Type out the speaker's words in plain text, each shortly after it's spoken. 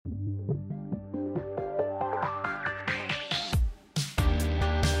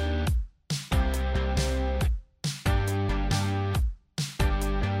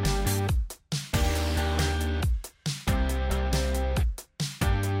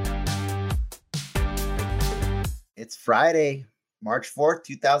It's Friday, March 4th,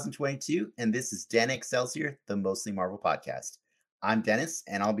 2022, and this is Den Excelsior, the Mostly Marvel podcast. I'm Dennis,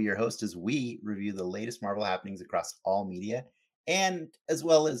 and I'll be your host as we review the latest Marvel happenings across all media, and as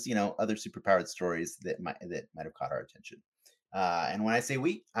well as, other superpowered stories that might have caught our attention. And when I say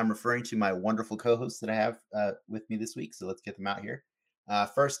we, I'm referring to my wonderful co-hosts that I have with me this week, so let's get them out here.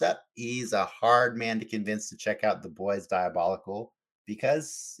 First up, he's a hard man to convince to check out The Boys Diabolical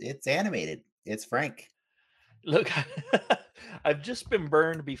because it's animated. It's Frank. Look, I've just been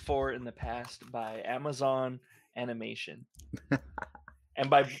burned before in the past by Amazon Animation. And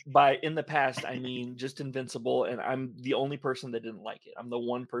by in the past, I mean just Invincible, and I'm the only person that didn't like it. I'm the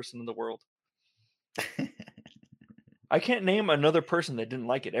one person in the world. I can't name another person that didn't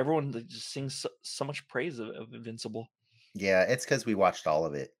like it. Everyone just sings so much praise of Invincible. Yeah, it's because we watched all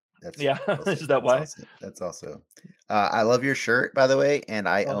of it. Yeah, is that why? That's also. I love your shirt, by the way, and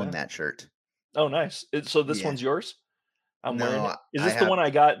I own that shirt. Oh, nice. So this one's yours? I'm wearing it. Is this the one I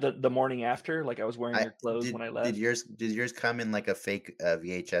got the morning after? Like I was wearing your clothes when I left? Did yours come in like a fake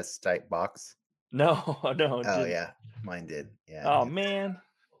VHS type box? No. Oh yeah, mine did. Yeah. Oh man.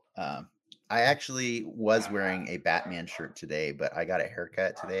 I actually was wearing a Batman shirt today, but I got a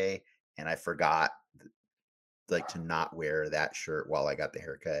haircut today, and I forgot to not wear that shirt while I got the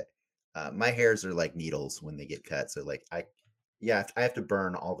haircut. My hairs are like needles when they get cut, so I have to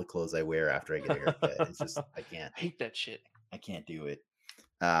burn all the clothes I wear after I get a haircut. It's just I can't. I hate that shit. I can't do it.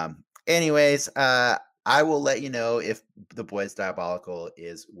 Anyways, I will let you know if The Boys Diabolical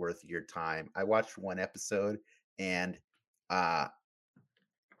is worth your time. I watched one episode and I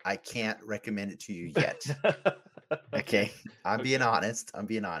can't recommend it to you yet. Okay, I'm being honest.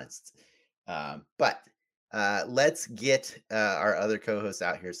 But let's get our other co-hosts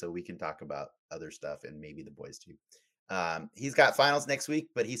out here so we can talk about other stuff and maybe the boys too. He's got finals next week,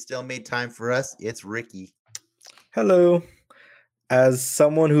 but he still made time for us. It's Ricky. Hello. As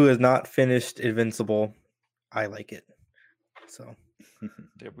someone who has not finished Invincible, I like it. So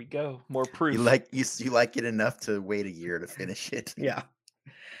there we go. More proof. You like it enough to wait a year to finish it. Yeah.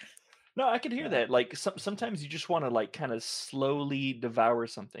 No, I could hear that. Like sometimes you just want to like kind of slowly devour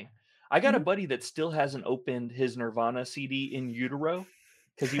something. I got a buddy that still hasn't opened his Nirvana CD in utero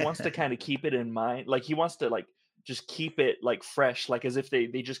because he wants to kind of keep it in mind. Like he wants to like just keep it like fresh, like as if they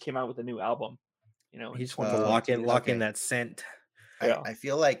just came out with a new album. He just wants to lock in that scent. I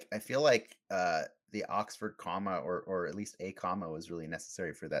feel like the Oxford comma or at least a comma was really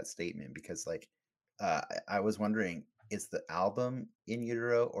necessary for that statement because I was wondering, is the album in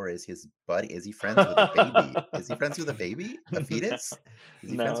utero or is his buddy? Is he friends with a baby? Is he friends with a baby? A fetus?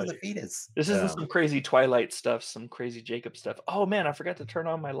 Is he friends with a fetus? This isn't some crazy Twilight stuff, some crazy Jacob stuff. Oh man, I forgot to turn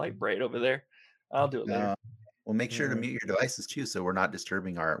on my light bright over there. I'll do it later. Well, make sure to mute your devices too, so we're not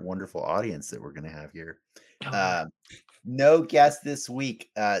disturbing our wonderful audience that we're going to have here. No guest this week,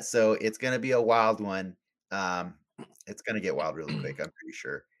 so it's going to be a wild one. It's going to get wild really quick, I'm pretty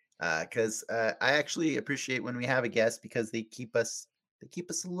sure. Because I actually appreciate when we have a guest because they keep us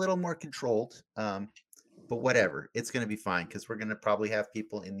a little more controlled. But whatever, it's going to be fine because we're going to probably have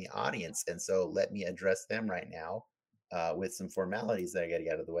people in the audience, and so let me address them right now with some formalities that I got to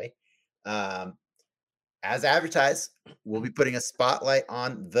get out of the way. As advertised, we'll be putting a spotlight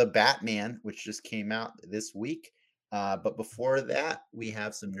on The Batman, which just came out this week. But before that, we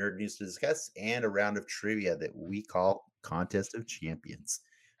have some nerd news to discuss and a round of trivia that we call Contest of Champions.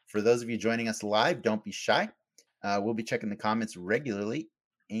 For those of you joining us live, don't be shy. We'll be checking the comments regularly.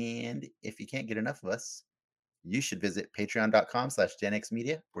 And if you can't get enough of us, you should visit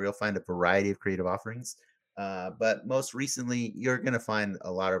patreon.com/genxmedia, where you'll find a variety of creative offerings. But most recently, you're going to find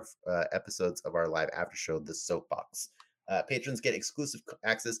a lot of episodes of our live after show, The Soapbox. Patrons get exclusive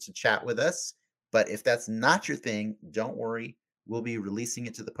access to chat with us. But if that's not your thing, don't worry. We'll be releasing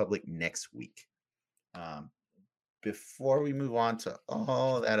it to the public next week. Before we move on to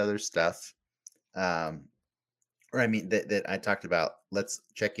all that other stuff, that I talked about, let's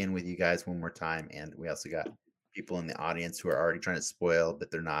check in with you guys one more time. And we also got people in the audience who are already trying to spoil,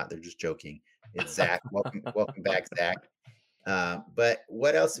 but they're not. They're just joking. It's Zach. Welcome back, Zach. But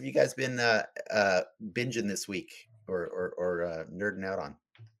what else have you guys been binging this week or nerding out on?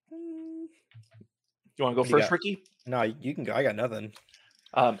 You want to go first, Ricky? No, you can go. I got nothing.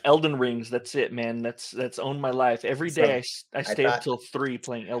 Elden Rings. That's it, man. That's owned my life. Every day I stay up till 3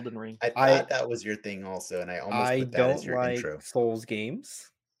 playing Elden Ring. I thought that was your thing also, and I almost put that as your intro. I don't like Souls games.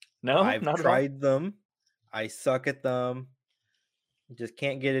 No, I've tried them. I suck at them. Just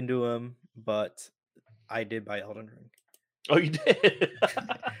can't get into them. But I did buy Elden Ring. Oh, you did?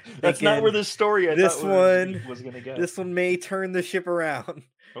 That's not where the story was going to go. This one may turn the ship around.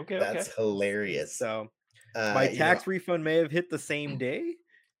 Okay, that's hilarious. So My you know, tax refund may have hit the same day,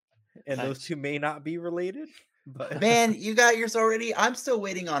 and those Nice. two may not be related. But man, you got yours already. I'm still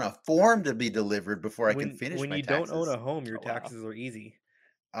waiting on a form to be delivered before I can when finish my you don't own taxes. a home, your Oh, wow. taxes are easy.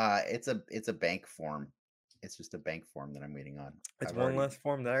 It's a bank form. It's just a bank form that I'm waiting on. It's I've one already, less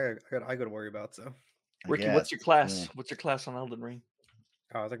form that I got to worry about. So I Ricky, guess. what's your class? Yeah. What's your class on Elden Ring?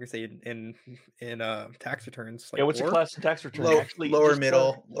 I was like I say in tax returns, Yeah, like what's your 4, class in tax return? Low, Actually, lower just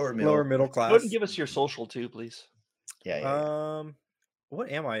middle, lower middle go ahead and class. give us your social too, please. Yeah. What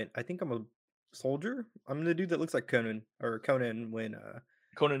am I? I think I'm a soldier. I'm the dude that looks like Conan when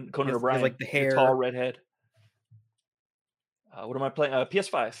Conan he has O'Brien, like the the tall hair. redhead. What am I playing?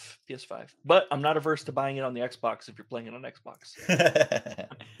 PS5. PS5. But I'm not averse to buying it on the Xbox if you're playing it on Xbox.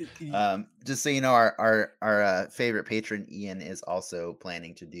 Just so you know, our favorite patron Ian is also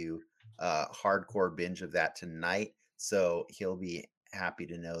planning to do hardcore binge of that tonight, so he'll be happy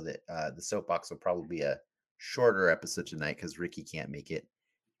to know that the soapbox will probably be a shorter episode tonight because Ricky can't make it.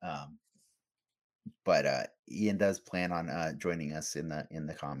 But Ian does plan on joining us in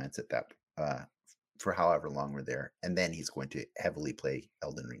the comments at that for however long we're there, and then he's going to heavily play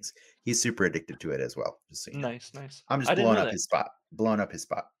Elden Rings. He's super addicted to it as well. Just so you know. Nice, nice. I'm I just didn't blowing know up that. his spot. Blowing up his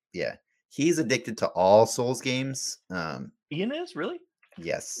spot. Yeah. He's addicted to all Souls games. Ian is really?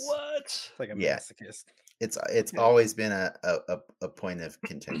 Yes. What? It's like a Yeah. masochist. It's Okay. always been a point of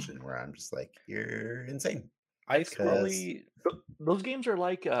contention where I'm just like, you're insane. I Because probably Those games are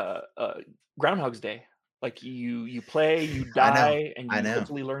like Groundhog's Day. Like you play, you I know. die, and I you know.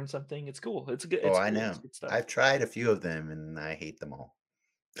 hopefully learn something. It's cool. It's good. Oh, It's I cool. know. It's good stuff. I've tried a few of them and I hate them all.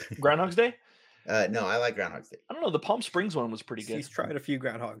 Groundhog's Day? No, I like Groundhog's Day. I don't know. The Palm Springs one was pretty good. he's tried a few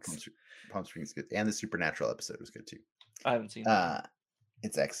groundhogs. Palm Springs is good, and the Supernatural episode was good too. I haven't seen that.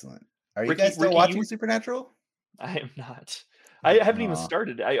 It's excellent. Are you Ricky- guys still Ricky, you watching were- Supernatural? I am not. I haven't even Aw.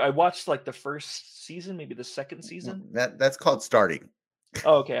 started. I watched like the first season, maybe the second season. That's called starting.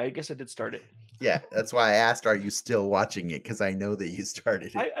 Oh, okay. I guess I did start it. Yeah, that's why I asked, are you still watching it? Because I know that you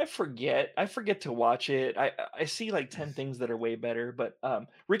started it. I forget. I forget to watch it. I see like 10 things that are way better. But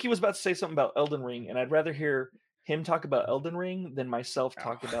Ricky was about to say something about Elden Ring, and I'd rather hear him talk about Elden Ring than myself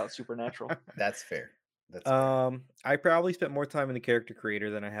talk Oh. about Supernatural. That's fair. That's fair. I probably spent more time in the character creator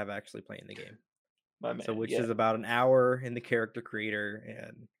than I have actually playing the game. My man. So which yeah. is about an hour in the character creator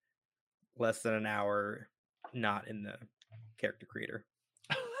and less than an hour not in the character creator.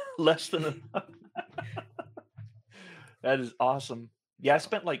 Less than a That is awesome. Yeah, I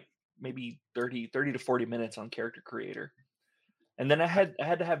spent like maybe 30 to 40 minutes on character creator. And then I had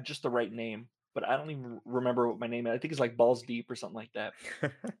to have just the right name, but I don't even remember what my name is. I think it's like Balls Deep or something like that.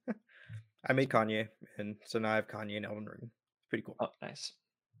 I made Kanye, and so now I have Kanye and Elden Ring. Pretty cool. Oh, nice.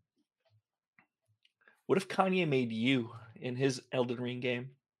 What if Kanye made you in his Elden Ring game?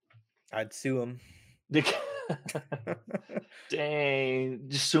 I'd sue him. Dang,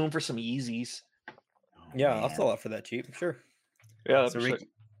 just sue him for some Yeezys. Oh, Yeah, I'll man. sell it for that cheap. Sure. Yeah,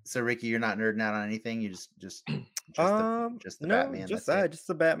 So Ricky, you're not nerding out on anything. You just the No, Batman. just that's it? that, just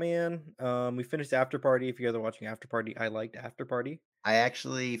the Batman. We finished After Party. If you guys are watching After Party, I liked After Party. I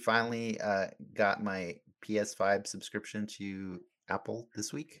actually finally got my PS5 subscription to Apple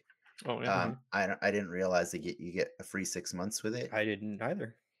this week. Oh yeah. I didn't realize that you get a free 6 months with it. I didn't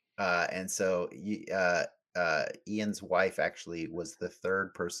either. And so Ian's wife actually was the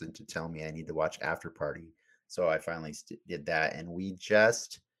third person to tell me I need to watch After Party. So I finally did that, and we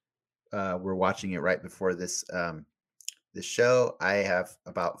just were watching it right before this this show. I have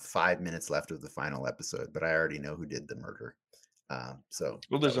about 5 minutes left of the final episode, but I already know who did the murder. So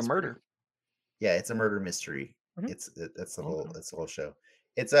Well, there's a murder. Yeah, it's a murder mystery. Mhm. That's the whole Okay. that's the whole show.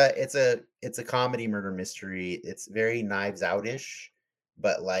 It's a comedy murder mystery. It's very Knives Out-ish,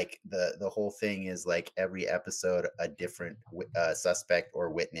 but like the whole thing is like every episode a different suspect or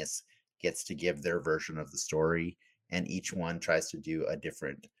witness gets to give their version of the story, and each one tries to do a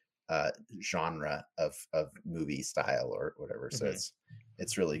different genre of movie style or whatever. So Mhm.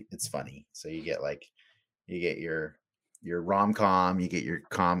 it's funny. So you get your rom-com, you get your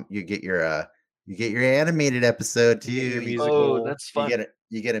animated episode too. You get your You- musical. Oh, that's fun.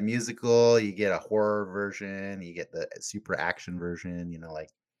 you get a musical, you get a horror version, you get the super action version, like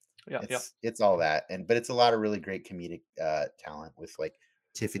Yeah, yeah. it's all that. But it's a lot of really great comedic talent with like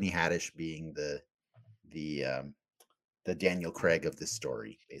Tiffany Haddish being the Daniel Craig of this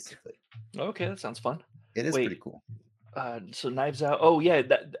story, basically. Okay, that sounds fun. It is Wait. pretty cool. So Knives Out. Oh yeah,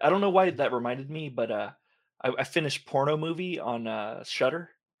 I don't know why that reminded me, but I finished Porno Movie on Shudder.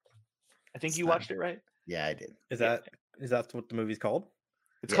 I think you Son. watched it, right? Yeah, I did. Is Yeah. that what the movie's called?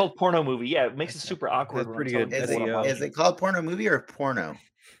 It's Yeah. called Porno Movie. Yeah, it makes it super awkward. That's when I'm pretty telling good. people what I'm SEO. Is watching. it called Porno Movie or Porno?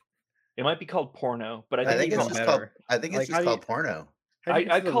 It might be called porno, but I I think think we it's call just it. called. better. I think it's Like, just called porno. how do you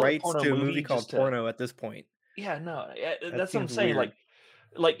get I to the call it rights porno to a movie movie called just to. porno at this point? Yeah, no, That that's what I'm seems saying. weird.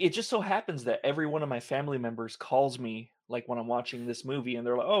 Like it just so happens that every one of my family members calls me like when I'm watching this movie, and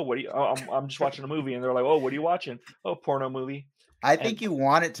they're like, "Oh, what do you?" Oh, I'm just watching a movie, and they're like, "Oh, what are you watching?" "Oh, porno movie." I And think you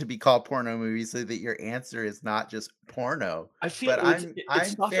want it to be called porno movie so that your answer is not just porno. I feel But it I'm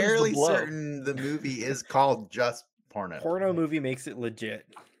softens the fairly blow. certain the movie is called just porno. Porno movie makes it legit.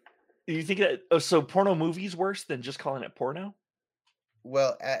 You think that? Oh, so porno movie's worse than just calling it porno?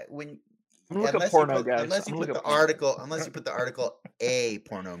 Well, when I'm gonna look up porno, guys. unless I'm you gonna put look the up porno. article a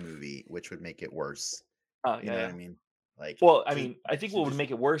porno movie, which would make it worse. Oh, You yeah, know what yeah. I mean? Like Well, I to mean, I think to what would just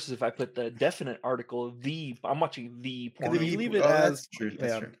make it worse is if I put the definite article, I'm watching the Because if porno you leave movie. it as that's true.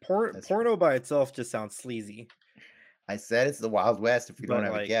 That's true. That's true. porno by itself just sounds sleazy. I said it's the Wild West if we don't But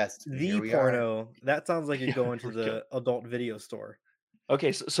have a like guest. And here the we are. porno, that sounds like you're Yeah, going here to we go. the adult video store.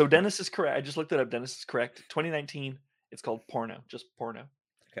 Okay, so Dennis is correct. I just looked it up. Dennis is correct. 2019, it's called porno, just porno.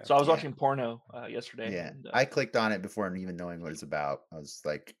 Okay. So I was Yeah. watching porno yesterday. Yeah. And, I clicked on it before even knowing what it's about. I was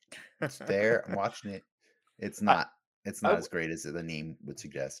like, it's there. I'm watching it. It's I, not I, as great as the name would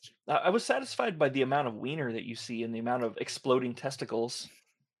suggest. I was satisfied by the amount of wiener that you see and the amount of exploding testicles.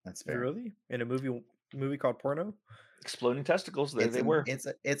 That's fair. Really? In a movie called porno? Exploding testicles, there they were.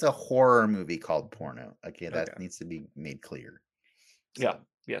 It's a horror movie called porno. Okay, that Okay. needs to be made clear. Yeah,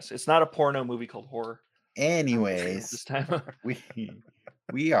 yes. It's not a porno movie called horror. This Anyways, time.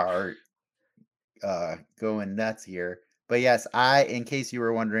 we are going nuts here. But yes, in case you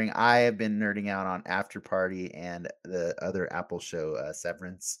were wondering, I have been nerding out on After Party and the other Apple show,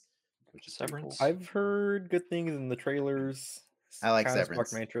 Severance, which is pretty cool. Severance? I've heard good things in the trailers. I like Kinda sparked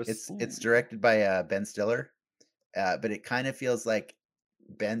Severance. my interest. It's directed by Ben Stiller, but it kind of feels like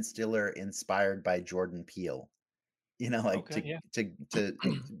Ben Stiller inspired by Jordan Peele. You know, like Okay, yeah. to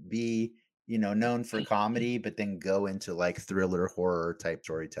be known for comedy, but then go into like thriller horror type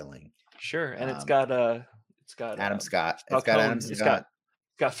storytelling. Sure, and it's Um, got Adam Scott. It's got Adam Falcone. Scott.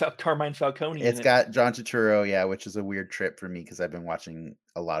 It's got Carmine Falcone in It's it. got John Turturro, yeah, which is a weird trip for me because I've been watching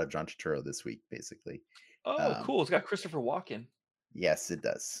a lot of John Turturro this week, basically. Oh, cool. It's got Christopher Walken. Yes, it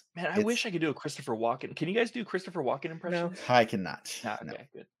does. Man, I wish I could do a Christopher Walken. Can you guys do Christopher Walken impressions? I cannot. No. No. Okay,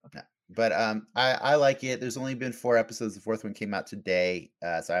 good. Okay. No. But I like it. There's only been 4 episodes. The 4th one came out today,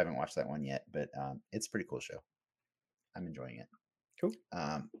 so I haven't watched that one yet. But it's a pretty cool show. I'm enjoying it. Cool.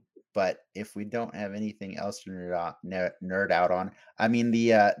 But if we don't have anything else to nerd out on, I mean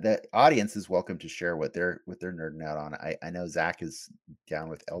the audience is welcome to share what they're nerding out on. I know Zach is down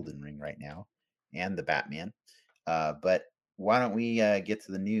with Elden Ring right now, and the Batman. But why don't we get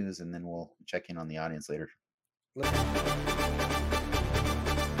to the news and then we'll check in on the audience later.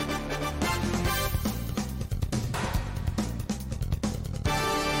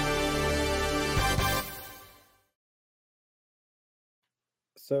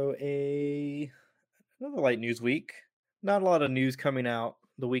 So another light news week. Not a lot of news coming out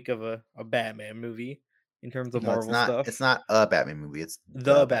the week of a Batman movie in terms of Marvel stuff. It's not a Batman movie. It's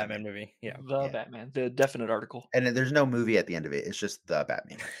the Batman movie. Yeah. The Batman. The definite article. And there's no movie at the end of it. It's just the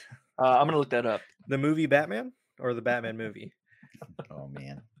Batman. I'm gonna look that up. The movie Batman or the Batman movie? Oh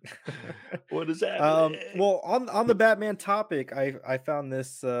man. What is that? Well, on the Batman topic, I found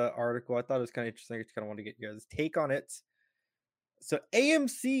this article. I thought it was kind of interesting. I just kind of wanted to get you guys' take on it. So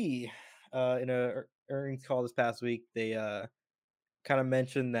AMC, in a earnings call this past week, they kind of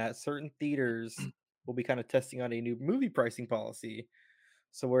mentioned that certain theaters will be kind of testing out a new movie pricing policy.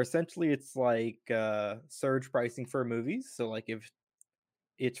 So where essentially it's like surge pricing for movies. So like if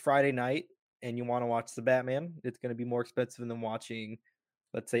it's Friday night and you want to watch the Batman, it's going to be more expensive than watching,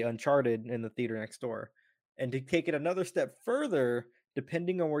 let's say, Uncharted in the theater next door. And to take it another step further,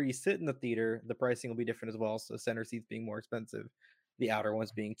 depending on where you sit in the theater, the pricing will be different as well. So center seats being more expensive, the outer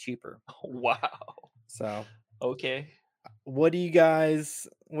ones being cheaper. Wow. So okay. what do you guys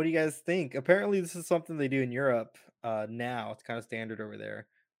think? Apparently this is something they do in Europe now. It's kind of standard over there.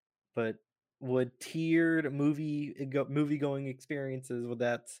 But would tiered movie going experiences, would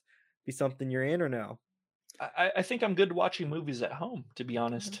that be something you're in or no? I think I'm good watching movies at home, to be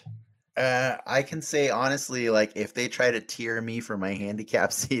honest. I can say honestly, like if they try to tier me for my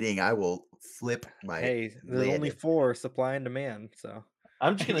handicap seating, I will flip my. Hey, there's only 4, supply and demand. So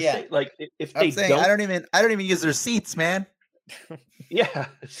I'm just gonna say, like, if they I'm saying don't, I don't even use their seats, man. yeah,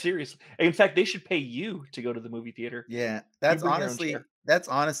 seriously. In fact, they should pay you to go to the movie theater. Yeah, that's bring your own chair.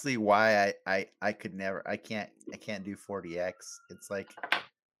 honestly why I could never I can't do 40X. It's like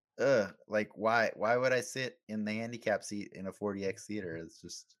why would I sit in the handicap seat in a 40X theater?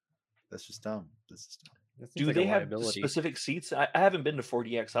 That's just dumb. That seems Do like a they have liability. specific seats? I haven't been to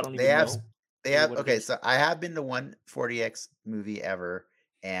 4DX. I don't They even have know they really have what it okay, is. so I have been to one 40X movie ever,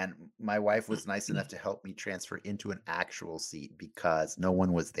 and my wife was nice enough to help me transfer into an actual seat because no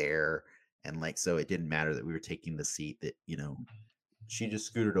one was there, and like so it didn't matter that we were taking the seat that, she just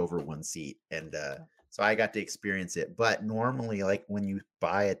scooted over one seat, and so I got to experience it. But normally, like when you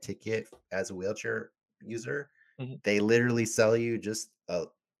buy a ticket as a wheelchair user, Mhm. they literally sell you just a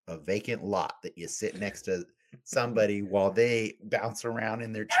vacant lot that you sit next to somebody while they bounce around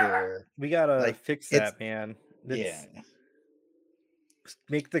in their chair. We gotta Like fix it's that, man. yeah. That's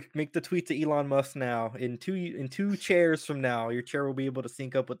make the tweet to Elon Musk now. In two chairs from now, your chair will be able to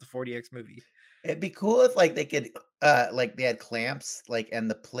sync up with the 40X movie. It'd be cool if like they could like they had clamps like and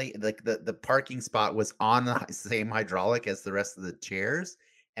the plate like the parking spot was on the same hydraulic as the rest of the chairs,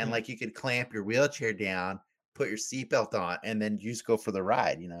 and Mhm. like you could clamp your wheelchair down, put your seatbelt on, and then you just go for the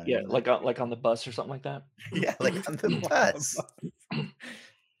ride. You know what I Yeah, mean? like on the bus or something like that. Yeah, like on the Like the bus. bus.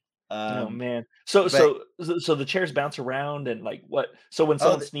 Oh Um, man. So but so so the chairs bounce around and like what? So when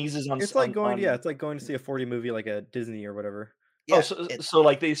oh someone sneezes on It's like going, yeah, on it's like going to see a 40 movie like a Disney or whatever. oh yeah, it so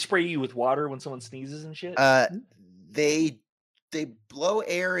like they spray you with water when someone sneezes and shit? uh Hmm? they they blow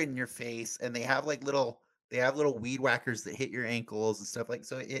air in your face, and they have little weed whackers that hit your ankles and stuff like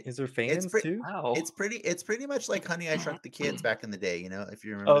so Is there it's fans pretty too? Wow. it's pretty much like Honey, I Shrunk the Kids back in the day, if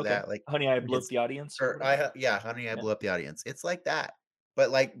you Oh, remember okay. that, like, Honey, I Blew Up it's the Audience or or whatever. yeah, Honey, I Yeah. Blew Up the Audience. It's like that,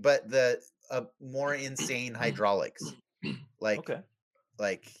 but the more insane hydraulics, like Okay.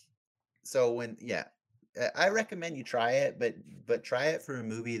 like so when yeah, I recommend you try it, but try it for a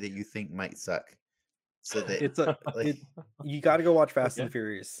movie that you think might suck, so that It's a like it you gotta go watch Fast and Okay. the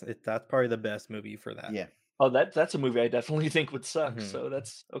Furious. That's probably the best movie for that. yeah Oh, that's a movie I definitely think would suck. Mhm. So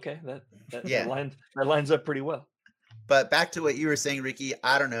that's okay. That yeah. lines up pretty well. But back to what you were saying, Ricky.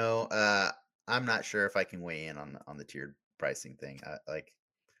 I don't know. I'm not sure if I can weigh in on the tiered pricing thing. I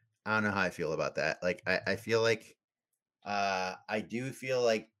don't know how I feel about that. Like, I feel like I do feel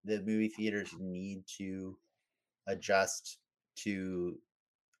like the movie theaters need to adjust to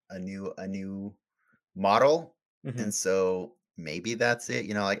a new model, Mhm. and so maybe that's it.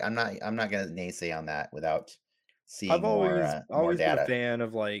 Like I'm not gonna naysay on that without I've seeing more always been a data. fan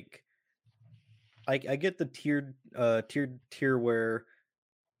of like I get the tiered tier where,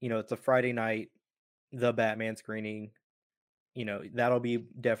 it's a Friday night, the Batman screening, that'll be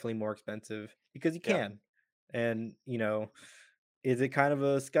definitely more expensive because you Yeah. can. And, is it kind of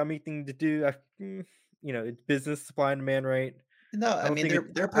a scummy thing to do? It's business supply and demand, right? No, I I don't mean think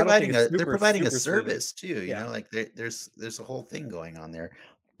they're I don't think providing it's they're super providing a super silly. service too. Yeah. Like there's a whole thing going on there.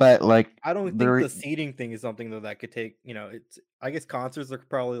 But like I don't think there, the seating thing is something though that could take, it's I guess concerts are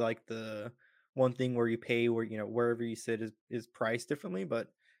probably like the one thing where you pay where, wherever you sit is priced differently,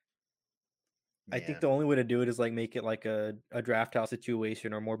 but I think yeah, the only way to do it is like make it like a draft house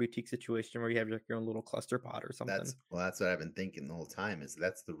situation or more boutique situation where you have like your own little cluster pod or something. that's what I've been thinking the whole time. Is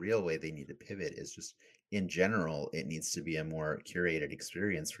that's the real way they need to pivot. Is just in general, it needs to be a more curated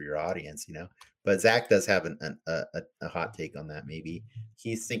experience for your audience. But Zach does have a hot take on that. Maybe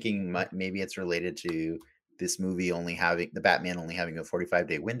he's thinking maybe it's related to this movie only having the Batman only having a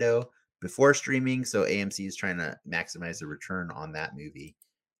 45-day window before streaming, so AMC is trying to maximize the return on that movie.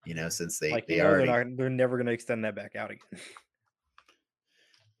 Since they Like they already they're never gonna extend that back out again.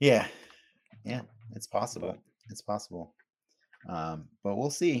 yeah. Yeah, it's But possible. It's possible. But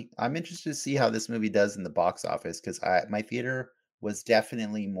we'll see. I'm interested to see how this movie does in the box office because my theater was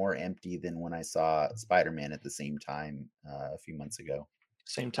definitely more empty than when I saw Spider-Man at the same time a few months ago.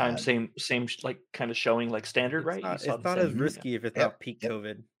 Same time, Uh, same like kind of showing like standard, it's right? You not saw it's the not as same. mhm. Yeah. risky if it's Yep. not peak Yep.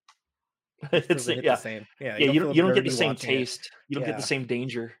 COVID. It still It's hit the yeah. same. Yeah, you Yeah, don't feel you don't get the dirty same watching it. taste. You don't get the Yeah, same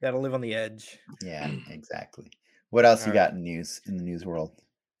danger. gotta live on the edge. Yeah, exactly. What else you All right. got in the news world?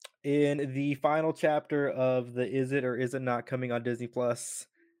 In the final chapter of the Is It or Is It Not coming on Disney Plus,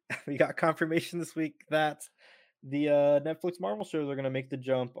 we got confirmation this week that the Netflix Marvel shows are going to make the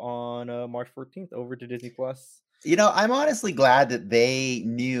jump on March 14th over to Disney Plus. I'm honestly glad that they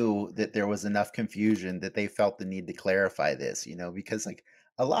knew that there was enough confusion that they felt the need to clarify this, because like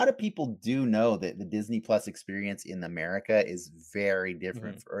a lot of people do know that the Disney Plus experience in America is very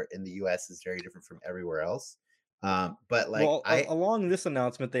different Mhm. or in the US is very different from everywhere else. But like Well, along this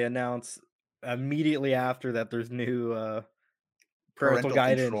announcement, they announce immediately after that there's new parental parental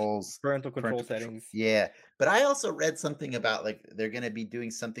guidance, controls, parental control parental control. settings. Yeah. But I also read something about like they're going to be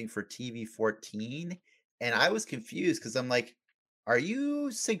doing something for TV 14, and I was confused cuz I'm like, are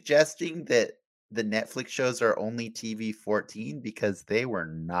you suggesting that the Netflix shows are only TV 14 because they were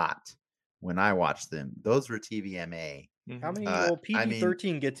not when I watched them. Those were TVMA. How Mhm. many? Well, I PG mean,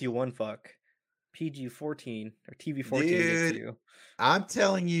 13 gets you one fuck. PG-14 or TV-14 gets Dude, you. I'm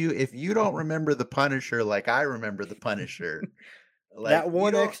telling you, if you don't remember the Punisher like I remember the Punisher, like That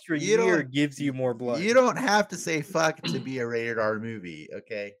one extra year gives you more blood. you don't have to say fuck to be a rated R movie,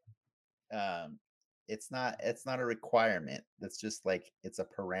 okay? Um, it's not a requirement. That's just like it's a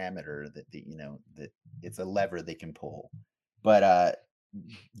parameter that that it's a lever they can pull. But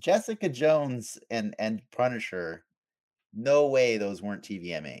Jessica Jones and Punisher, no way those weren't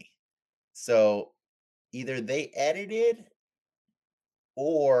TVMA. So either they edited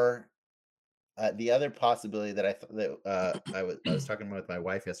or the other possibility that I was talking with my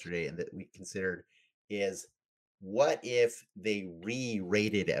wife yesterday and that we considered is what if they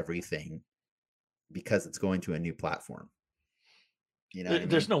re-rated everything because it's going to a new platform? You know what I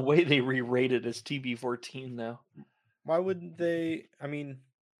There's mean? no way they re-rated as TV-14 though. Why wouldn't they? I mean,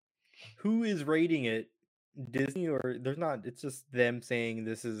 who is rating it? Disney or there's not? It's just them saying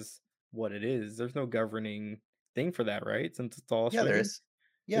this is what it is. There's no governing thing for that, right? Since it's all Yeah, there streaming. is. Is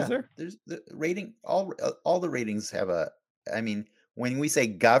Yeah, there? there's the rating. All the ratings have a. I mean, when we say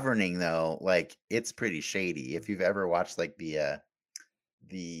governing, though, like it's pretty shady. If you've ever watched like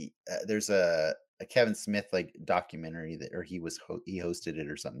there's a Kevin Smith like documentary that, or he hosted it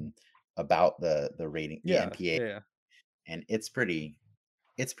or something about the rating, the Yeah, NPA, yeah. and it's pretty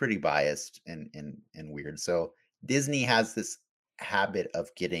biased and weird. So Disney has this habit of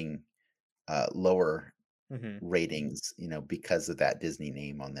getting lower Mm-hmm. ratings, because of that Disney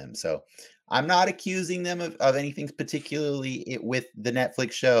name on them. So I'm not accusing them of anything particularly with the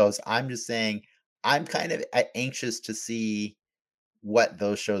Netflix shows. I'm just saying I'm kind of anxious to see what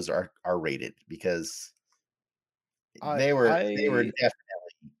those shows are rated because I they were I definitely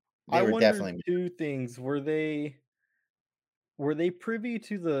I wondered definitely. two things. Were they privy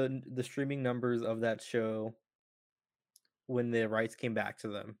to the streaming numbers of that show when the rights came back to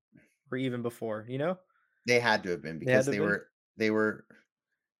them, or even before? You know, They had to have been they had because to have been. they were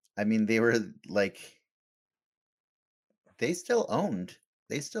I mean they were like they still owned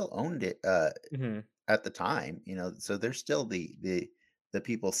it Mm-hmm. at the time, so they're still the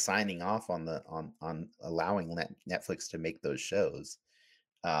people signing off on on allowing Netflix to make those shows.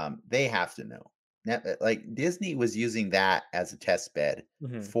 They have to know. Like Disney was using that as a test bed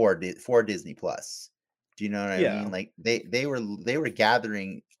Mm-hmm. for Disney Plus. Do you know what I mean? Yeah, Like they were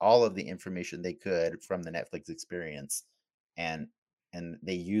gathering all of the information they could from the Netflix experience, and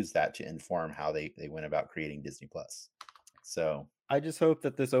they used that to inform how they went about creating Disney Plus. So I just hope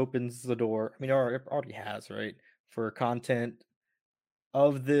that this opens the door. I mean, it already has, right? For content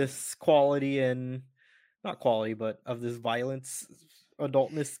of this quality and not quality, but of this violence,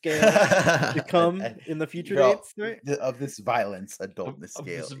 adultness scale to come in the future bro, dates, right? of this violence adultness Of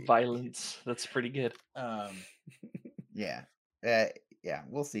scale. this violence. That's pretty good. Yeah. Uh, yeah,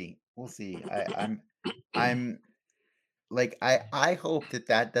 we'll see. We'll see. I'm like I hope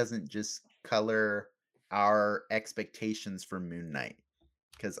that doesn't just color our expectations for Moon Knight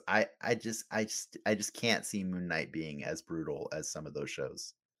because I just can't see Moon Knight being as brutal as some of those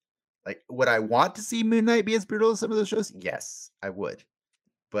shows. Like, would I want to see Moon Knight be as brutal as some of those shows? Yes, I would.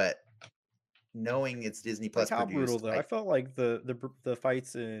 But knowing it's Disney Like Plus how brutal produced, though? I felt like the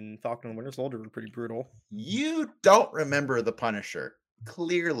fights in Falcon and Winter Soldier were pretty brutal. you don't remember the Punisher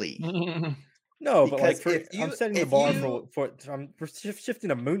clearly No, but like because for I'm setting the if bar you we're shifting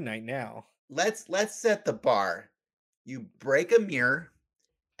to Moon Knight now. let's set the bar. You break a mirror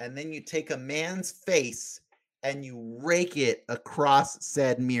and then you take a man's face and you rake it across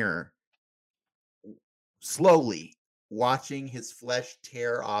said mirror slowly, watching his flesh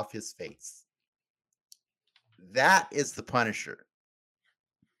tear off his face. That is the Punisher.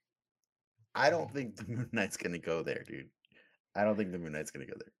 I don't think the Moon Knight's gonna go there, dude. I don't think the Moon Knight's gonna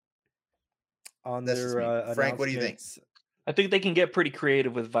go there. On That's just their me. Frank, what do you think? announcements. I think they can get pretty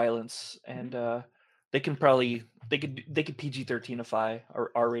creative with violence, and they can probably they could PG-13ify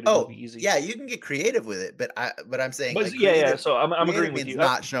or R-rated Oh, movie easy. yeah, you can get creative with it, but I'm saying But like yeah, creative. So I'm creative agreeing with means you.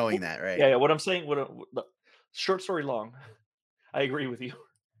 not showing that, right? Yeah. What I'm saying, short story long. I agree with you.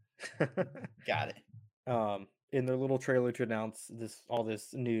 Got it. In their little trailer to announce all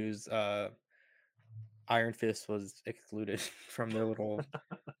this news, Iron Fist was excluded from their little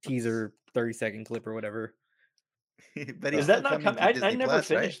teaser 30-second clip or whatever. But Is he's that still not coming coming? to I Disney never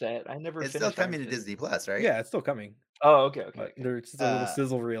Plus, right? finished that. I never It's still finished Iron coming to Fist. Disney Plus, right? Yeah, it's still coming. Oh, okay. But there's just a little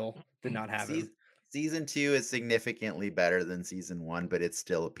sizzle reel did not have him. Season 2 is significantly better than season 1, but it's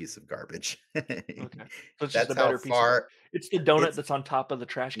still a piece of garbage. Okay. So it's just That's a how better piece of far it's the donut it's- that's on top of the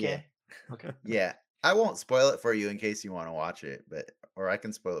trash yeah. can. Okay. Yeah. I won't spoil it for you in case you want to watch it, or I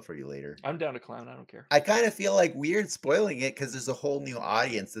can spoil it for you later. I'm down to clown. I don't care. I kind of feel like weird spoiling it because there's a whole new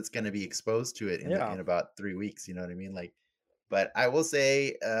audience that's going to be exposed to it in about 3 weeks. You know what I mean? Like, but I will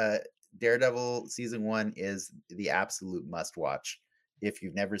say, Daredevil season 1 is the absolute must watch. If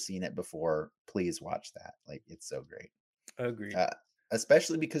you've never seen it before, please watch that. Like, it's so great. Agreed.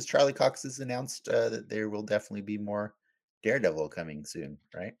 Especially because Charlie Cox has announced that there will definitely be more Daredevil coming soon,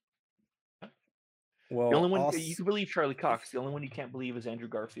 right? Well, the only one you can believe Charlie Cox. The only one you can't believe is Andrew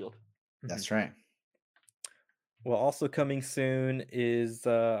Garfield. That's right. Well, also coming soon is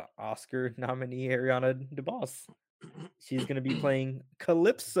Oscar nominee Ariana DeBose. She's going to be playing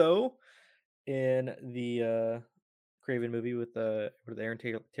Calypso in the Craven movie with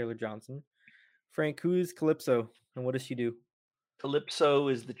Aaron Taylor Johnson. Frank, who is Calypso and what does she do? Calypso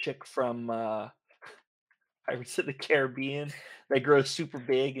is the chick from Pirates of the Caribbean that grows super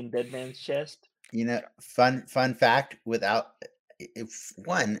big in Dead Man's Chest. You know, fun fact. I'm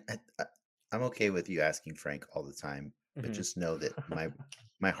okay with you asking Frank all the time, but just know that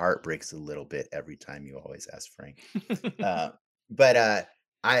my heart breaks a little bit every time you always ask Frank. But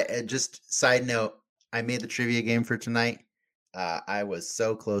I just side note, I made the trivia game for tonight. I was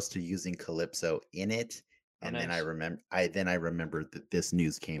so close to using Calypso in it, and then I remembered that this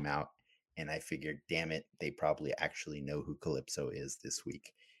news came out, and I figured, damn it, they probably actually know who Calypso is this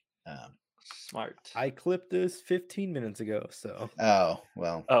week. Smart. I clipped this 15 minutes ago, so. Oh,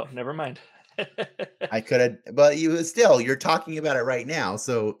 well. Oh, never mind. I could have, but you're talking about it right now.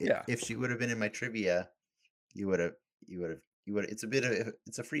 So yeah, if she would have been in my trivia, you would have, it's a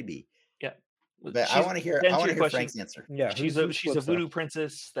freebie. Yeah. But I want to hear Frank's answer. Yeah. She's a voodoo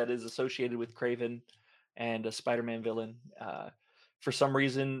princess that is associated with Craven and a Spider-Man villain. For some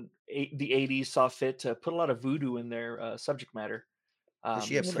reason, the 80s saw fit to put a lot of voodoo in their subject matter. Is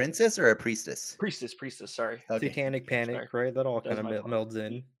she a princess or a priestess? Priestess. Sorry. Okay. Satanic Panic, right? That all kind of melds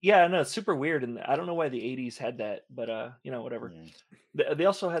in. Yeah, no, it's super weird, and I don't know why the 80s had that, but whatever. Yeah. They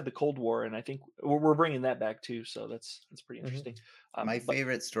also had the Cold War, and I think we're bringing that back too. So that's pretty interesting. My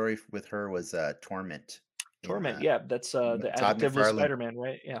favorite story with her was Torment. Torment, yeah, that's the adjective of Spider-Man,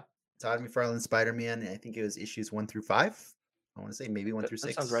 right? Yeah. Todd McFarlane Spider-Man. I think it was issues 1 through 5. I want to say maybe 1 through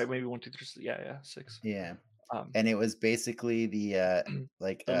 6. That sounds right. Maybe 1, 2, 3. Yeah, 6. Yeah. And it was basically the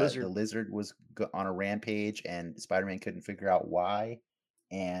lizard. The lizard was on a rampage, and Spider-Man couldn't figure out why.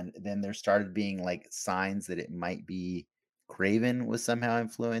 And then there started being like signs that it might be Craven was somehow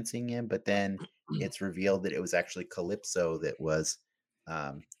influencing him, but then it's revealed that it was actually Calypso that was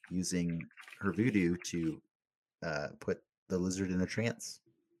using her voodoo to put the lizard in a trance,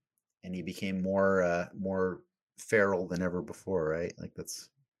 and he became more feral than ever before. Right? Like that's,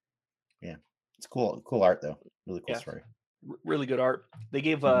 yeah. It's cool art though. Really cool story. Really good art. They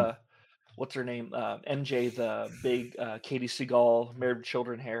gave what's her name? MJ the big Katie Seagal Married with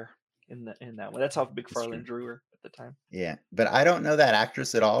Children hair in that one. That's how McFarlane drew her at the time. Yeah, but I don't know that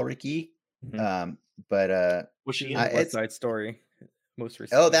actress at all, Ricky. But was she in West Side Story? Most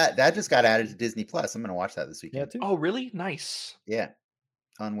recently. Oh, that just got added to Disney Plus. I'm gonna watch that this weekend. Yeah, too. Oh, really? Nice. Yeah,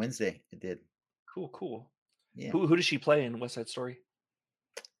 on Wednesday it did. Cool. Yeah. Who does she play in West Side Story?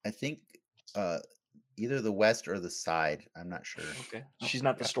 I think either the West or the Side. I'm not sure. Okay. She's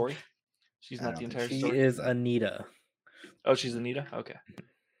not the story. She's not the entire story. She is Anita. Oh, she's Anita. Okay.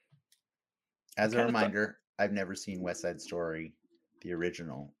 As a reminder, I've never seen West Side Story, the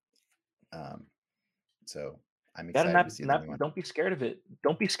original. So I'm excited to see the new one. Don't be scared of it.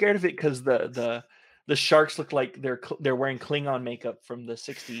 Don't be scared of it because the sharks look like they're wearing Klingon makeup from the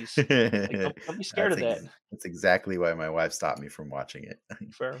 60s. Like, don't be scared of that. That's exactly why my wife stopped me from watching it.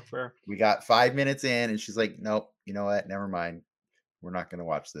 Fair. We got 5 minutes in, and she's like, "Nope, you know what? Never mind. We're not going to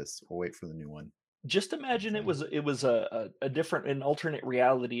watch this. We'll wait for the new one." Just imagine it was a different, an alternate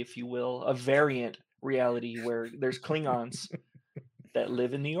reality, if you will, a variant reality where there's Klingons that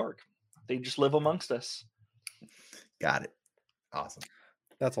live in New York. They just live amongst us. Got it. Awesome.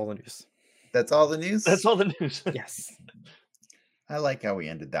 That's all the news. That's all the news? That's all the news. Yes. I like how we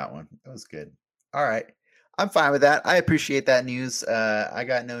ended that one. That was good. All right. I'm fine with that. I appreciate that news. I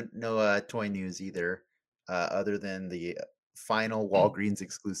got no toy news either, other than the final Walgreens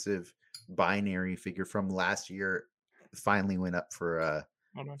exclusive binary figure from last year finally went up for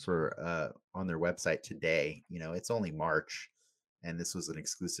on their website today. You know, it's only March, and this was an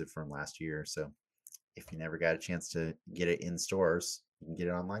exclusive from last year. So if you never got a chance to get it in stores, you can get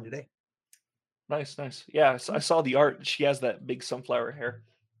it online today. Nice. Yeah, so I saw the art. She has that big sunflower hair.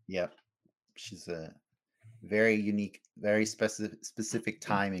 Yep. She's a very unique, very specific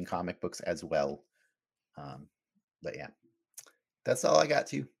time in comic books as well. But yeah, that's all I got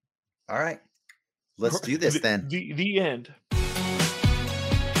too. All right, let's do this then. The end.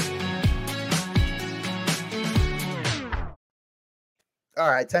 All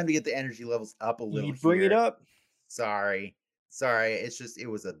right, time to get the energy levels up a little. You bring it here. up. Sorry. It's just it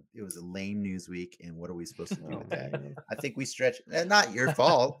was a lame news week, and what are we supposed to do with that? man. I think we stretched. Not your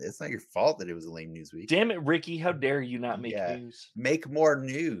fault. It's not your fault that it was a lame news week. Damn it, Ricky! How dare you not make Yeah. news? Make more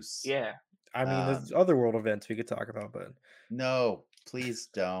news. Yeah. I mean, there's other world events we could talk about, but No, please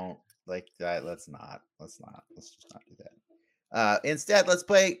don't like that. Let's just not do that. Instead, let's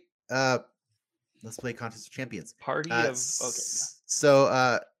play Contest of Champions. Party of okay. So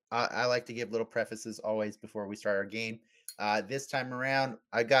I like to give little prefaces always before we start our game. This time around,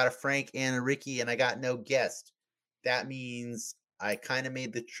 I got a Frank and a Ricky, and I got no guest. That means I kind of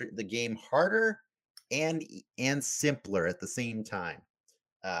made the game harder and simpler at the same time.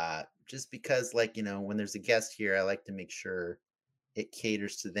 Just because, like, when there's a guest here, I like to make sure it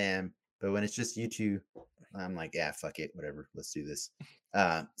caters to them. But when it's just you two, I'm like, yeah, fuck it, whatever, let's do this.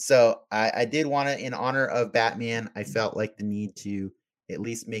 So I did want to, in honor of Batman, I felt like the need to at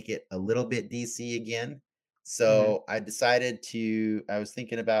least make it a little bit DC again. So I decided I was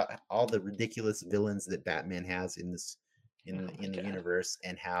thinking about all the ridiculous villains that Batman has in the universe,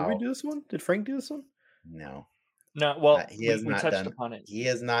 and how. Did we do this one? Did Frank do this one? No. No, well, he has we not touched done. upon it. He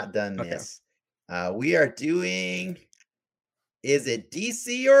has not done Okay. this. We are doing. Is it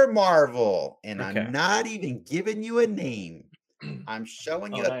DC or Marvel? And Okay. I'm not even giving you a name. I'm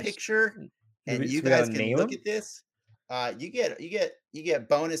showing you a nice. picture, and you So we gotta guys can name look them? at this. You get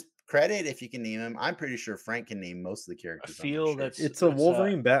bonus credit if you can name them. I'm pretty sure Frank can name most of the I characters. feel that's It's a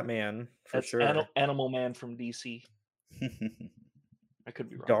Wolverine Batman for that's sure. Animal Man from DC. I could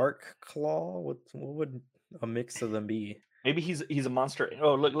be wrong. Dark Claw. What would a mix of them be? Maybe he's a monster.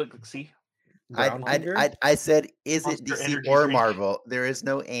 Oh, look, see. I said, is it Monster DC energy or drink. Marvel? There is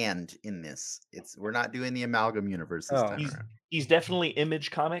no and in this. We're not doing the amalgam universe this time around. He's definitely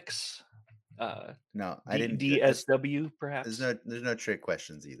Image Comics. No, I didn't. DSW, perhaps. There's no trick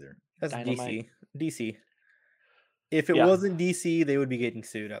questions either. That's Dynamite. DC. If it wasn't DC, they would be getting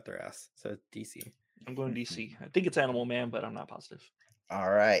sued out their ass. So it's DC. I'm going DC. I think it's Animal Man, but I'm not positive.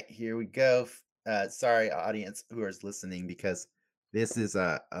 All right, here we go. Sorry, audience who is listening, because this is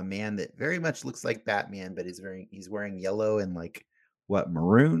a man that very much looks like Batman, but he's wearing yellow and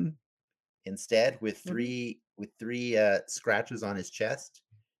maroon instead, with three scratches on his chest.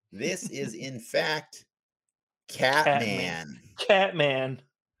 This is in fact Catman. Catman.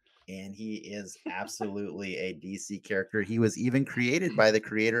 And he is absolutely a DC character. He was even created by the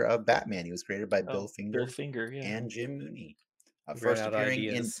creator of Batman. He was created by Bill Finger and Jim Mooney. First appearing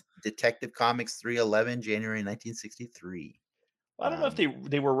in Detective Comics 311, January 1963. I don't know if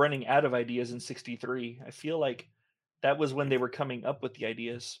they were running out of ideas in 63. I feel like that was when they were coming up with the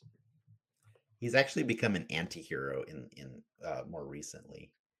ideas. He's actually become an anti-hero in more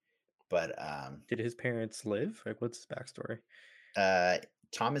recently. But did his parents live? Like, what's his backstory?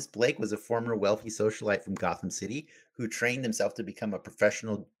 Thomas Blake was a former wealthy socialite from Gotham City who trained himself to become a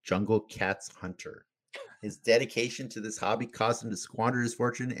professional jungle cats hunter. His dedication to this hobby caused him to squander his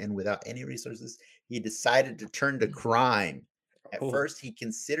fortune, and without any resources, he decided to turn to crime. At first, he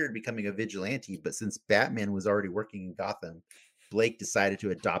considered becoming a vigilante, but since Batman was already working in Gotham, Blake decided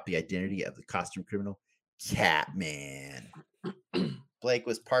to adopt the identity of the costume criminal Catman. Blake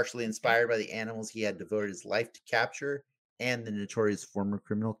was partially inspired by the animals he had devoted his life to capture, and the notorious former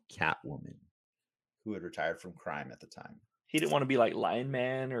criminal Catwoman, who had retired from crime at the time. He didn't want to be like Lion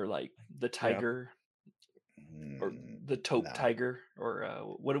Man or like the Tiger, or the Taupe Tiger, or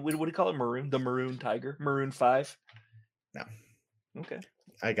what do you call it? Maroon, the Maroon Tiger, Maroon 5. No. Okay.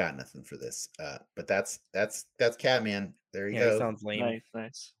 I got nothing for this. But that's Catman. There you go. That sounds lame.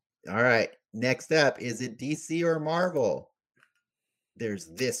 Nice. All right. Next up, is it DC or Marvel? There's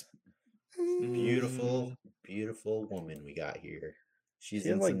this beautiful woman we got here. She's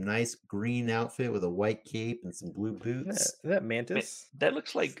in some nice green outfit with a white cape and some blue boots. Is that Mantis? That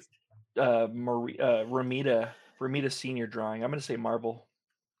looks like Ramita Senior drawing. I'm gonna say Marvel.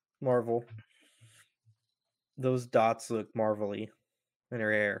 Those dots look marvelly in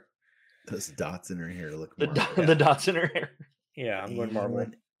her hair. Those dots in her hair look the dots in her hair. Yeah, I'm going Marvel.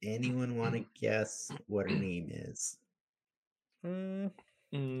 Anyone want to guess what her name is?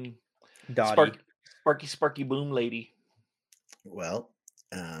 Dottie. Sparky Boom Lady. Well,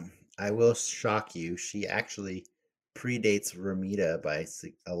 I will shock you. She actually predates Ramita by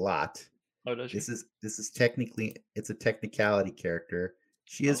a lot. Oh, does she? This is technically, it's a technicality character.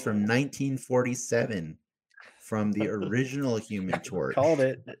 She is from 1947, from the original Human Torch. Called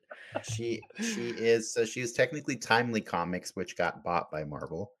it. She is technically Timely Comics, which got bought by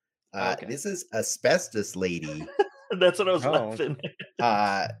Marvel. Okay. This is Asbestos Lady. That's what I was laughing.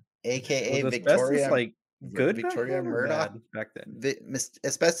 AKA Victoria. Like good back Victoria then or Murdoch. bad back then?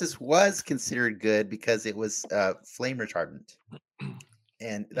 Asbestos was considered good because it was flame retardant,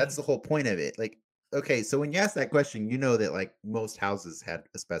 and that's the whole point of it. Like, okay, so when you ask that question, you know that like most houses had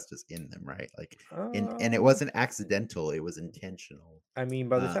asbestos in them, right? Like, and it wasn't accidental; it was intentional. I mean,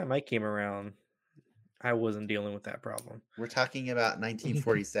 by the Uh, time I came around, I wasn't dealing with that problem. We're talking about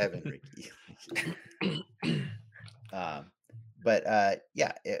 1947, Ricky. But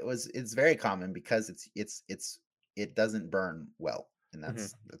yeah, it's very common because it doesn't burn well, and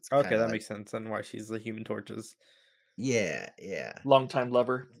that's Okay, kind of that like makes sense. And why she's the Human Torches. yeah. Longtime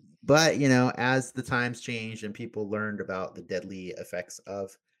lover. But as the times changed and people learned about the deadly effects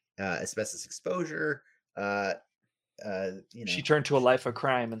of asbestos exposure, She turned to a life of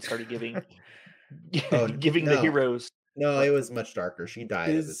crime and started giving oh giving the no, heroes. no, it was much darker. She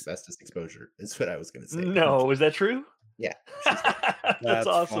died of Is asbestos exposure. Is what I was going to say. No, is that true? Yeah, she's dead. That's that's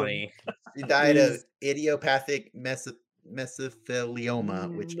awesome. funny. She died of Is idiopathic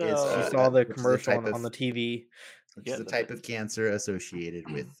mesothelioma, which is she No. saw the which is a commercial type on the of TV? which Yeah, is a type of cancer associated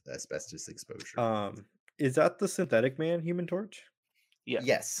with asbestos exposure. Is that the synthetic man Human Torch? yeah.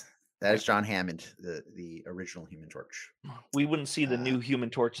 Yes, that is John Hammond, the original Human Torch. We wouldn't see the new Human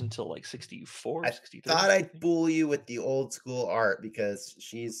Torch until like 64, I 63. thought I'd fool you with the old school art because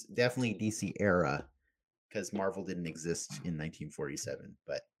she's definitely DC era, because Marvel didn't exist in 1947.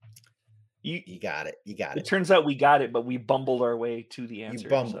 But you got it. You got It it. turns out we got it, but we bumbled our way to the You answer.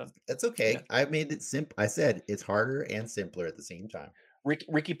 bumbled. So That's okay. yeah. I made it simple. I said it's harder and simpler at the same time.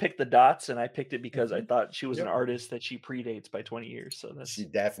 Ricky picked the dots, and I picked it because I thought she was Yep. an artist that she predates by 20 years. So that's She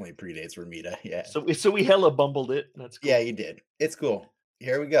definitely predates Ramita. Yeah. so we hella bumbled it. That's cool. Yeah, you did. It's cool.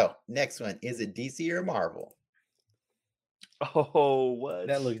 Here we go. Next one. Is it DC or Marvel? Oh, what?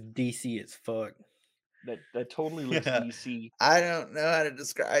 That looks DC as fuck. That totally looks DC. I don't know how to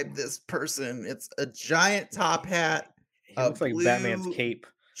describe this person. It's a giant top hat. He looks like Batman's blue cape.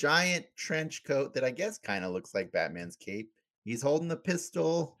 Giant trench coat that I guess kind of looks like Batman's cape. He's holding a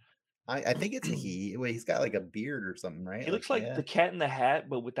pistol. I think it's a he. Wait, he's got like a beard or something, right? He looks like the Cat in the Hat,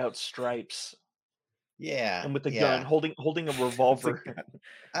 but without stripes yeah, and with a gun, holding a revolver.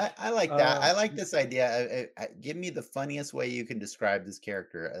 I like that. I like this idea. Give me the funniest way you can describe this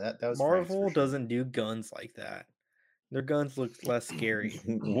character. That was Frank's for Marvel sure. doesn't do guns like that. Their guns look less scary.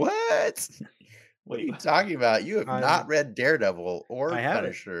 What? What are you talking about? You have not read Daredevil or I haven't.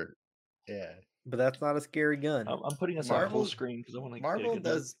 Punisher. Yeah, But that's not a scary gun. I'm putting us on full screen because I want to.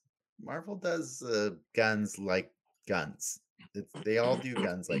 Marvel does guns like guns. They all do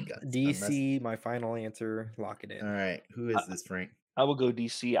guns like guns. DC, my final answer. Lock it in. All right, who is this, Frank? I will go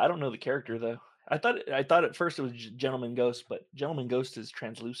DC. I don't know the character though. I thought at first it was Gentleman Ghost, but Gentleman Ghost is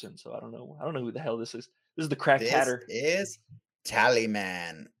translucent, so I don't know. I don't know who the hell this is. This is the Cracked Hatter. This is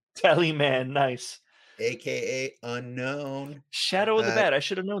Tallyman. Tallyman, nice. AKA Unknown. Shadow of the Bat. I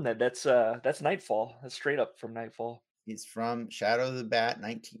should have known that. That's Nightfall. That's straight up from Nightfall. He's from Shadow of the Bat,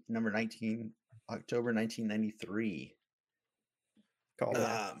 number 19, October 1993.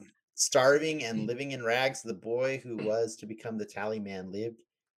 Starving and living in rags, the boy who was to become the Tallyman lived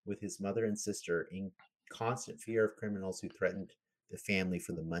with his mother and sister in constant fear of criminals who threatened the family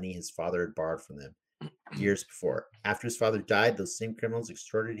for the money his father had borrowed from them years before. After his father died, those same criminals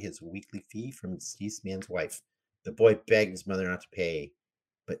extorted his weekly fee from the deceased man's wife. The boy begged his mother not to pay,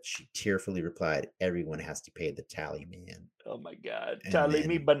 but she tearfully replied, "Everyone has to pay the Tallyman." Oh my God, tally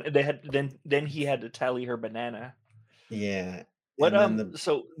me! But then he had to tally her banana. Yeah. What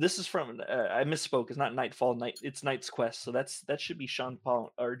so this is from I misspoke. It's not Nightfall. It's Knight's Quest. So that should be Jean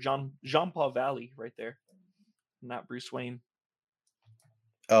Paul Valley right there, not Bruce Wayne.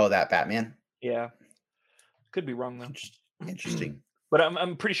 Oh, that Batman. Yeah, could be wrong though. Interesting. But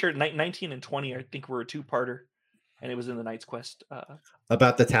I'm pretty sure 19 and 20 I think were a two-parter, and it was in the Knight's Quest.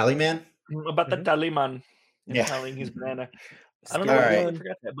 About the Tallyman. About the Tallyman. Yeah, telling his banana. I don't know. I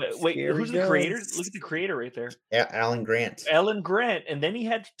forgot that. But wait, who's the creator? Look at the creator right there. Yeah, Alan Grant. Alan Grant, and then he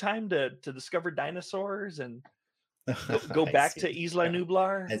had time to discover dinosaurs and go back to Isla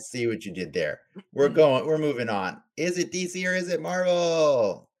Nublar. I see what you did there. We're moving on. Is it DC or is it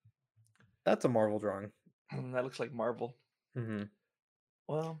Marvel? That's a Marvel drawing. That looks like Marvel. Mm-hmm.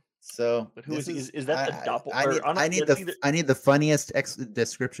 Well, so but who is that? The doppelganger? I need the funniest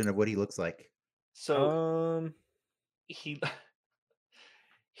description of what he looks like. So he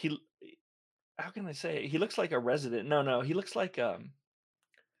how can I say it? He looks like a resident. No, he looks like a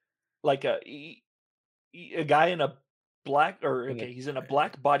guy in a black he's in a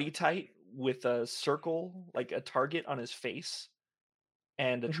black body tight with a circle, like a target on his face,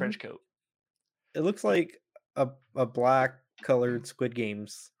 and a trench coat. It looks like a black colored Squid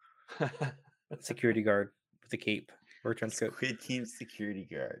Games. security guard with a cape or a trench coat. Squid Game security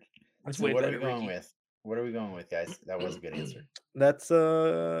guard. That's So way what are better, we going Ricky. with? What are we going with, guys? That was a good answer. That's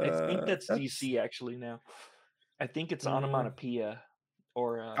I think that's DC actually now. I think it's onomatopoeia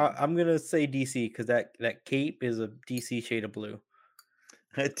or I'm gonna say DC because that cape is a DC shade of blue.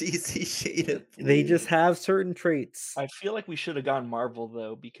 A DC shade of blue. They just have certain traits. I feel like we should have gone Marvel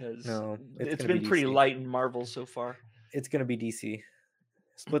though, because No, it's gonna been be pretty DC. light in Marvel so far. It's gonna be DC.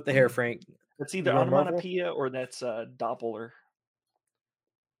 Split the hair, Frank. It's either You want Marvel? onomatopoeia or that's Doppler.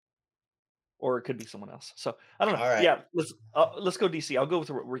 Or it could be someone else. So I don't know. All right. Yeah, let's go DC. I'll go with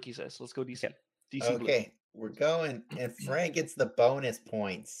what Ricky says. Let's go DC. Okay. DC blue. Okay, we're going, and Frank gets the bonus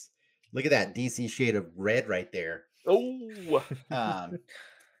points. Look at that DC shade of red right there. Oh,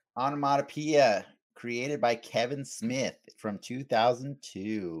 Onomatopoeia, created by Kevin Smith from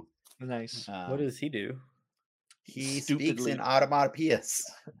 2002. nice. What does he do? He speaks Stupidly. in onomatopoeias.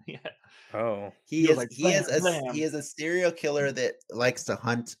 Yeah. Oh, He Feels is like he is blam, a blam. he is a serial killer that likes to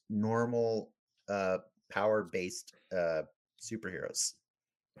hunt normal power-based superheroes.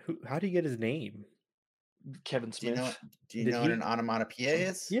 how do you get his name? Kevin Do you Smith. know do you Did know what he- an onomatopoeia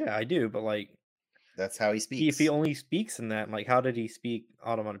is? Yeah, I do, but like, That's how he speaks. if he only speaks in that, like, how did he speak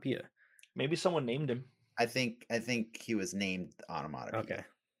onomatopoeia? Maybe someone named him. I think he was named onomatopoeia. Okay,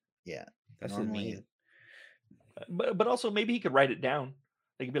 Yeah. that's just Normally- mean. But also maybe he could write it down.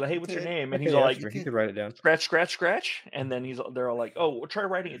 They could be like, "Hey, what's your could. name?" And Okay, he's all yeah, like, sure, he could write it down. "Scratch, scratch, scratch," and then they're all like, "Oh, well, try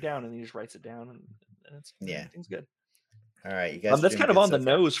writing it down," and he just writes it down, and it's Yeah. everything's good. All right, you guys. are That's doing kind of good on so the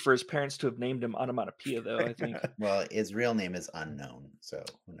far. nose for his parents to have named him onomatopoeia, though. I think. Well, his real name is unknown, so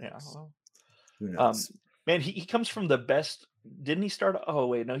who knows? Yeah. Well, Who knows? man, he comes from the best. Didn't he start? Oh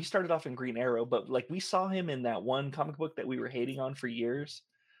wait, no, he started off in Green Arrow, but like we saw him in that one comic book that we were hating on for years,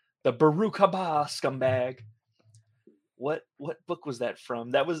 the Baruch Haba scumbag. What book was that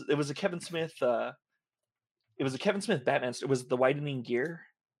from? It was a Kevin Smith. It was a Kevin Smith Batman. It was the Widening Gear.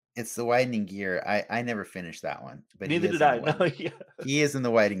 It's the widening gear. I never finished that one, but he Neither is did in I. the No, widening- yeah. He is in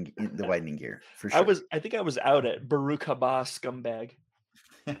the widening gear for sure. I think I was out at Baruch Haba scumbag.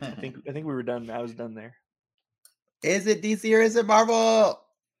 I think we were done. I was done there. Is it DC or is it Marvel?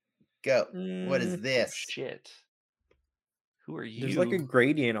 Go. What is Mm, this? Shit. Who are you? There's like a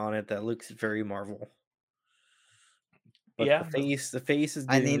gradient on it that looks very Marvel. But Yeah. the face is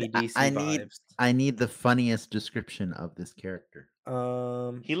I giving me need- DC I need- vibes. I need the funniest description of this character.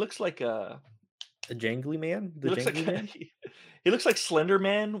 He looks like a. A jangly man. He The looks like jangly man. he looks like Slender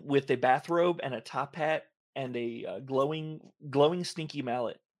Man with a bathrobe and a top hat and a glowing stinky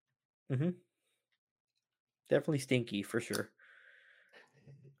mallet. Definitely stinky for sure.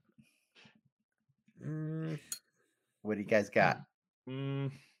 Mm, What do you guys got?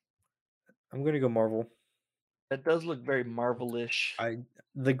 Mm, I'm gonna go Marvel. that does look very Marvelish.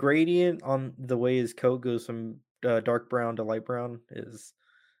 The gradient on the way his coat goes from dark brown to light brown is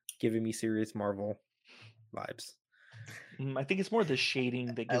giving me serious Marvel vibes. I think it's more the shading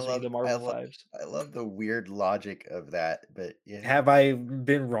that I gives me the love- Marvel I vibes. I love the weird logic of that, but yeah. Have I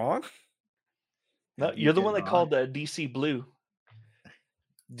been wrong? No, Have you you're the been one that wrong? called DC Blue.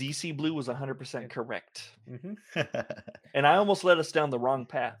 DC Blue was 100% correct. Hmm. And I almost led us down the wrong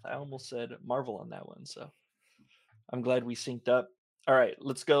path. I almost said Marvel on that one, so I'm glad we synced up. All right,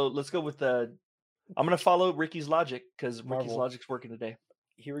 let's go with the. I'm gonna follow Ricky's logic because Ricky's Marvel. logic's working today.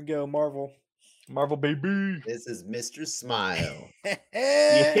 Here we go, Marvel. Marvel baby, This is Mr. Smile.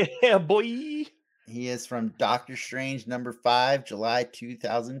 yeah boy. He is from Doctor Strange #5, July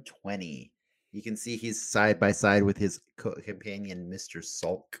 2020. You can see he's side by side with his companion, Mr.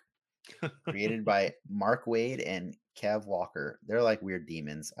 Sulk. Created by Mark Waid and Kev Walker. They're like weird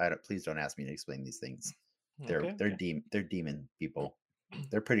demons. Please don't ask me to explain these things. They're Okay. they're demon people.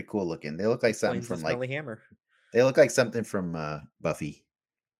 They're pretty cool looking. They look like something Explains the from smelly hammer. they look like something from Buffy.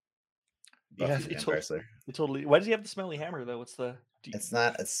 Yeah, Buffy the it's Vampire Slayer. totally. Why does he have the smelly hammer though? What's the? It's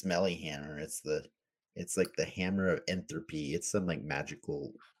not a smelly hammer. It's like the hammer of entropy. It's some like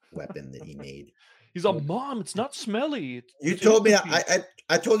magical weapon that he made. He's all, Mom, it's not smelly. You it's told me entropy."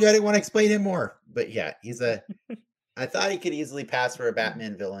 I told you I didn't want to explain him more. But yeah, I thought he could easily pass for a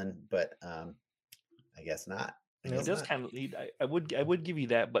Batman villain, but I guess not. I He guess does not. kind of. I would give you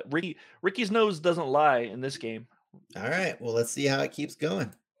that, but Ricky's nose doesn't lie in this game. All right. Well, let's see how it keeps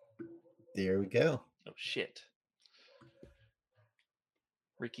going. There we go. Oh shit,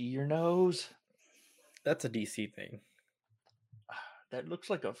 Ricky, your nose. That's a DC thing. That looks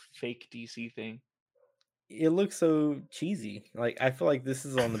like a fake DC thing. It looks so cheesy. Like I feel like this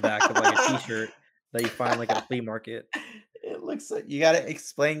is on the back of like a T-shirt that you find like at a flea market. It looks like you got to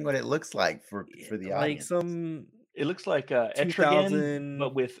explain what it looks like for the Like audience. some It looks like Etrigan, 2000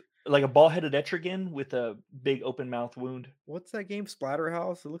 but with like a ball-headed Etrigan with a big open mouth wound. What's that game?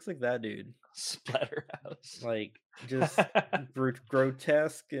 Splatterhouse? It looks like that dude. Splatterhouse. Like just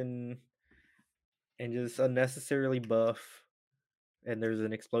grotesque and just unnecessarily buff. And there's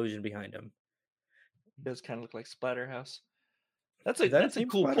an explosion behind him. Does kind of look like Splatterhouse. Is that That's his a name,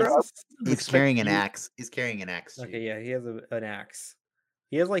 cool Splatterhouse? He's carrying an axe. He's carrying an axe. Too. Okay, yeah, he has an axe.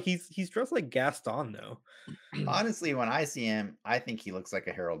 He has like he's dressed like Gaston though. Honestly, when I see him, I think he looks like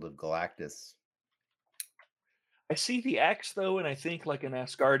a Herald of Galactus. I see the axe though, and I think like an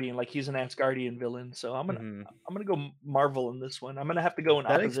Asgardian, like he's an Asgardian villain. So I'm gonna go Marvel in this one. I'm gonna have to go in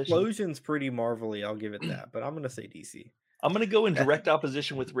That opposition. explosion's pretty Marvel-y, I'll give it that. But I'm gonna say DC. I'm gonna go in direct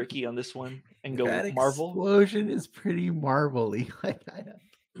opposition with Ricky on this one and go That Marvel. explosion is pretty Marvel-y. Like,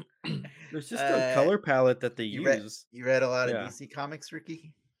 There's just a color palette that they use. You read a lot of DC comics,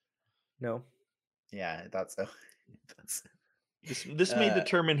 Ricky? No. Yeah, I thought so. This may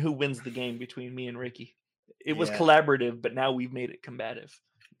determine who wins the game between me and Ricky. It was collaborative, but now we've made it combative.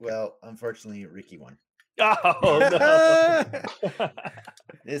 Well, unfortunately, Ricky won. Oh no!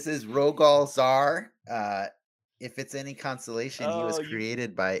 This is Rogal Zar. If it's any consolation, he was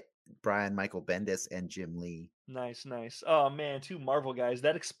created by Brian Michael Bendis and Jim Lee. Nice. Oh man, 2 Marvel guys.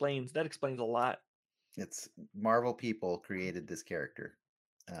 That explains a lot. It's Marvel people created this character.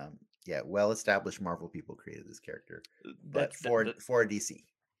 Well-established Marvel people created this character, but for DC.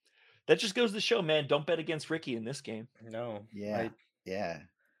 That just goes to show, man. Don't bet against Ricky in this game. No. Yeah.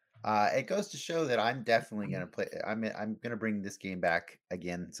 It goes to show that I'm definitely gonna play. I'm gonna bring this game back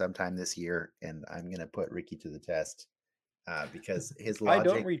again sometime this year, and I'm gonna put Ricky to the test because his logic. I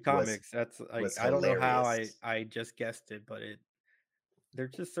don't read comics. That's like I don't know how I just guessed it, but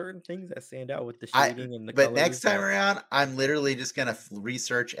there's just certain things that stand out with the shading and the. But next time around, I'm literally just gonna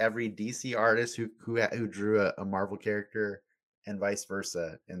research every DC artist who drew a Marvel character and vice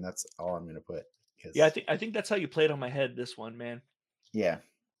versa, and that's all I'm gonna put. Yeah, I think that's how you played on my head this one, man. Yeah.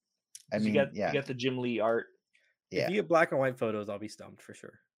 I mean, you got the Jim Lee art. Yeah. If you get black and white photos, I'll be stumped for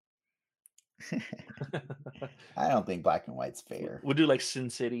sure. I don't think black and white's fair. We'll do like Sin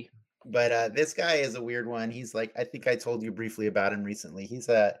City. But this guy is a weird one. He's like, I think I told you briefly about him recently. He's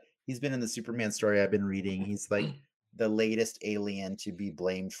been in the Superman story I've been reading. He's like the latest alien to be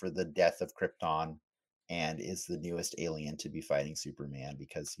blamed for the death of Krypton, and is the newest alien to be fighting Superman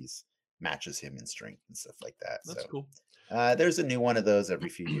because he's matches him in strength and stuff like that. That's cool. There's a new one of those every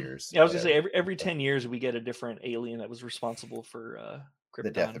few years. Yeah, I was gonna say every 10 years we get a different alien that was responsible for Krypton.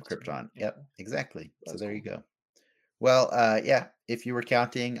 The death of Krypton. Yep, exactly. That's so there you go. Well, if you were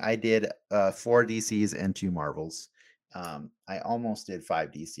counting, I did 4 DCs and 2 Marvels. I almost did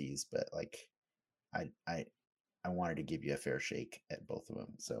 5 DCs, but like I wanted to give you a fair shake at both of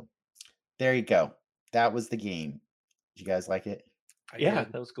them. So there you go. That was the game. Did you guys like it? Yeah,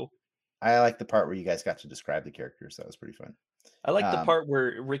 that was cool. I like the part where you guys got to describe the characters. That was pretty fun. I like the part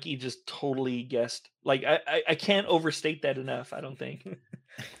where Ricky just totally guessed. Like I can't overstate that enough. I don't think.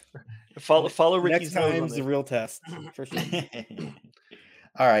 follow Ricky's next time's the real test for sure.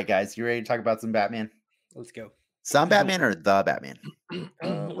 All right, guys, you ready to talk about some Batman? Let's go. Some Batman or the Batman?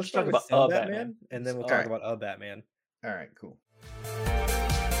 Let's talk about some Batman, and then we'll talk about a Batman. All right, cool.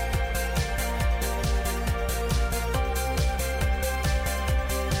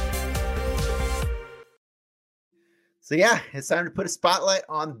 So yeah, it's time to put a spotlight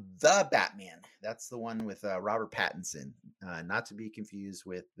on the Batman. That's the one with Robert Pattinson, not to be confused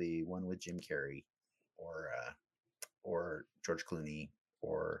with the one with Jim Carrey, or George Clooney,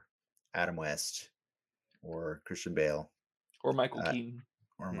 or Adam West, or Christian Bale, or Michael Keaton,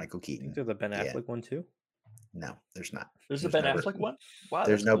 or Michael Keaton. There's a Ben Affleck one too. No, there's not. There's a Ben Affleck one. Wow,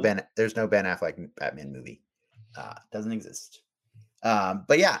 there's no cool. There's no Ben Affleck Batman movie. Doesn't exist.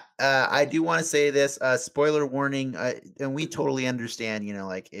 But yeah, I do want to say this, spoiler warning, and we totally understand,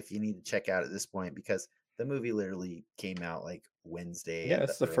 like if you need to check out at this point, because the movie literally came out like Wednesday. Yeah,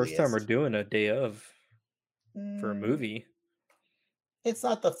 it's the first time we're doing a day of for a movie. It's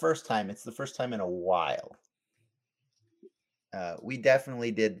not the first time. It's the first time in a while. We definitely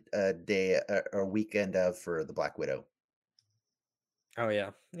did a day or weekend of for the Black Widow. Oh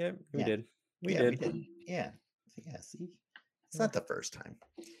yeah. Yeah, we did. We did. Yeah. See? It's not the first time.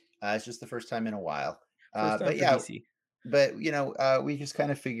 It's just the first time in a while. But yeah, DC. But we just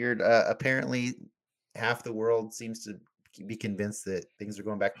kind of figured. Apparently, half the world seems to be convinced that things are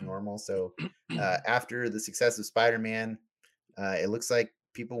going back to normal. So after the success of Spider-Man, it looks like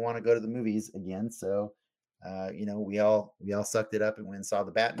people want to go to the movies again. So we all sucked it up and went and saw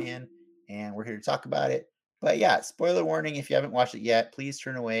the Batman, and we're here to talk about it. But yeah, spoiler warning: if you haven't watched it yet, please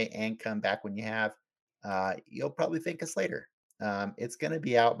turn away and come back when you have. You'll probably thank us later. It's going to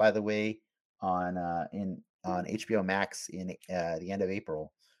be out, by the way, on on HBO Max in the end of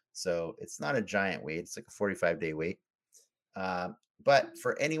April. So it's not a giant wait. It's like a 45-day wait. But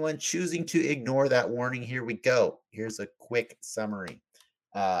for anyone choosing to ignore that warning, here we go. Here's a quick summary.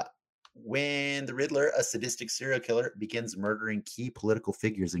 When the Riddler, a sadistic serial killer, begins murdering key political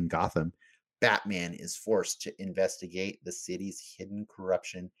figures in Gotham, Batman is forced to investigate the city's hidden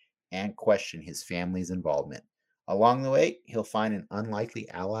corruption and question his family's involvement. Along the way, he'll find an unlikely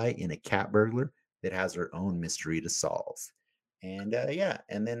ally in a cat burglar that has her own mystery to solve. And yeah,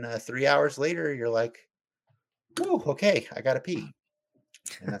 and then 3 hours later, you're like, "Oh, okay, I gotta pee,"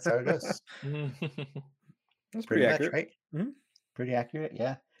 and that's how it goes. That's Pretty pretty much, accurate. right? Mhm. Pretty accurate,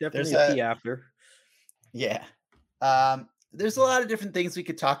 yeah. Definitely There's a pee after. yeah. There's a lot of different things we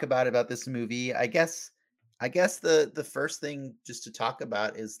could talk about this movie. I guess the first thing just to talk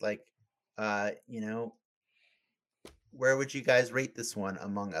about is like, you know, where would you guys rate this one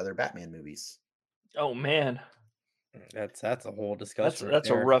among other Batman movies? Oh man, That's a whole that's discussion right that's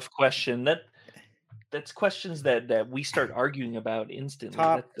a there. rough question. That's questions that we start arguing about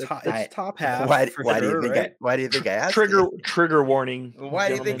instantly. Top, I it's top half why for why do you sure, think right? why do you think I asked trigger it? trigger warning, Why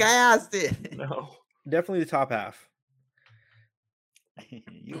do you think gentlemen. I asked it? No. Definitely the top half.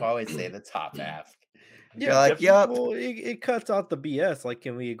 You always say the top half. You're Yeah, like, definitely. yup. well, it cuts out the BS. Like,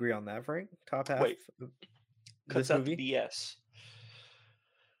 can we agree on that, Frank? Top half Wait, of cuts this out the movie. BS.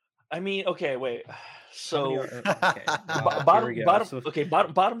 I mean, okay, wait. How many So are okay? Here we bottom go. bottom So, okay,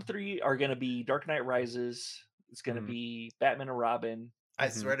 bottom three are gonna be Dark Knight Rises. It's gonna Mhm. be Batman and Robin. I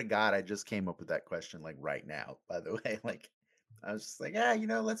Mhm. swear to God, I just came up with that question like right now. By the way, like I was just like,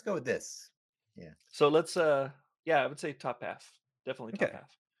 let's go with this. Yeah. So let's yeah, I would say top half. Definitely top Okay.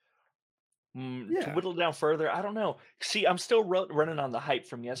 half. To Yeah. whittle it down further, I don't know. See, I'm still running on the hype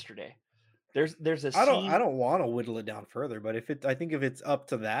from yesterday. There's a I scene. don't want to whittle it down further, but I think if it's up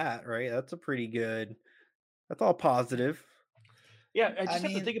to that, right, that's a pretty good. That's all positive. Yeah, I I just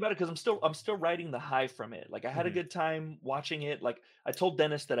have to mean, think about it because I'm still riding the high from it. Like I had a Mhm. good time watching it. Like I told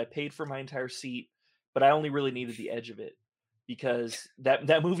Dennis that I paid for my entire seat, but I only really needed the edge of it because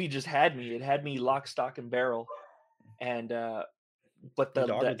that movie just had me. It had me lock, stock, and barrel. And but The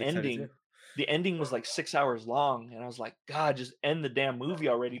dog the was excited too. ending was like 6 hours long, and I was like, God, just end the damn movie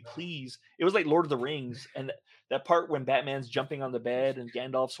already, please. It was like Lord of the Rings, and that part when Batman's jumping on the bed and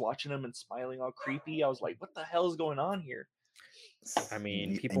Gandalf's watching him and smiling all creepy. I was like, what the hell is going on here? I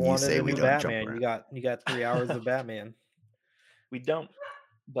mean, and people you wanted say a we new don't jump Batman. around. You got 3 hours of Batman. We don't.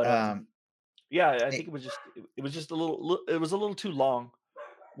 But Um, yeah, I it- think it was just a it was a little too long,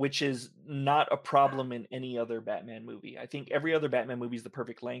 which is not a problem in any other Batman movie. I think every other Batman movie is the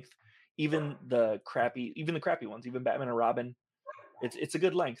perfect length. Even the crappy ones, even Batman and Robin, it's a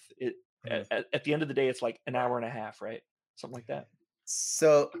good length. Mhm. At the end of the day, it's like an hour and a half, right? Something like that.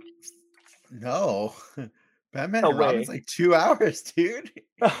 so no, Batman No and Robin's way. like 2 hours, dude.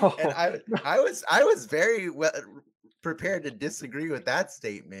 And Oh, I was very well prepared to disagree with that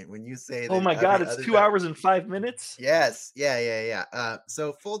statement when you say oh that my God! every It's other 2 hours and 5 minutes. Yes, yeah.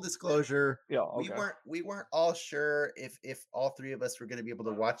 So full disclosure, Yeah. we Okay. weren't all sure if all three of us were going to be able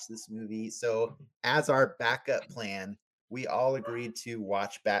to watch this movie. So as our backup plan, we all agreed to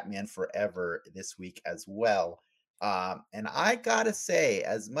watch Batman Forever this week as well. And I gotta say,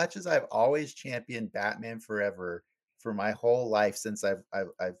 as much as I've always championed Batman Forever for my whole life since I've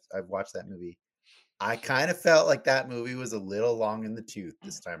watched that movie, I kind of felt like that movie was a little long in the tooth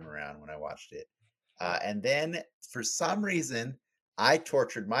this time around when I watched it. And then for some reason, I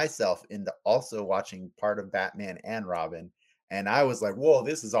tortured myself into also watching part of Batman and Robin. And I was like, whoa,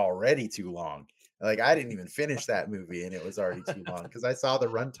 this is already too long. Like, I didn't even finish that movie and it was already too long because I saw the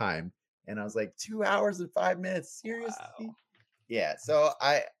runtime and I was like, 2 hours and 5 minutes? Seriously? Wow. Yeah. So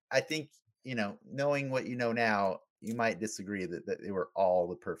I think, knowing what you know now, you might disagree that they were all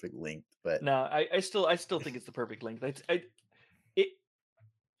the perfect length, but No, I still think it's the perfect length. It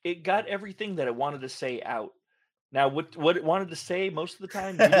it got everything that it wanted to say out. Now, what it wanted to say most of the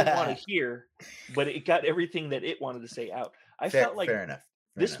time, you didn't want to hear, but it got everything that it wanted to say out. I fair felt like fair enough.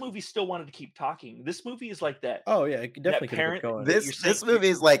 Fair this enough. movie still wanted to keep talking. This movie is like Oh yeah, it that definitely could have kept parent going. that you're This saying, movie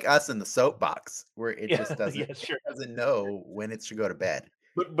is like us in the soapbox where it yeah, just doesn't yeah, sure. know when it should go to bed.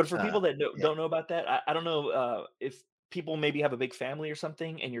 But for Uh people that yeah. don't know about that, I don't know if people maybe have a big family or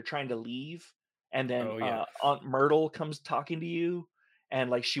something, and you're trying to leave, and then Oh yeah. Aunt Myrtle comes talking to you, and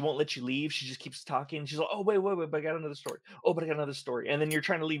like she won't let you leave. She just keeps talking. She's like, "Oh wait, but I got another story. Oh, but I got another story." And then you're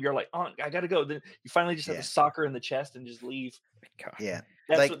trying to leave. You're like, "Aunt, I gotta go." Then you finally just have to Yeah. sock her in the chest and just leave. God. Yeah.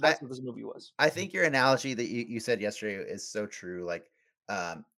 That's Like what that's what this movie was. I think your analogy that you said yesterday is so true. Like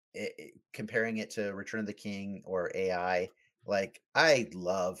comparing it to Return of the King or AI, Like, I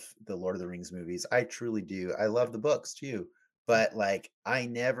love the Lord of the Rings movies. I truly do. I love the books too. But like, I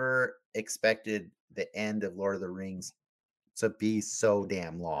never expected the end of Lord of the Rings to be so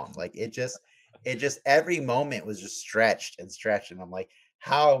damn long. Like, it just every moment was just stretched and stretched. And I'm like,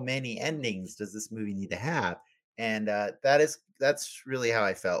 how many endings does this movie need to have? And that's really how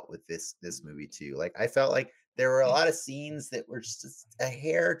I felt with this movie too. Like, I felt like there were a lot of scenes that were just a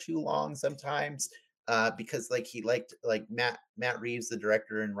hair too long sometimes, because like he liked, like Matt Reeves, the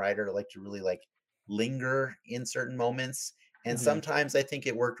director and writer, liked to really like linger in certain moments. And Mhm. sometimes I think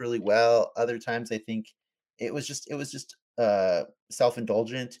it worked really well. Other times I think it was just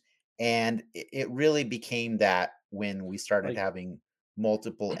self-indulgent, and it really became that when we started Like, having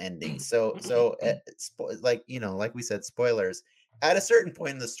multiple endings. So like, like we said, spoilers. At a certain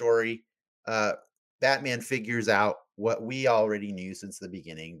point in the story, uh Batman figures out what we already knew since the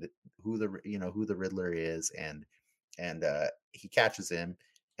beginning, that who the Riddler is, and he catches him.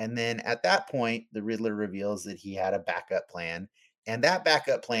 And then at that point, the Riddler reveals that he had a backup plan, and that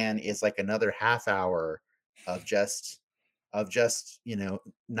backup plan is like another half hour of just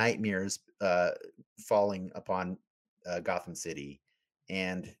nightmares falling upon Gotham City.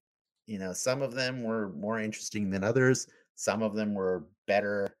 And some of them were more interesting than others. Some of them were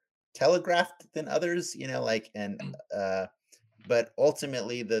better telegraphed than others, like. And but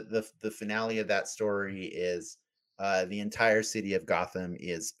ultimately, the finale of that story is the entire city of Gotham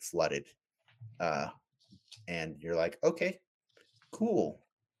is flooded. uh and you're like, okay, cool,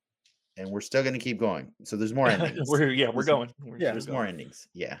 and we're still going to keep going. So there's more endings. We're there's, going. We're Yeah. still there's more going. endings.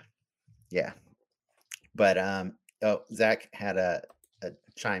 Yeah. Yeah. But oh, Zach had a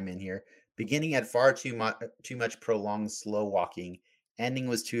chime in here. Beginning had far too much prolonged slow walking. Ending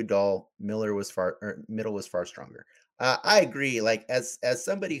was too dull. Middle was far stronger. I agree. Like, as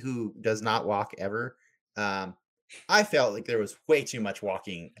somebody who does not walk ever, um, I felt like there was way too much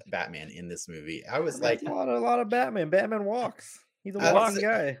walking Batman in this movie. I was There's like, a lot of Batman. Batman walks. He's a He walking walks.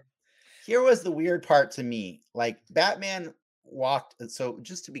 guy. here was the weird part to me. Like, Batman walked. So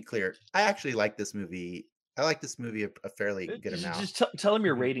just to be clear, I actually like this movie. I like this movie a fairly good amount. Just tell him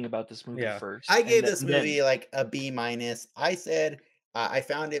your Mhm. rating about this movie Yeah. first, I and gave this and then movie like a B minus. I said I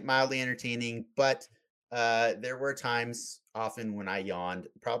found it mildly entertaining, but there were times often when I yawned,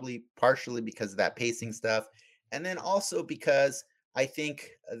 probably partially because of that pacing stuff, and then also because I think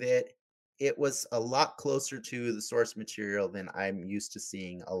that it was a lot closer to the source material than I'm used to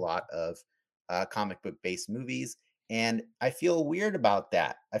seeing a lot of comic book based movies. And I feel weird about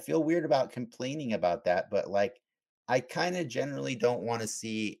that. I feel weird about complaining about that, but like, I kind of generally don't want to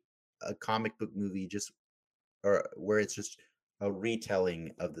see a comic book movie just, or where it's just a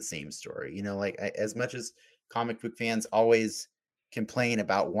retelling of the same story. Like, as much as comic book fans always complain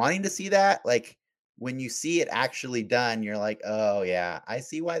about wanting to see that, like, when you see it actually done, you're like, oh yeah, I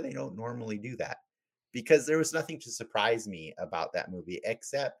see why they don't normally do that. Because there was nothing to surprise me about that movie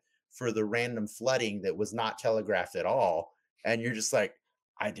except for the random flooding that was not telegraphed at all. And you're just like,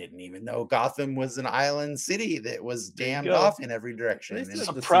 I didn't even know Gotham was an island city that was there you dammed go. off in every They direction. And said the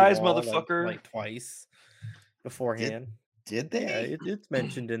Surprise, seawall motherfucker. like twice did beforehand. did Yeah, they? it's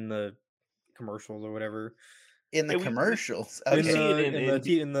mentioned in the commercials or whatever. In the Yeah, commercials? we In see Okay. it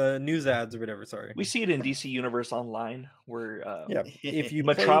the in the news ads or whatever. Sorry. we see it in DC Universe Online, where Yeah, if you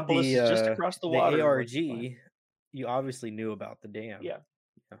played Metropolis is just across the the water. Like, ARG, you obviously knew about the dam. yeah,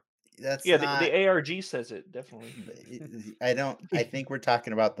 Yeah. That's yeah. not. The ARG says it definitely. I don't. I think we're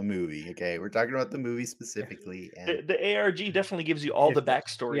talking about the movie. Okay, we're talking about the movie Yeah. specifically, and The ARG definitely gives you all If the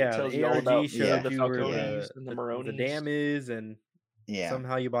backstory. It yeah, tells the you all about ARG Yeah. showed the you where Falcones and the the Maronis. dam is, and yeah.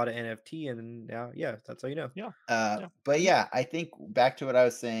 somehow you bought an NFT, and now that's how you know. Yeah, yeah. But yeah, I think back to what I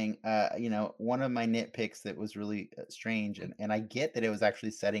was saying. One of my nitpicks that was really strange, and I get that it was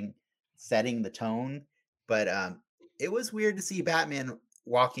actually setting the tone, but it was weird to see Batman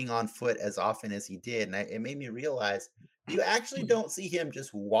walking on foot as often as he did, and it made me realize you actually don't see him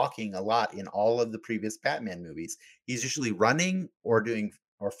just walking a lot in all of the previous Batman movies. He's usually running or doing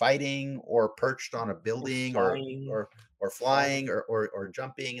or fighting or perched on a Or building flying, or flying or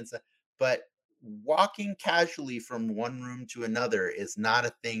jumping and stuff. But walking casually from one room to another is not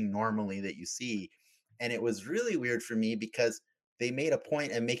a thing normally that you see. And it was really weird for me because they made a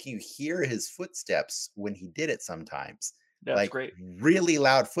point of making you hear his footsteps when he did it sometimes. That's Like, great. really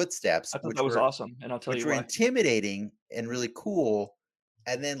loud footsteps, I thought that was awesome, and I'll tell which you were why. intimidating and really cool.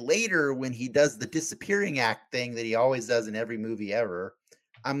 And then later, when he does the disappearing act thing that he always does in every movie ever,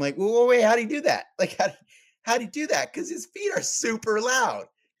 I'm like, well, wait, how do you do that? Like, how do you do that? Because his feet are super loud.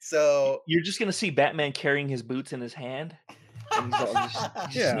 So You're just gonna see Batman carrying his boots in his hand, and he's all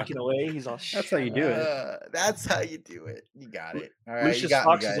just Yeah. sneaking away. He's all That's how you do it. That's how you do it. You got Lu- it. All right, you Lucius got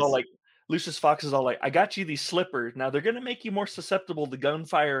me, Fox is all guys. like, Lucius Fox is all like, I got you these slippers. Now they're gonna make you more susceptible to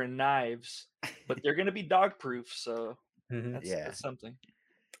gunfire and knives, but they're gonna be dog proof. So Mhm. Yeah. that's something.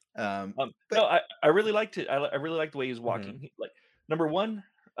 But No, I really liked it. I really liked the way he was Mhm. walking. Like number one,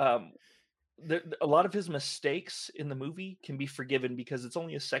 a lot of his mistakes in the movie can be forgiven because it's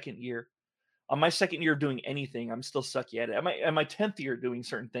only a second year. On my second year of doing anything, I'm still sucky at it. At my 10th year doing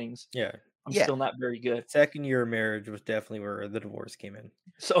certain things, Yeah. I'm Yeah. still not very good. Second year of marriage was definitely where the divorce came in.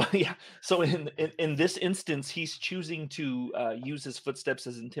 So yeah, so in this instance, he's choosing to use his footsteps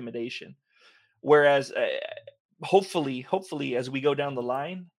as intimidation. Whereas, hopefully, as we go down the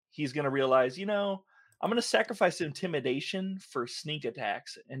line, he's going to realize, I'm going to sacrifice intimidation for sneak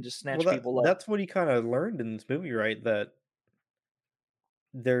attacks and just snatch Well, people up. that's what he kind of learned in this movie, right? That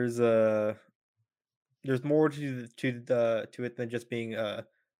there's a there's more to it than just being a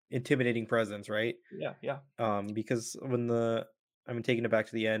intimidating presence, right? Yeah. Because taking it back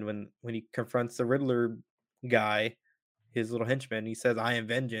to the end when he confronts the Riddler guy, his little henchman, he says, "I am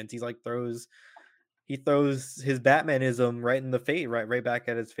vengeance." He throws his Batmanism right in the face, right back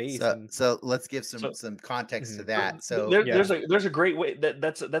at his face, and So let's give So- some context to Mhm. that. So There's a great way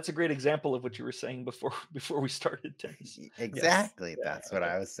that's a great example of what you were saying before we started, Dennis. exactly, Yeah, that's what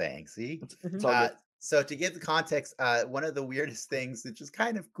okay. I was saying. See, It's all good. so to give the context, one of the weirdest things, which is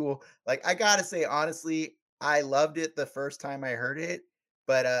kind of cool, like I gotta say, honestly, I loved it the first time I heard it,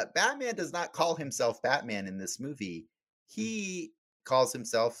 but Batman does not call himself Batman in this movie. He calls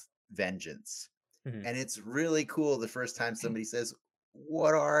himself Vengeance. Mhm. And it's really cool the first time somebody says,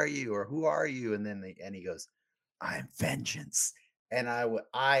 "What are you?" or "Who are you?" and he goes, "I'm Vengeance." And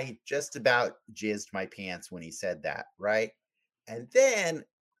I just about jizzed my pants when he said that, right? And then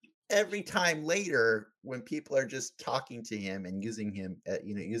every time later, when people are just talking to him and using him,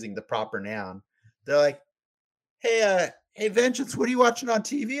 using the proper noun, they're like, "Hey, Vengeance, what are you watching on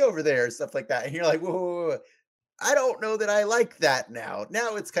TV over there?" Stuff like that, and you're like, "Whoa. I don't know that I like that now.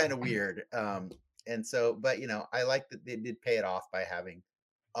 Now it's kind of weird." And so, but I like that they did pay it off by having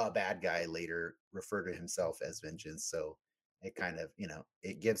a bad guy later refer to himself as Vengeance. So it kind of,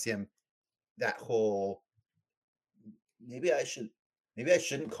 it gives him that whole maybe I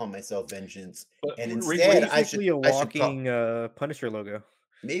shouldn't call myself Vengeance. But And Ricky, instead Basically a I should call walking Punisher logo.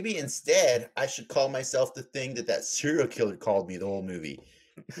 maybe instead I should call myself the thing that serial killer called me the whole movie.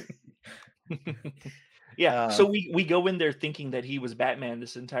 yeah. So we go in there thinking that he was Batman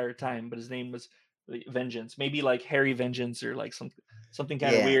this entire time, but his name was Vengeance. Maybe like Harry Vengeance or like something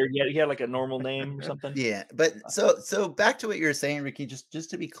kind of Yeah. weird. He had like a normal name or something. Yeah, but so back to what you were saying, Ricky. Just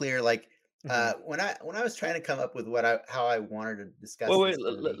to be clear, like Mhm. when I was trying to come up with how I wanted to discuss Wait, this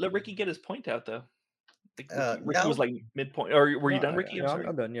movie. let Ricky get his point out though. I think Ricky was No, like midpoint. Or were you No, done, Ricky? I'm sorry.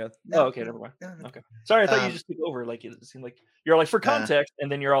 I'm done. Yeah. Oh, no, okay, never mind. no. Okay, sorry. I thought you Um, just took over. Like it seemed like you're like for uh, context, and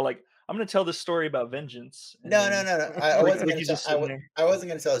then you're all like, "I'm going to tell this story about vengeance." And no, no, then no, no. I wasn't going to Ricky's tell. just sitting there. I wasn't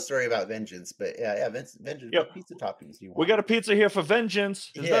going to tell a story about vengeance, but yeah, vengeance. Yep, What pizza toppings do you we want? got a pizza here for vengeance.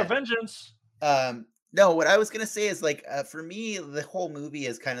 Is there Yeah. vengeance? No, what I was going to say is like for me, the whole movie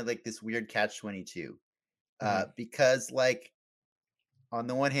is kind of like this weird catch-22, Mhm. because like on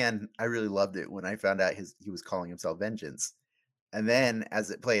the one hand, I really loved it when I found out he was calling himself Vengeance. And then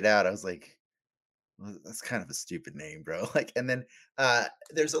as it played out, I was like, well, that's kind of a stupid name, bro. Like, and then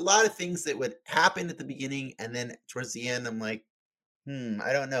there's a lot of things that would happen at the beginning, and then towards the end, I'm like,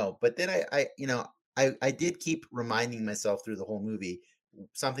 I don't know. But then I did keep reminding myself through the whole movie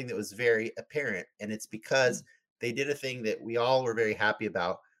something that was very apparent, and it's because they did a thing that we all were very happy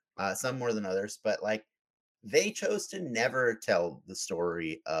about, some more than others, but like they chose to never tell the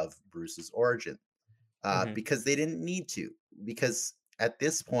story of Bruce's origin, Mhm. because they didn't need to. Because at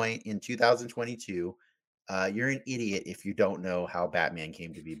this point in 2022, you're an idiot if you don't know how Batman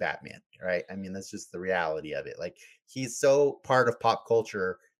came to be Batman, right? I mean, that's just the reality of it. Like, he's so part of pop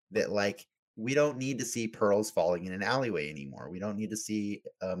culture that, like, we don't need to see pearls falling in an alleyway anymore. We don't need to see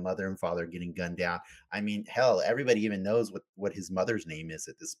a mother and father getting gunned down. I mean, hell, everybody even knows what his mother's name is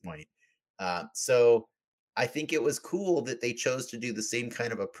at this point. So I think it was cool that they chose to do the same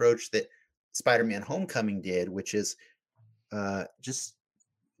kind of approach that Spider-Man Homecoming did, which is just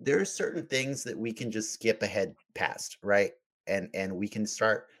there are certain things that we can just skip ahead past, right? And we can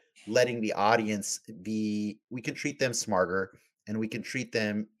start letting the audience be we can treat them smarter, and we can treat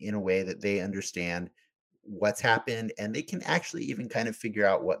them in a way that they understand what's happened, and they can actually even kind of figure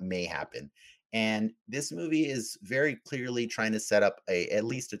out what may happen. And this movie is very clearly trying to set up at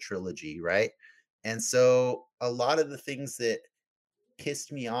least a trilogy, right? And so a lot of the things that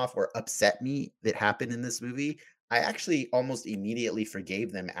pissed me off or upset me that happened in this movie, I actually almost immediately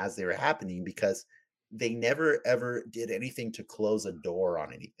forgave them as they were happening because they never ever did anything to close a door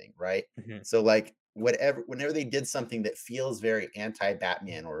on anything, right? Mhm. So like whenever they did something that feels very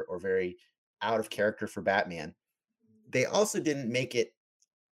anti-Batman or very out of character for Batman, they also didn't make it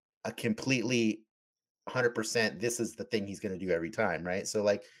a completely 100% this is the thing he's going to do every time, right? So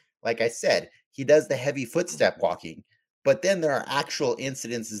like I said, he does the heavy footstep walking, but then there are actual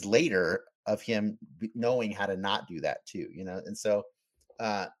incidences later of him knowing how to not do that too, you know? And so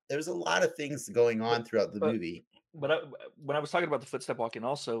there's a lot of things going But on throughout the but movie. but when I was talking about the footstep walking,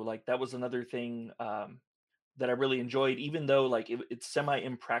 also like that was another thing that I really enjoyed. Even though like it's semi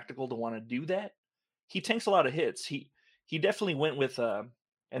impractical to want to do that, he tanks a lot of hits. He definitely went with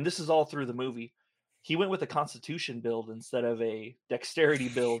and this is all through the movie. He went with a constitution build instead of a dexterity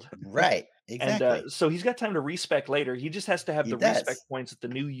build. Right. And Exactly. so he's got time to respec later. He just has to have He the respec does. points at the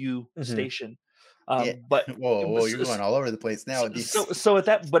new U Mhm. station. Yeah. But Whoa, you're going all over the place now with so these. so at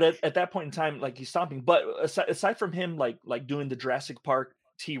that point in time, like he's stomping. But aside from him, like doing the Jurassic Park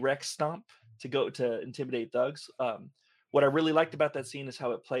T-Rex stomp to go to intimidate thugs, what I really liked about that scene is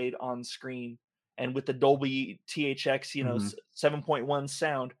how it played on screen and with the Dolby THX, Mhm. 7.1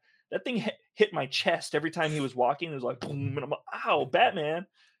 sound. That thing hit my chest every time he was walking. It was like boom, and I'm like, "Ow, Batman!"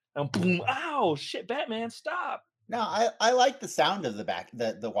 And boom, "Ow, shit, Batman, stop!" No, I like the sound of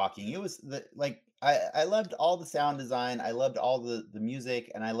the walking. It was the like I loved all the sound design. I loved all the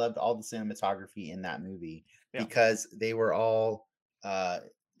music, and I loved all the cinematography in that movie Yeah, because uh they were all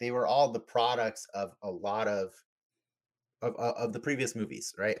the products of a lot of the previous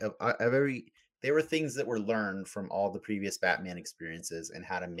movies, right? Of every they were things that were learned from all the previous Batman experiences and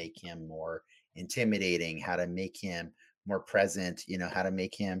how to make him more intimidating, how to make him more present, how to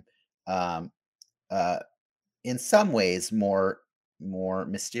make him um uh in some ways more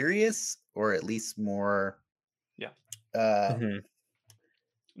mysterious or at least more yeah. uh Mhm.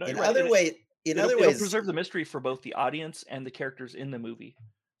 No, in you're right. other way in other It'll ways. preserve the mystery for both the audience and the characters in the movie.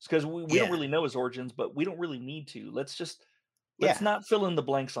 Because we don't Yeah, really know his origins, but we don't really need to. Let's yeah, not fill in the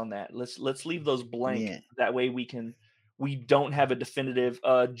blanks on that. Let's leave those blank. yeah, That way we don't have a definitive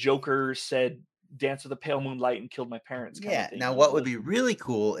Joker said dance with the pale moonlight and killed my parents kind of yeah. thing. Now what would be really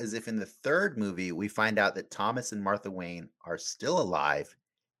cool is if in the third movie we find out that Thomas and Martha Wayne are still alive,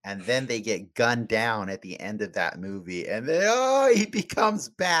 and then they get gunned down at the end of that movie, and then he becomes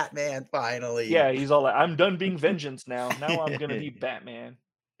Batman finally. Yeah, he's all like, I'm done being vengeance now. Now I'm gonna be Batman.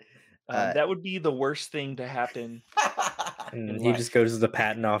 uh That would be the worst thing to happen in And he just life. goes to the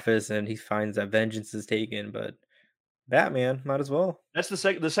patent office and he finds that vengeance is taken, but Batman might as well. That's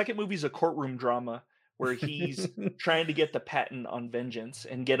the second movie's a courtroom drama where he's trying to get the patent on vengeance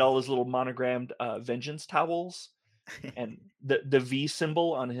and get all his little monogrammed, vengeance towels and the V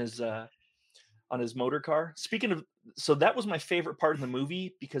symbol on his motor car. Speaking of so that was my favorite part in the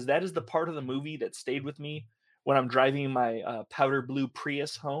movie because that is the part of the movie that stayed with me when I'm driving my, powder blue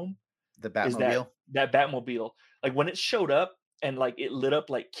Prius home, the is that Batmobile. that Batmobile. Like, when it showed up and, like, it lit up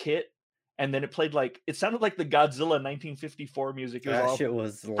like KITT, and then it played, like it sounded like the Godzilla 1954 music. It was That all shit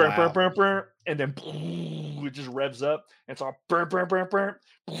was burr, burr, burr, loud. burr, and then it just revs up, and it's all burr, burr, burr, burr,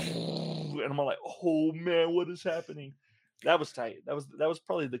 and I'm all like, "Oh, man, what is happening?" That was tight. That was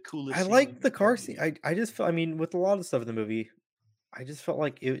probably the I coolest scene in like the the entire car scene. movie. I just felt, I mean, with a lot of stuff in the movie, I just felt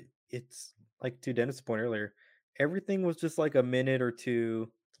like it's like to Dennis' point earlier, everything was just like a minute or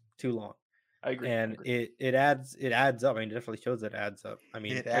two too long. I agree, I And agree. it adds up. I mean, it definitely shows it adds up. I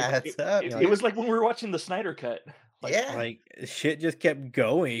mean, It Like, adds up, it like was dude. like when we were watching the Snyder Cut. Like, Yeah, like shit just kept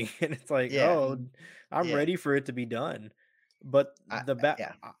going and it's like, yeah, oh, I'm yeah. ready for it to be done. But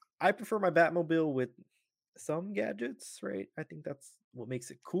Yeah. I prefer my Batmobile with some gadgets, right? I think that's what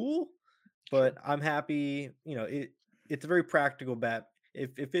makes it cool. But sure. I'm happy, it's a very practical bat.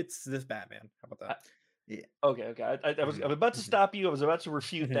 If it's this Batman, how about I that? Yeah. Okay, okay. I was about to Mhm, stop you. I was about to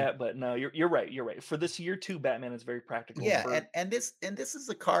refute mhm. that, but no, you're right. You're right. For this year two Batman, it's very practical. Yeah, For and this is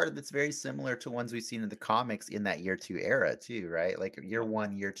a card that's very similar to ones we've seen in the comics in that year two era too, right? Like year yeah,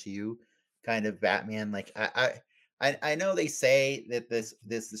 one, year two kind of Batman. Like I know they say that this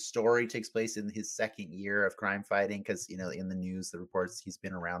the story takes place in his second year of crime fighting because in the news the reports he's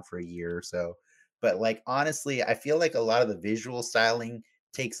been around for a year or so. But like honestly, I feel like a lot of the visual styling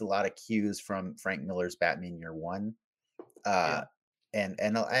takes a lot of cues from Frank Miller's Batman Year One, uh, yeah. and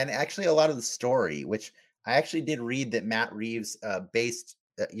actually a lot of the story, which I actually did read that Matt Reeves based,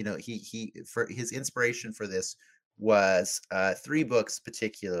 he for his inspiration for this was three books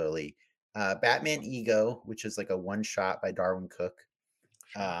particularly: Batman Ego, which is like a one shot by Darwin Cook,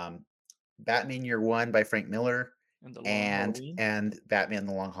 Sure. um, Batman Year One by Frank Miller, And the Long and Halloween. and Batman: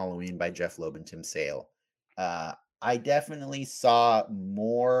 The Long Halloween by Jeff Loeb and Tim Sale. I definitely saw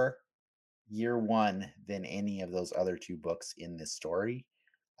more year one than any of those other two books in this story.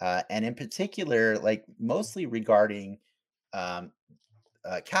 And in particular, like mostly regarding um,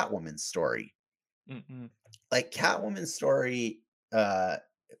 Catwoman's story. Mm-mm. Like Catwoman's story, uh,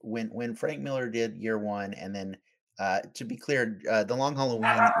 when Frank Miller did year one, and then to be clear, The Long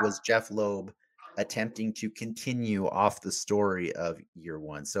Halloween was Jeff Loeb attempting to continue off the story of year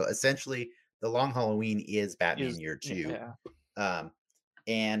one. So essentially, The Long Halloween is Batman Is year two. yeah. Um,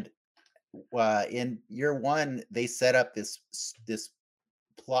 and in year one, they set up this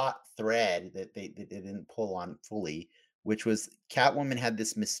plot thread that they didn't pull on fully, which was Catwoman had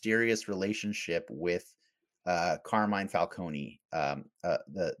this mysterious relationship with Carmine Falcone,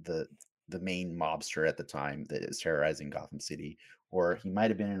 the main mobster at the time that is terrorizing Gotham City, or he might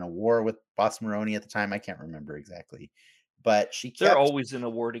have been in a war with Boss Maroni at the time. I can't remember exactly, but she They're kept always in a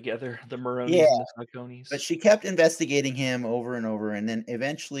war together, the yeah, Maronis and the but Falcones. she kept investigating him over and over, and then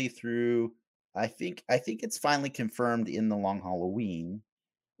eventually through I think it's finally confirmed in The Long Halloween.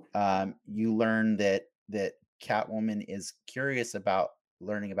 You learn that Catwoman is curious about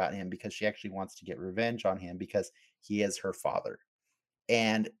learning about him because she actually wants to get revenge on him because he is her father.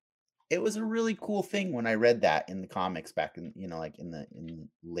 And it was a really cool thing when I read that in the comics back in, like in the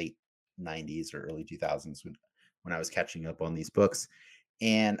late 90s or early 2000s when I was catching up on these books.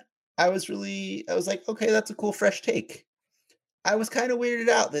 And I was like, okay, that's a cool fresh take. I was kind of weirded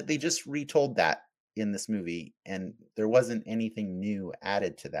out that they just retold that in this movie and there wasn't anything new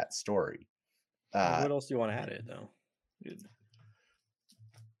added to that story. Uh, What else do you want to add it though?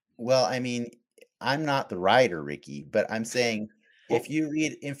 well, I mean, I'm not the writer, Ricky, but I'm saying Well, if you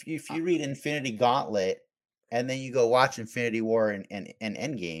read Infinity Gauntlet and then you go watch Infinity War and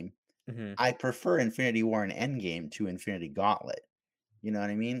Endgame, Mhm. I prefer Infinity War and Endgame to Infinity Gauntlet. You know what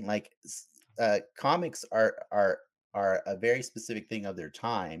I mean? Like comics are a very specific thing of their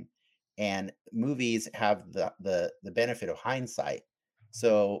time, and movies have the benefit of hindsight.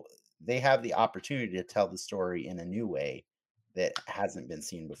 So they have the opportunity to tell the story in a new way that hasn't been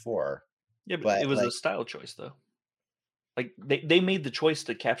seen before. yeah, but But it was a like, style choice though. Like they made the choice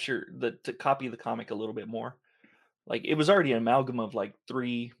to to copy the comic a little bit more. Like it was already an amalgam of like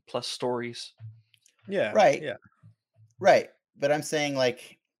 3 plus stories. Yeah, right, yeah. right. But I'm saying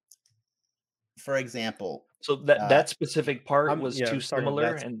like, for example, So that uh, that specific part I'm was yeah, too I'm talking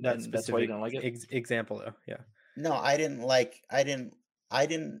similar that and that's why you specific don't like it? example though. Yeah. no, I didn't,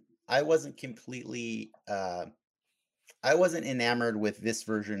 I wasn't completely, I wasn't enamored with this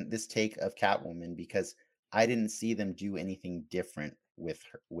version, this take of Catwoman because I didn't see them do anything different with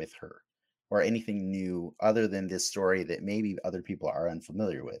her, or anything new other than this story that maybe other people are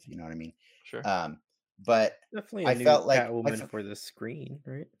unfamiliar with. You know what I mean? Sure. Um, but Definitely a I new felt like Catwoman for the screen,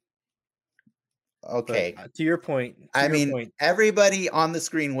 right? But okay. to I your mean, point, everybody on the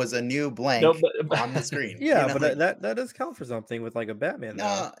screen was a new No, blank but on the screen. You yeah, know, but like that does count for something with like a Batman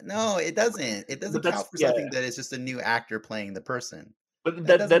though. no, it doesn't. It doesn't but count that's for yeah. something that is just a new actor playing the person. But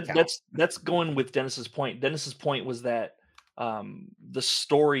That doesn't count. that's going with Dennis's point. Dennis's point was that the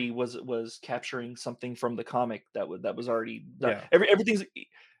story was capturing something from the comic that was already done. Yeah. Everything's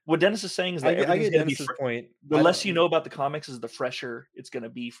what Dennis is saying is that I everything's get going to be Dennis's point. the I less you don't know about the comics is the fresher it's going to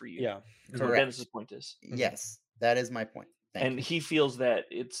be for you. yeah. Is what Mhm, Dennis's Correct. point is. mhm. Yes, that is my point. Thank And you. he feels that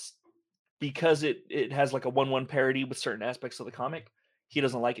it's because it has like a 1-1 parody with certain aspects of the comic, he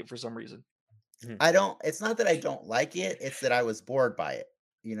doesn't like it for some reason. Mhm. I don't, it's not that I don't like it, it's that I was bored by it.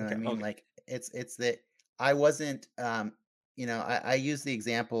 You know what I Okay. mean? Okay. Like it's that I wasn't I used the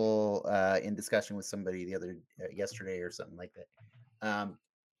example in discussion with somebody the other yesterday or something like that.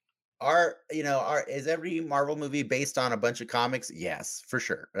 Are is every Marvel movie based on a bunch of comics? Yes, for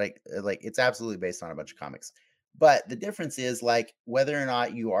sure. Like it's absolutely based on a bunch of comics. But the difference is like whether or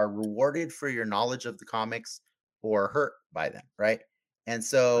not you are rewarded for your knowledge of the comics or hurt by them, right? And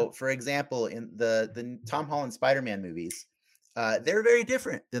so, for example, in the Tom Holland Spider-Man movies, they're very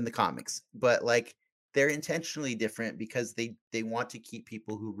different than the comics, but like they're intentionally different because they want to keep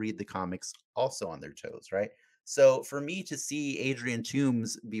people who read the comics also on their toes, right? So for me to see Adrian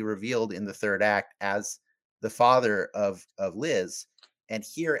Toomes be revealed in the third act as the father of Liz and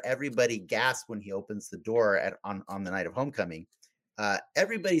hear everybody gasp when he opens the door on the night of homecoming,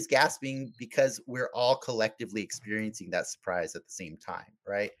 everybody's gasping because we're all collectively experiencing that surprise at the same time,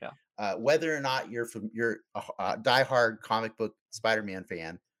 right? Yeah. Whether or not you're a diehard comic book Spider-Man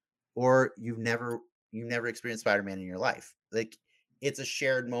fan or you've never experienced Spider-Man in your life, like it's a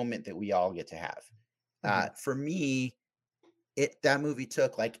shared moment that we all get to have. Mhm. For me, that movie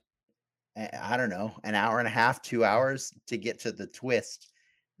took like I don't know, an hour and a half, 2 hours to get to the twist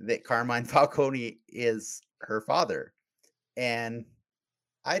that Carmine Falcone is her father, and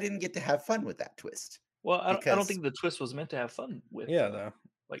I didn't get to have fun with that twist. Well, I don't because think the twist was meant to have fun with. Yeah, though.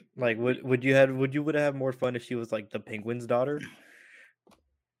 Like would you would have more fun if she was like the penguin's daughter?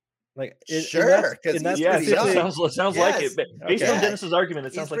 Like sure, because he's yeah, pretty young. sounds like it. Yes. Based Okay. on Dennis's argument, it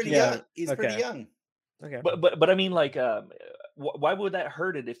He's sounds like pretty young. He's pretty young. Okay. But I mean, like, why would that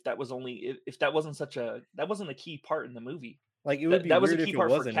hurt it if that was only if that wasn't that wasn't a key part in the movie? Like it would be that was a weird key if it part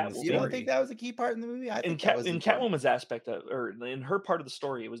for wasn't in the Catwoman. story. You don't think that was a key part in the movie? I think that was in important. Catwoman's aspect of, or in her part of the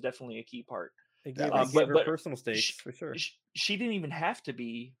story, it was definitely a key part. It That gave, was- gave her but personal stakes for sure. She didn't even have to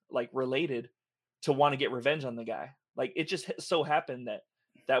be like related to want to get revenge on the guy. Like it just so happened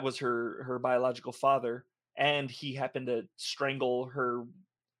that was her biological father, and he happened to strangle her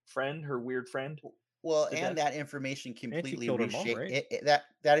friend, her weird friend. Well, to and death. that information completely killed her mom, reshaped right?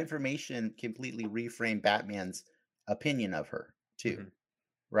 that information completely reframed Batman's opinion of her too, Mhm.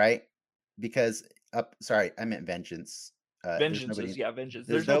 right? Because sorry, I meant Vengeance. Vengeance is Vengeance.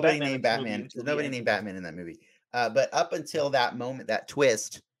 There's no nobody Batman named in this movie Batman. until There's the nobody end. named Batman in that movie. But up until that moment, that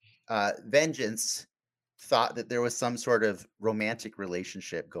twist, Vengeance thought that there was some sort of romantic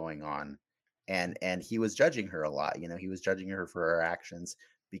relationship going on, and he was judging her a lot. You know, he was judging her for her actions.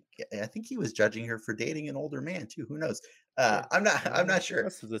 I think he was judging her for dating an older man too. Who knows? Sure. I'm not sure.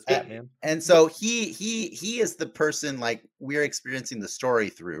 This is this Batman. And so he is the person like we're experiencing the story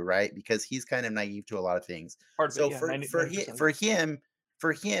through, right? Because he's kind of naive to a lot of things. Part of So it, yeah, for 90%.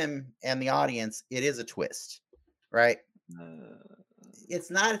 for him and the audience, it is a twist, right? It's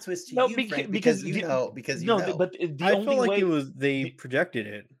not a twist to No, you, beca- Frank, because because you the- know. Because you no, know. but the I only felt like way it was they the- projected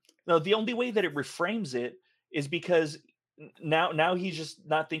it. no, the only way that it reframes it is because now he's just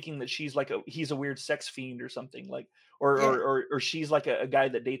not thinking that she's like he's a weird sex fiend or something, like or she's like a guy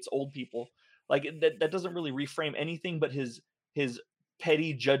that dates old people. Like that doesn't really reframe anything but his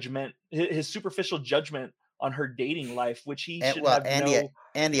petty judgment, his superficial judgment on her dating life, which he should have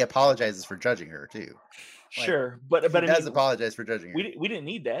and he apologizes for judging her too. Sure, but He I does mean, apologize for judging her. we didn't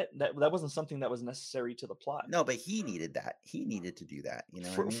need that. That wasn't something that was necessary to the plot. No, but he needed that. He needed to do that. You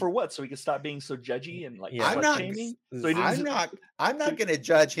know, For what? So he could stop being so judgy and like Yeah, slut shaming. So he I'm not going to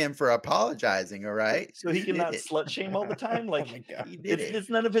judge him for apologizing. All right. So he cannot slut shame all the time. Like Oh my God. He did it's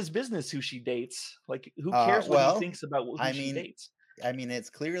none of his business who she dates. Like who Uh, cares what well, he thinks about who I she mean, dates? I mean, it's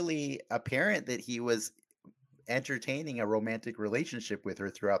clearly apparent that he was entertaining a romantic relationship with her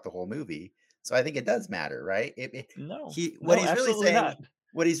throughout the whole movie. So I think it does matter, right? No, What no, he's really absolutely saying, not.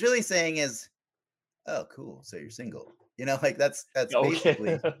 what he's really saying is, oh, cool. So you're single. You know, like that's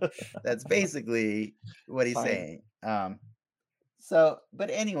Okay. basically what he's Fine. saying. So, but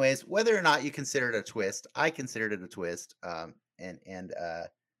anyways, whether or not you consider it a twist, I considered it a twist.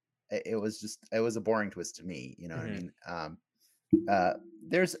 It was a boring twist to me. You know what I mean?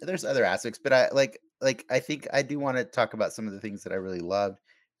 There's other aspects, but I think I do want to talk about some of the things that I really loved.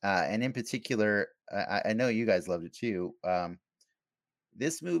 And in particular, I know you guys loved it too.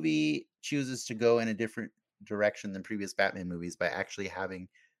 This movie chooses to go in a different direction than previous Batman movies by actually having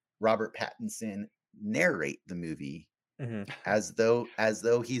Robert Pattinson narrate the movie as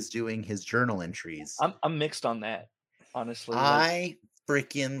though he's doing his journal entries. I'm mixed on that, honestly. I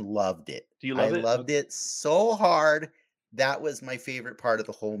freaking loved it. Do you love it? I loved it so hard. That was my favorite part of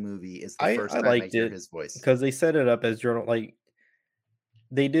the whole movie. Is the first time I hear his voice, because they set it up as journal. Like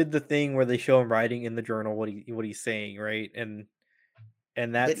they did the thing where they show him writing in the journal what he's saying, right? And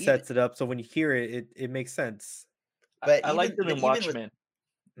that sets it up so when you hear it, it makes sense. But I liked it in Watchmen.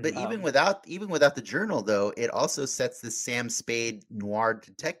 But even without the journal, though, it also sets the Sam Spade noir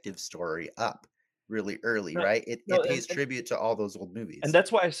detective story up really early, right? It pays tribute to all those old movies, and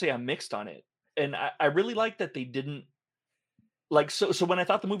that's why I say I'm mixed on it. And I really like that they didn't like so when I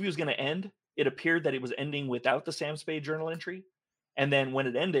thought the movie was going to end, it appeared that it was ending without the Sam Spade journal entry, and then when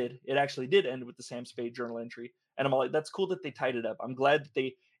it ended, it actually did end with the Sam Spade journal entry. And I'm like, that's cool that they tied it up. I'm glad that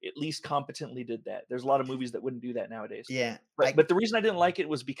they at least competently did that. There's a lot of movies that wouldn't do that nowadays. Yeah. But the reason I didn't like it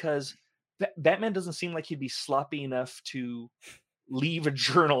was because Batman doesn't seem like he'd be sloppy enough to leave a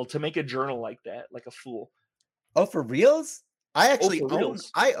journal, to make a journal like that, like a fool. Oh, for reals? I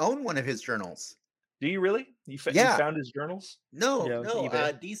own one of his journals. Do you really? You found his journals? No.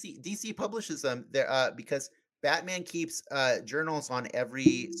 DC publishes them there because Batman keeps journals on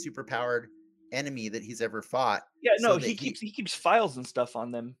every superpowered enemy that he's ever fought. Yeah, no, he keeps files and stuff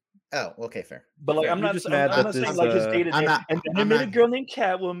on them. Oh, okay, fair. But like, I'm not saying like his day to day. And then I met a girl named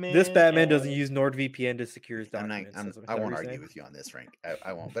Catwoman. This Batman doesn't use NordVPN to secure his documents. I won't argue with you on this, Frank.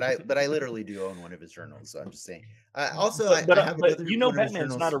 I won't. But I literally do own one of his journals. So I'm just saying. But you know,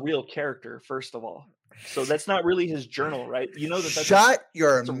 Batman's not a real character. First of all, so that's not really his journal, right? You know that. Shut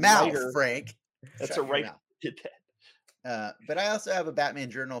your mouth, Frank. That's a writer. did that. But I also have a Batman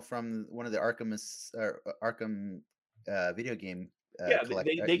journal from one of the Arkham video game Yeah, collect,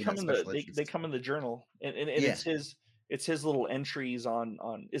 they you know, come in the special they editions. come in the journal, and Yeah, it's his little entries on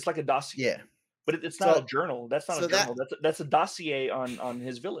it's like a dossier, yeah. but it's not a So journal. That's not a so that journal. That's a dossier on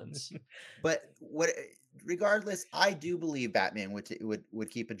his villains. But regardless, I do believe Batman would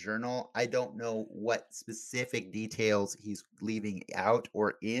keep a journal. I don't know what specific details he's leaving out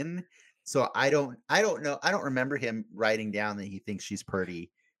or in. So I don't know. I don't remember him writing down that he thinks she's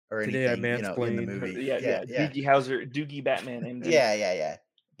pretty or Today I anything, you know, in the mansplained. movie. Yeah, Yeah, yeah. yeah. Doogie Batman, MG. Yeah.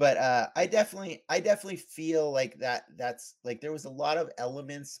 But I definitely feel like that's like there was a lot of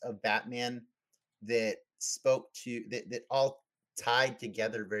elements of Batman that spoke to that all tied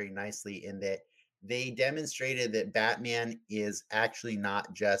together very nicely in that they demonstrated that Batman is actually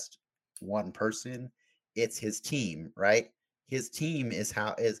not just one person, it's his team, right? His team is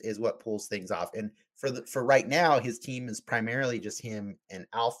what pulls things off. And for right now, his team is primarily just him and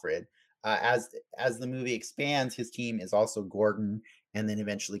Alfred. As the movie expands, his team is also Gordon and then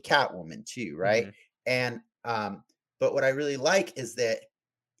eventually Catwoman too, right? Mhm. And but what I really like is that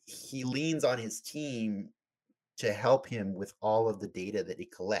he leans on his team to help him with all of the data that he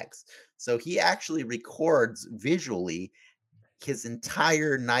collects. So he actually records visually his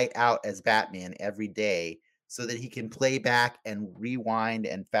entire night out as Batman every day so that he can play back and rewind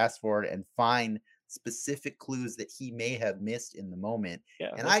and fast forward and find specific clues that he may have missed in the moment.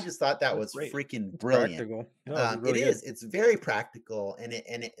 Yeah, And I just thought that that's was great. freaking It's brilliant. practical. No, it's It really good. is. It's very practical,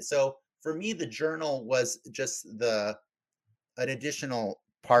 so for me, the journal was just an additional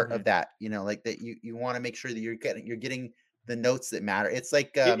part of Mhm. that. You know, like that you want to make sure that you're getting the notes that matter. It's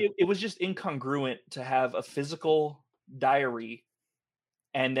like It was just incongruent to have a physical diary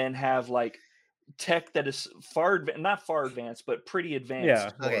and then have like tech that is not far advanced, but pretty Yeah,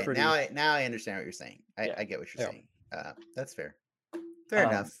 advanced it's okay. for Now pretty. I understand what you're saying. yeah. I get what you're Yeah. saying. That's fair. Fair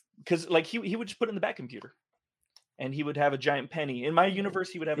enough. Because like he would just put it in the back computer, and he would have a giant penny. In my universe,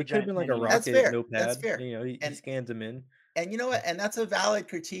 he would have a It could have giant been like a penny. That's rocket fair. That's notepad. fair. You know, he And scans them in. and you know what? And that's a valid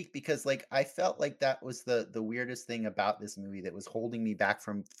critique because like I felt like that was the weirdest thing about this movie that was holding me back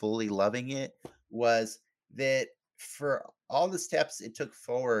from fully loving it was that for all the steps it took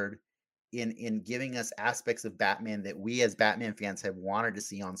forward in giving us aspects of Batman that we as Batman fans have wanted to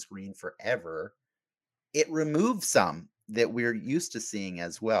see on screen forever, it removed some that we're used to seeing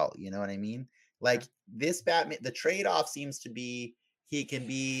as well. You know what I mean? Like this Batman, the trade-off seems to be he can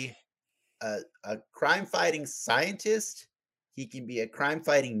be a crime fighting scientist, he can be a crime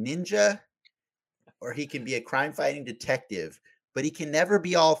fighting ninja, or he can be a crime fighting detective, but he can never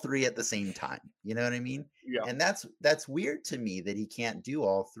be all three at the same time. You know what I mean? Yeah, And that's weird to me that he can't do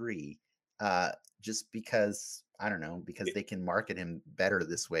all three. Uh, just because I don't know, because they can market him better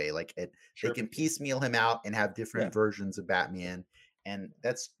this way. They sure. can piecemeal him out and have different Yeah. versions of Batman, and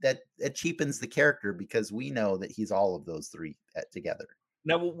that it cheapens the character because we know that he's all of those three together.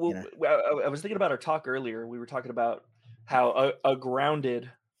 Now, You know, I was thinking about our talk earlier. We were talking about how a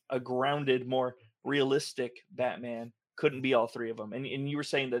grounded, more realistic Batman couldn't be all three of them, and you were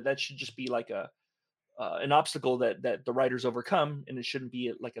saying that that should just be like a an obstacle that the writers overcome, and it shouldn't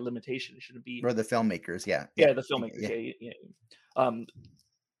be like a limitation. It shouldn't be or the filmmakers, yeah the filmmakers yeah. Um,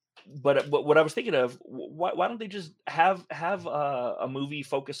 but what I was thinking of, why don't they just have a movie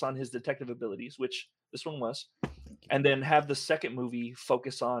focus on his detective abilities, which this one was, and then have the second movie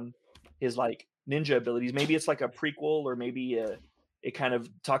focus on his like ninja abilities. Maybe it's like a prequel, or maybe it kind of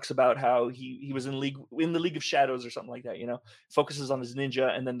talks about how he was in the League of Shadows or something like that. You know, focuses on his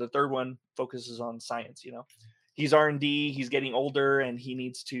ninja, and then the third one focuses on science. You know, he's R&D, he's getting older, and he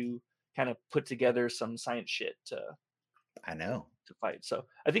needs to kind of put together some science shit I know. to fight. So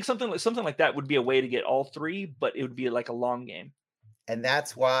I think something like that would be a way to get all three, but it would be like a long game. And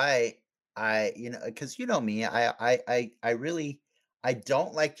that's why because you know me, I really I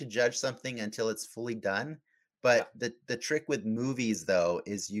don't like to judge something until it's fully done. Yeah, But the trick with movies though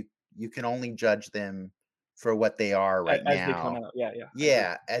is you can only judge them for what they are right as they come now. out. Yeah, I agree.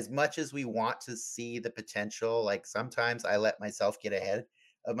 Yeah, as much as we want to see the potential, like sometimes I let myself get ahead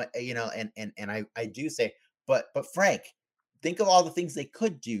of my, and I do say, but Frank, think of all the things they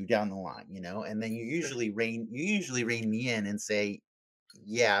could do down the line, and then Sure. you usually rein me in and say,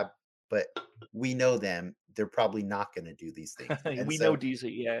 yeah, but we know them. They're probably not going to do these things. And We know so,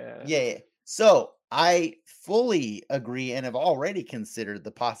 DC. Yeah. yeah. So I fully agree and have already considered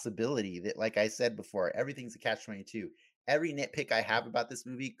the possibility that, like I said before, everything's a catch-22. Every nitpick I have about this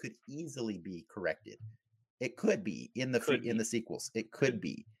movie could easily be corrected. It could be Could in the be. sequels. It Could could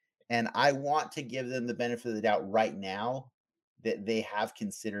be. And I want to give them the benefit of the doubt right now that they have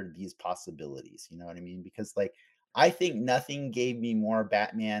considered these possibilities. You know what I mean? Because like I think nothing gave me more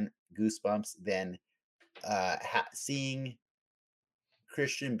Batman goosebumps than seeing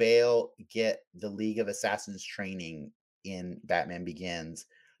Christian Bale get the League of Assassins training in Batman Begins,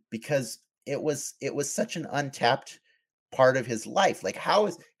 because it was such an untapped part of his life. Like how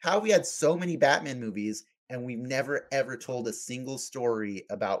we had so many Batman movies and we've never ever told a single story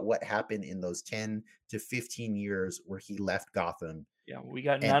about what happened in those 10 to 15 years where he left Gotham. Yeah, we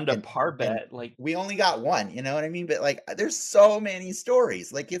got and Nanda and and Parbat. Like, we only got one, you know what I mean? But like there's so many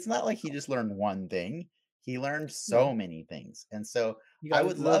stories. Like it's not like he just learned one thing. He learned Yeah. so many things. And so He I got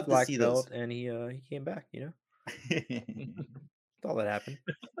would his love to black see belt, those. and he came back. That's all that happened.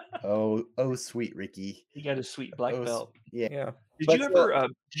 Oh, sweet Ricky. he got a sweet black Oh, belt. yeah. Yeah, Did you But ever?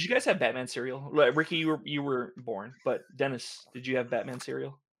 Did you guys have Batman cereal? Like, Ricky, you were born, but Dennis, did you have Batman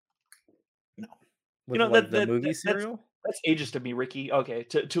cereal? no. You with know like the movie that's serial. ages to me, Ricky. Okay,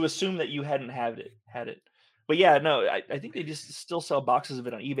 to assume that you hadn't had it, but yeah, no, I think they just still sell boxes of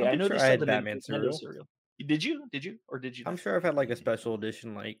it on eBay. I'm I pretty know sure they I sell had the Batman Nintendo cereal. cereal. Did you? Or did you I'm not? sure I've had like a special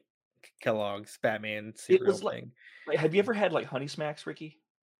edition like Kellogg's Batman It cereal was like, thing. have you ever had like Honey Smacks, Ricky?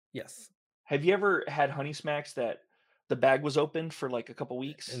 Yes, Have you ever had Honey Smacks that the bag was open for like a couple and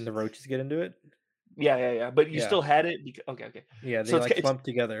weeks? the roaches get into it. Yeah. But you Yeah, still had it. Okay. yeah, So they like clump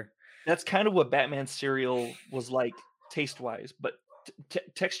together. that's kind of what Batman cereal was like taste wise, but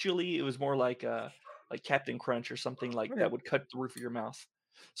textually it was more like Captain Crunch or something like Okay. that would cut the roof of your mouth.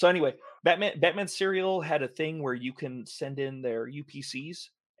 So anyway, Batman cereal had a thing where you can send in their UPCs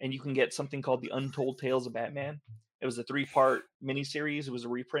and you can get something called the Untold Tales of Batman. It was a 3-part miniseries. It was a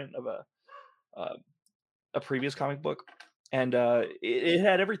reprint of uh, a previous comic book, and it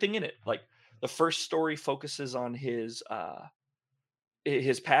had everything in it. Like the first story focuses on his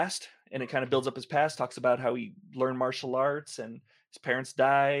past, and it kind of builds up his past, talks about how he learned martial arts and his parents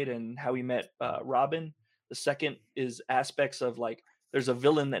died and how he met Robin. The second is aspects of like there's a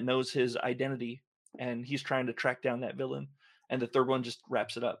villain that knows his identity and he's trying to track down that villain, and the third one just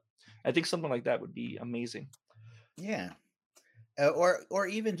wraps it up. I think something like that would be amazing. Yeah. Or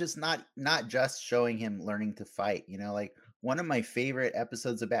even just not just showing him learning to fight. Like one of my favorite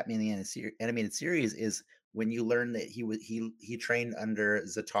episodes of Batman the animated series is when you learn that he trained under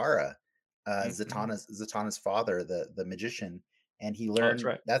Zatara, Mhm. Zatanna's father, the magician, and he Oh, that's learned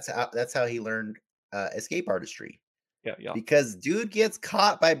right. that's how he learned escape artistry, Yeah. because dude gets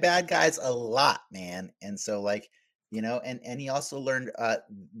caught by bad guys a lot, man. And so like, and he also learned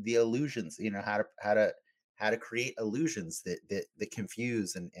the illusions, how to create illusions that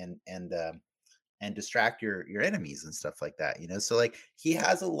confuse and distract your enemies and stuff like that. So like he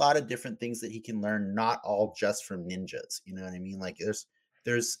has a lot of different things that he can learn, not all just from ninjas. You know what I mean? Like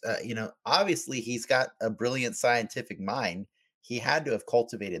there's obviously he's got a brilliant scientific mind. He had to have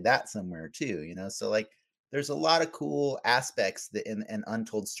cultivated that somewhere too. So like there's a lot of cool aspects that and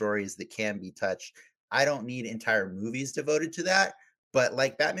untold stories that can be touched. I don't need entire movies devoted to that, but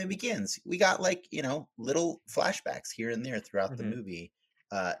like Batman Begins, we got like little flashbacks here and there throughout the Hmm. movie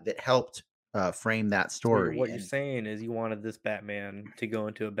that helped frame that So story. what you're And saying is you wanted this Batman to go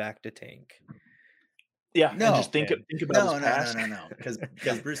into a back to tank. Yeah, and just no, And think about his no, no, no, past. no, no, because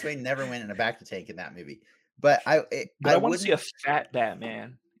yeah, Bruce Wayne never went in a back to tank in that movie. But But I I wanna see wouldn't. a fat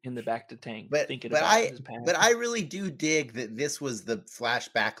Batman in the back to tank But thinking but about I his but past. I really do dig that this was the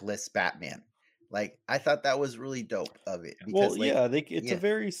flashbackless Batman. Like I thought that was really dope of it, well, because like yeah, it's a yeah,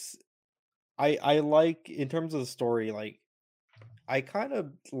 very. I like in terms of the story, like I kind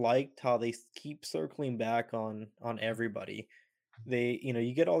of liked how they keep circling back on everybody. They,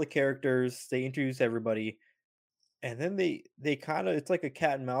 you get all the characters, they introduce everybody, and then they kind of it's like a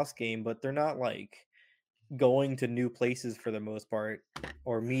cat and mouse game, but they're not like going to new places for the most part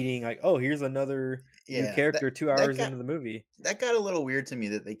or meeting like, oh, here's another new yeah, that character 2 that hours got into the movie. that got a little weird to me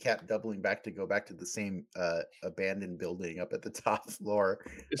that they kept doubling back to go back to the same abandoned building up at the top floor.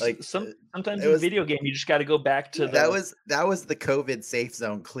 Like Sometimes it in was video game, you just gotta go back to that the was that was the COVID safe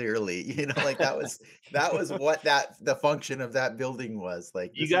zone, clearly. Like that was what the function of that building was.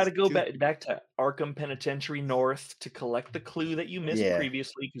 Like you this gotta is go too. back to Arkham Penitentiary North to collect the clue that you missed Yeah,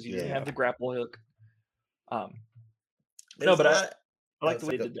 previously because you didn't yeah. have the grapple hook. Um, no, There's a but lot. I Oh, like the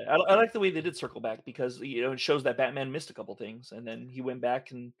so way they go. did that. I like the way they did circle back because, it shows that Batman missed a couple things, and then he went back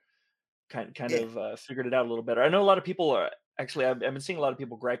and kind Yeah, of, figured it out a little better. I know a lot of people are actually, I've been seeing a lot of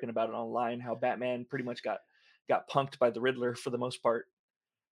people griping about it online, how Batman pretty much got punked by the Riddler for the most part,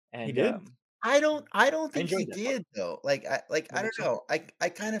 He and, did? I don't I think he enjoyed that part. did though. I Don't think don't so? know. I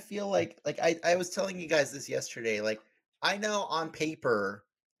kind of feel like I was telling you guys this yesterday. Like I know on paper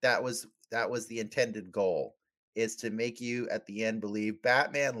that was the intended goal. is to make you at the end believe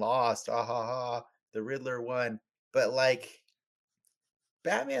Batman lost, ah ha ha, the Riddler won. But like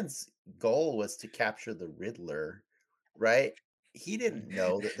Batman's goal was to capture the Riddler, right? He didn't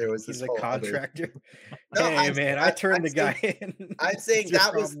know that there was He's this a whole other. contractor. No, Hey man, I turned I'm the saying guy in. I'm What's saying your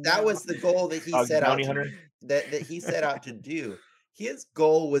that was problem that now? was the goal that he set out Bounty to hunter. that he set out to do. His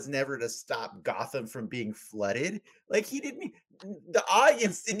goal was never to stop Gotham from being flooded. Like he didn't the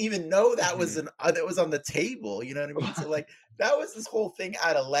audience didn't even know that was Mhm. that was on the table, you know what I mean? So like that was this whole thing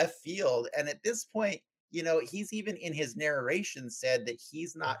out of left field, and at this point, he's even in his narration said that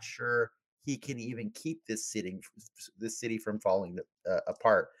he's not sure he can even keep this city from falling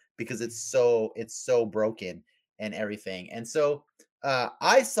apart because it's so broken and everything. And so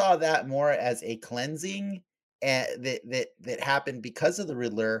I saw that more as a cleansing that happened because of the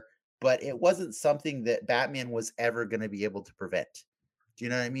Riddler, but it wasn't something that Batman was ever going to be able to prevent. Do you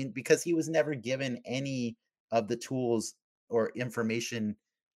know what I mean? Because he was never given any of the tools or information,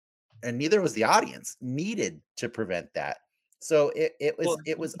 and neither was the audience needed to prevent that. So it Well, was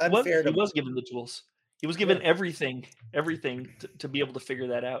it was he was unfair he to. was given the tools. He was Yeah, given everything to be able to figure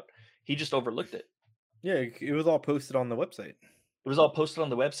that out. He just overlooked it. yeah, it was all posted on the website. It was all posted on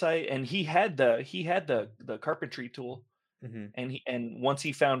the website, and he had the carpentry tool, Mhm. and once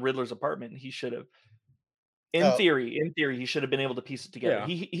he found Riddler's apartment, he should have, Oh, in theory, he should have been able to piece it together. Yeah.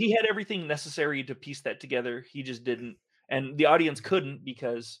 He had everything necessary to piece that together. He just didn't, and the audience couldn't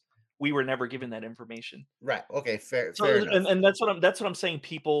because we were never given that information. right. Okay, fair So, enough. and that's what I'm saying.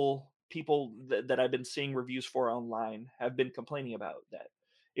 People that I've been seeing reviews for online have been complaining about that.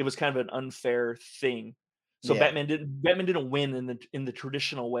 It was kind of an unfair thing. So Yeah. Batman didn't win in the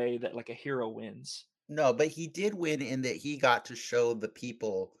traditional way that like a hero wins. No, but he did win in that he got to show the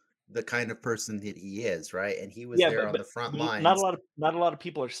people the kind of person that he is, right? And he was Yeah, there but on but the front but not a lines. lot of not a lot of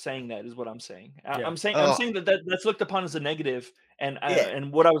people are saying that is what I'm saying. Yeah. I'm Oh, saying that's looked upon as a negative, yeah.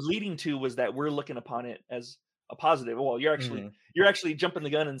 and what I was leading to was that we're looking upon it as a positive. Well, Mhm. you're actually jumping the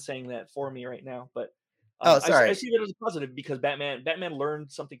gun and saying that for me right now, but Oh, I sorry. see that as a positive because Batman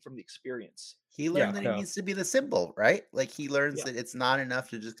learned something from the experience. He Yeah, learned that he no. needs to be the symbol, right? Like he learns Yeah. that it's not enough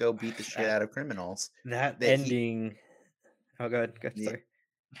to just go beat the shit That out of criminals. that That he ending. Oh, good, yeah, sorry.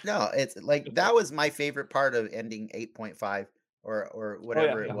 no, it's like Okay. that was my favorite part of ending 8.5 or Oh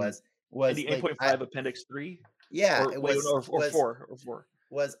yeah, whatever it yeah. Mhm. was Ending like I 8.5 Appendix 3, yeah, or it wait, was or 4 or 4.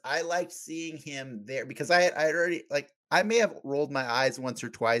 was I liked seeing him there because I had already like I may have rolled my eyes once or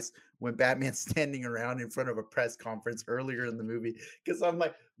twice when Batman's standing around in front of a press conference earlier in the movie because I'm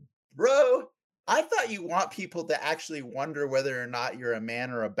like, bro, I thought you want people to actually wonder whether or not you're a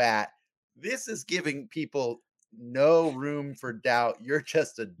man or a bat. This is giving people no room for doubt. You're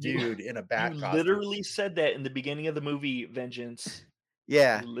just a You dude in a you bat costume. literally said that in the beginning of the movie Vengeance.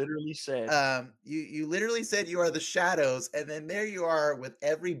 Yeah. You literally said, You literally said you are the shadows, and then there you are with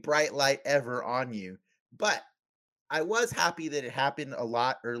every bright light ever on you. But I was happy that it happened a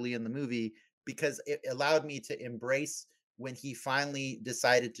lot early in the movie because it allowed me to embrace when he finally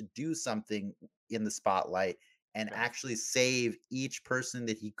decided to do something in the spotlight and yeah, actually save each person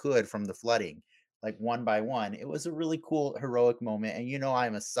that he could from the flooding, like one by one. It was a really cool, heroic moment. And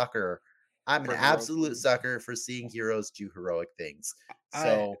I'm a sucker. I'm an for heroic absolute things. sucker for seeing heroes do heroic things.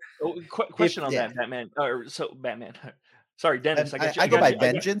 I So, Oh, if question on yeah, that, Batman, or so Batman. Sorry, Dennis, I go by I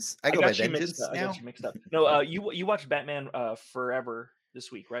got vengeance. I I go by got you mixed vengeance up. I got now. you mixed up. No, you watched Batman Forever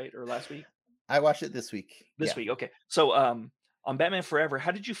this week, right? Or last week? I watched it this week. This Yeah. week. Okay. So on Batman Forever,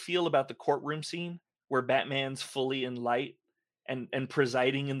 how did you feel about the courtroom scene where Batman's fully in light and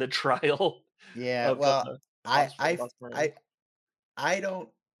presiding in the trial Yeah, of well, I I f Lost Murder? I don't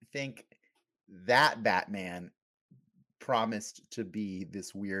think that Batman promised to be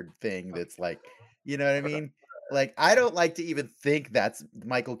this weird thing that's like, you know what I mean? Like, I don't like to even think that's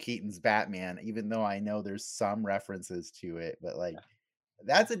Michael Keaton's Batman, even though I know there's some references to it, but like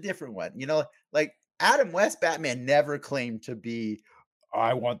that's a different one. Like Adam West Batman never claimed to be,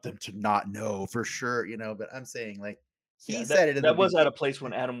 I want them to not know for sure, but I'm saying like Yeah, he that said it in the that was out beginning. of place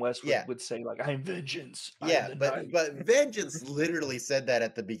when Adam West Yeah. would say like, "I am vengeance, I am Yeah, the but night." but Vengeance literally said that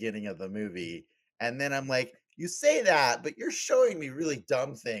at the beginning of the movie, and then I'm like, "You say that, but you're showing me really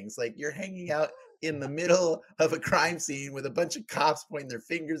dumb things. Like you're hanging out in the middle of a crime scene with a bunch of cops pointing their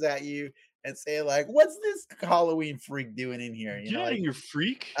fingers at you and saying like, "What's this Halloween freak doing in here?" Get out of here,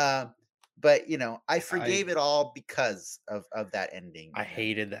 freak. Um, but I I forgave it all because of that ending. I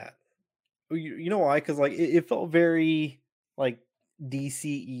hated that. Well, you know why? Because like it felt very like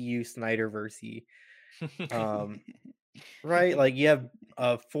DCEU Snyderversey. Um, right? Like you have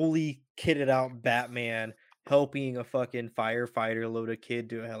a fully kitted out Batman helping a fucking firefighter load a kid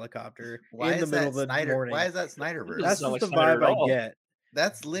to a helicopter Why in the is middle that of the Snyder? Why morning. is that It doesn't Snyderverse? That's sound just like the Snyder vibe at I all. get.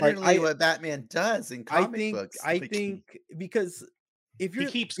 That's Like literally what Batman does in I comic books. I Like, think because if He you're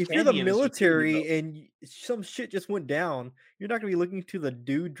keeps if you're the candy in his utility belt. military and some shit just went down, you're not gonna be looking to the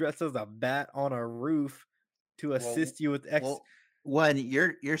dude dressed as a bat on a roof to well, assist you with X. well, one,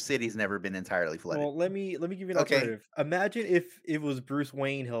 your city's never been entirely flooded. Well, let me give you an Okay, alternative. Imagine if it was Bruce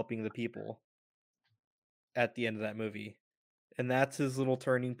Wayne helping the people at the end of that movie, and that's his little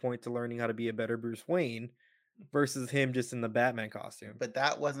turning point to learning how to be a better Bruce Wayne versus him just in the Batman costume. but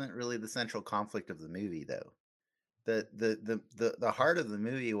that wasn't really the central conflict of the movie, though. The heart of the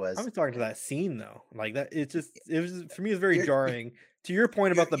movie I'm was just talking to that scene though. Like that, it was for me. It's very you're jarring. To your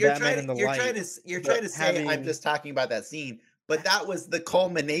point about the you're Batman trying and to the you're trying light, to you're but trying to say I'm having just talking about that scene, but that was the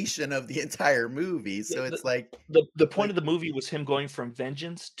culmination of the entire movie. So The it's like the point like of the movie was him going from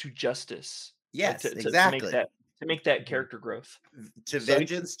vengeance to justice, yes, to exactly. make that Mhm. character growth. To So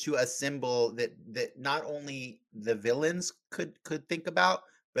vengeance, to a symbol that not only the villains could think about,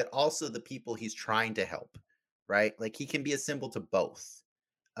 but also the people he's trying to help, right? Like he can be a symbol to both.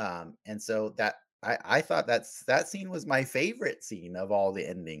 And so that I thought that scene was my favorite scene of all the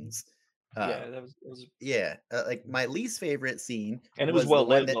endings. Uh, yeah, that was yeah, like my least favorite scene and it was was the well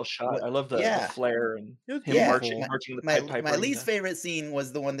one lit, that well shot. what I love the yeah, flare and it was him yeah, beautiful. marching the my Pied Piper. my And least favorite scene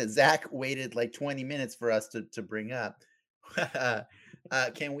was the one that Zach waited like 20 minutes for us to bring up.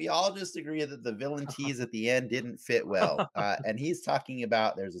 Can we all just agree that the villain tease at the end didn't fit well? And he's talking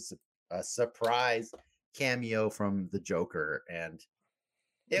about there's a surprise cameo from the Joker, and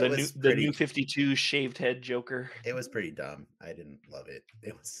it was the new pretty 52 shaved head Joker. it was pretty dumb. I didn't love it.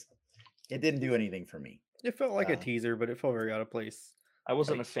 It didn't do anything for me. It felt like a Uh, teaser, but it felt very out of place. I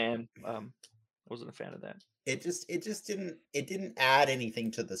wasn't Like a fan. Wasn't a fan of that. it just didn't add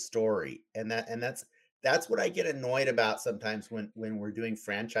anything to the story, and that's what I get annoyed about sometimes when we're doing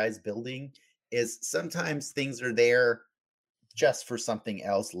franchise building is sometimes things are there just for something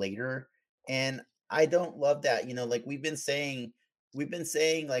else later, and I don't love that. Like we've been saying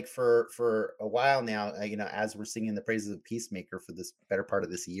like for a while now, as we're singing the praises of Peacemaker for this better part of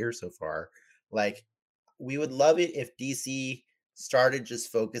this year so far, like we would love it if DC started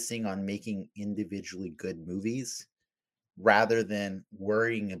just focusing on making individually good movies rather than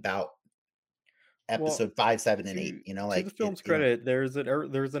worrying about well, episode 5, 7, and 8. to the Like film's credit, there's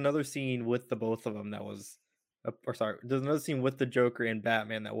another scene with the both of them that was, or sorry, there's another scene with the Joker and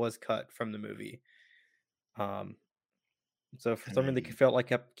Batman that was cut from the movie. Um, so for I some reason they mean, felt like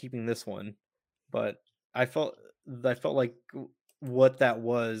kept keeping this one, but I felt I felt like what that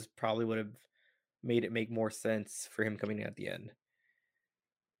was probably would have made it make more sense for him coming in at the end.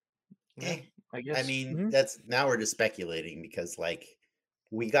 Yeah, eh. I I guess. mean, Mhm. that's now we're just speculating because like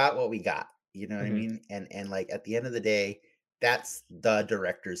we got what we got. You know what I Mhm. mean? And like at the end of the day, that's the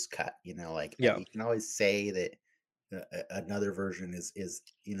director's cut. Like Yeah. you can always say that another version is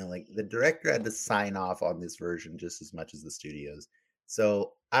like the director had to sign off on this version just as much as the studios.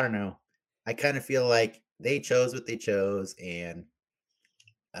 So I don't know. I kind of feel like they chose what they chose, and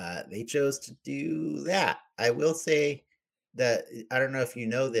they chose to do that. I will say that I don't know if you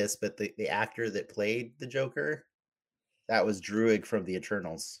know this, but the actor that played the Joker, that was Druig from the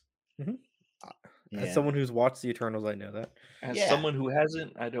Eternals. Mhm. As Yeah. someone who's watched the Eternals, I know that. As Yeah. someone who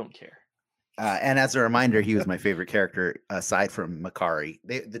hasn't, I don't care. And as a reminder, he was my favorite character aside from Makari.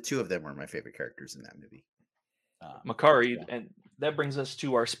 The two of them were my favorite characters in that movie. Makari, yeah. and that brings us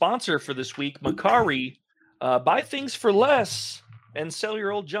to our sponsor for this week, Makari. Buy things for less and sell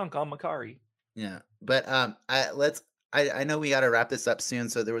your old junk on Makari. Yeah, but I know we got to wrap this up soon,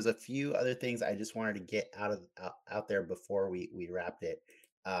 so there was a few other things I just wanted to get out there before we wrapped it,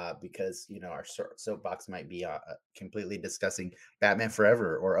 because our soapbox might be completely discussing Batman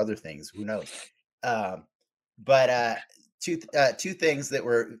Forever or other things, who knows. But two things that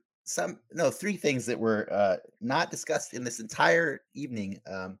were three things that were not discussed in this entire evening.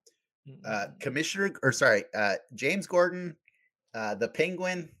 James Gordon, the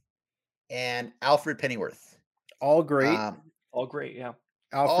Penguin, and Alfred Pennyworth. All great. All great, yeah.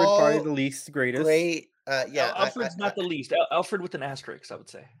 Alfred probably All the least greatest. great. Yeah, Alfred's not the least. Alfred with an asterisk, I would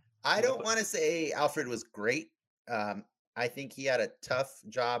say. I don't want to say Alfred was great. I think he had a tough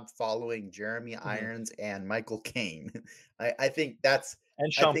job following Jeremy Irons and Michael Caine. I think that's.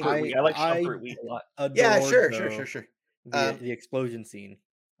 And Sean Pertwee. I like Sean Pertwee a lot. Yeah, adored, sure. The explosion scene.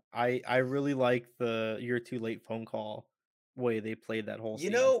 I really like the "You're Too Late" phone call way they played that whole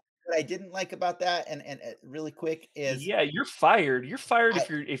scene. What I didn't like about that, and really quick is yeah, you're fired. You're fired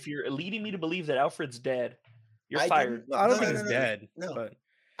if you're leading me to believe that Alfred's dead. You're fired. I don't think he's dead. No, but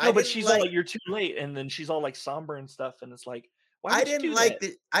No, but didn't she's all like like, "You're too late," and then she's all like somber and stuff, and it's like, why I would you didn't do like that?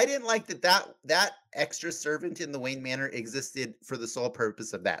 that I didn't like that extra servant in the Wayne Manor existed for the sole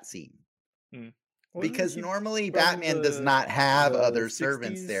purpose of that scene. Hmm. Wasn't Because he normally from Batman does not have the other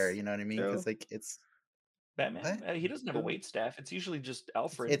servants there, '60s you know what I mean? Because show? like it's Batman? what? He doesn't have a Show? wait staff. It's usually just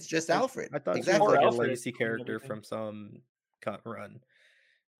Alfred, It's just I Alfred. I thought she was Exactly. or like a Alfred legacy doing character everything. from some cut run.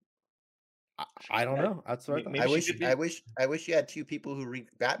 I don't I, know. That's what I thought. I maybe she wish could I be. wish I wish you had two people who read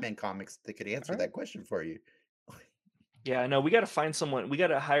Batman comics that could answer All right. that question for you. Yeah, I know. We got to find someone. We got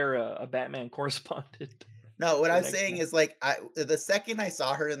to hire a Batman correspondent No, what for I'm next saying time. is like the second I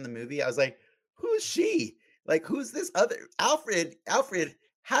saw her in the movie, I was like, who's she? Like who's this other Alfred,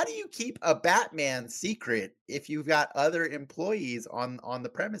 how do you keep a Batman secret if you've got other employees on the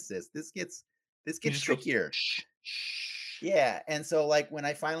premises? This He gets just goes, trickier. shh, shh. Yeah, and so like when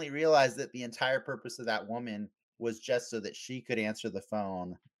I finally realized that the entire purpose of that woman was just so that she could answer the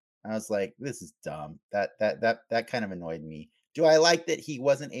phone, I was like, this is dumb. That kind of annoyed me. Do I like that he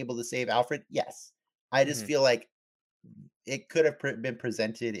wasn't able to save Alfred? Yes. I just Mhm. feel like it could have been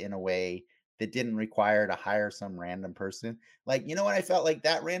presented in a way that didn't require to hire some random person. Like, you know what I felt like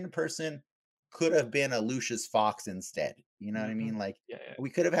that random person could have been a Lucius Fox instead. You know what I Hmm. mean? Like Yeah, yeah.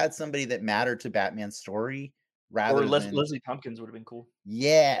 we could have had somebody that mattered to Batman's story Or rather than Leslie Tompkins would have been cool.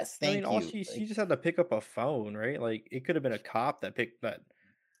 yes, I mean, thank all you. she just had to pick up a phone, right? Like it could have been a cop that picked that.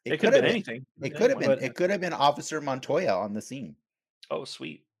 It It could could have have been been. anything. It could have Anyone. been. But It could have been Officer Montoya on the scene. Oh,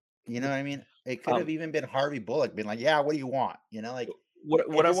 sweet. You know The, what I mean? It could have um, even been Harvey Bullock being like, "Yeah, what do you want?" You know, like it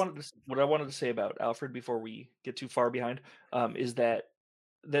just what I wanted to say about Alfred before we get too far behind, is that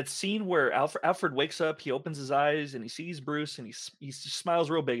scene where Alfred wakes up, he opens his eyes and he sees Bruce and he just smiles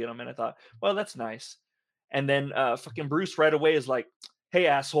real big at him, and I thought, well, that's nice. And then fucking Bruce right away is like, "Hey,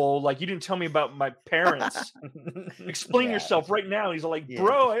 asshole! Like you didn't tell me about my parents. Explain yeah, yourself right now." He's all like, yeah.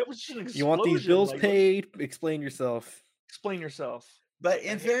 "Bro, it was just an you want these explosion. bills Like, what? paid? Explain yourself. Explain yourself." But Like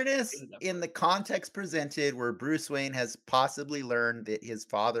in fairness, hated that in part. the context presented, where Bruce Wayne has possibly learned that his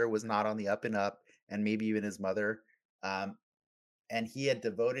father was not on the up and up, and maybe even his mother, um, and he had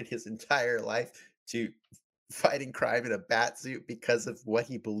devoted his entire life to fighting crime in a bat suit because of what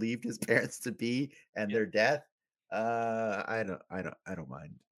he believed his parents to be and Yeah, their death. I don't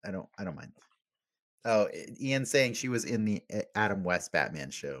mind. I don't mind. Oh, Ian saying she was in the Adam West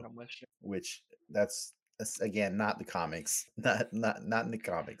Batman show, I'm with you. which that's again not the comics, not in the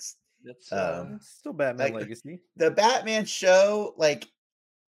comics. That's Um, It's still Batman like Legacy. the Batman show, like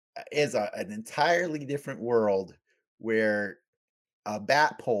is an entirely different world where a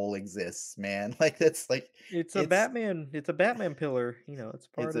bat pole exists, man. Like that's like It's a it's Batman. It's a Batman pillar. You know, it's it's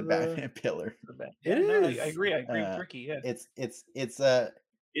part a of the. Batman pillar. the bad. It Yeah, no, I is. agree. I agree with Uh, Ricky. Yeah, it's it's it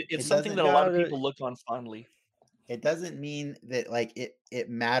something doesn't that a lot of Gotta. people look on fondly. it doesn't mean that like it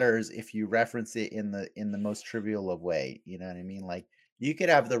matters if you reference it in the most trivial of way. You know what I mean? Like you could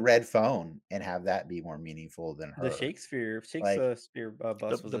have the red phone and have that be more meaningful than The her. Shakespeare Like bus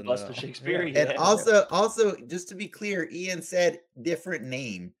was The in bust the of Shakespeare. yeah. and Yeah, also just to be clear, Ian said different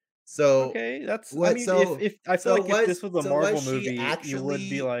name. So Okay, that's. I what? mean, if I feel like if this was a Was Marvel she movie, you would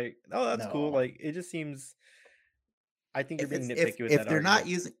be actually like, oh, that's cool. no? Like it just seems. I think you're If being it's nitpicky with if that they're not argument.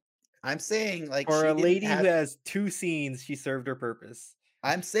 using, I'm saying like For she a didn't lady who have. has 2 scenes, she served her purpose.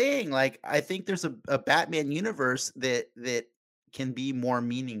 I'm saying like I think there's a Batman universe that can be more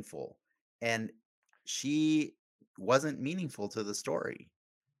meaningful, and she wasn't meaningful to the story.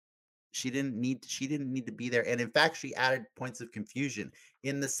 She didn't need to be there, and in fact, she added points of confusion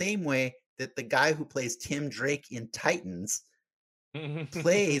in the same way that the guy who plays Tim Drake in Titans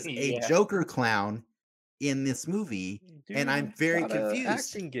plays a yeah. Joker clown in this movie, and I'm Dude very got a confused.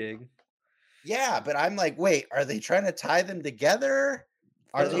 acting gig. Yeah, but I'm like, wait, are they trying to tie them together?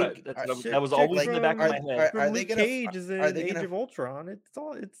 Are That's what they I. That's are, what I was, that Check was check always like in the back of my head. are from they Luke gonna Cage is are in they Age gonna of Ultron. It's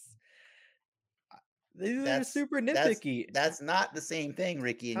these are that's super nitpicky. that's not the same thing,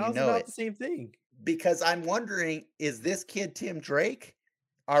 Ricky, and you How is it know not it. the same thing? Because I'm wondering, is this kid Tim Drake?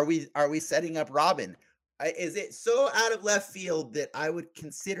 Are we setting up Robin? Is it so out of left field that I would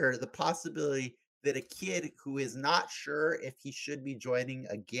consider the possibility that a kid who is not sure if he should be joining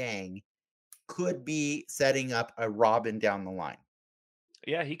a gang could be setting up a Robin down the line?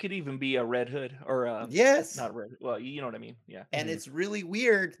 Yeah, he could even be a Red Hood or Yes. not Red. Well, you know what I mean. Yeah. And Mhm. it's really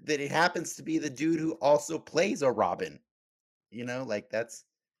weird that it happens to be the dude who also plays a Robin. You know, like that's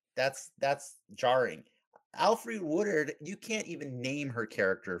jarring. Alfred Woodard, you can't even name her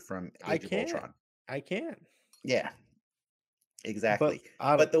character from I Age of can't. Ultron. I can't. Yeah, But exactly. I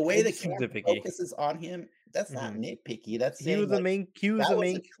don't But the way it the just seems camera nitpicky. focuses on him, that's not Mhm. nitpicky. That's He was saying the like main he was that the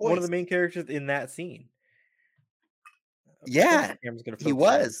was a main one of choice. the main characters in that scene. Yeah, the camera's gonna he focus on him.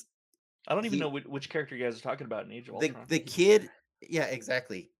 was. I don't even He know which character you guys are talking about in Age of the Ultron. the kid. Yeah,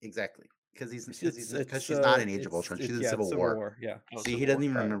 exactly. Because she's not in Age of Ultron. She's in Civil War. Yeah. Oh, See, he Civil doesn't War.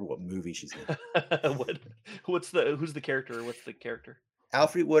 even Alright. remember what movie she's in. Who's the character? What's the character?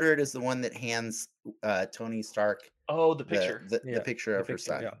 Alfred Woodard is the one that hands Tony Stark Oh, the picture. the picture of her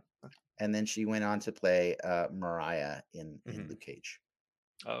picture, son. yeah. And then she went on to play Mariah in Luke Cage.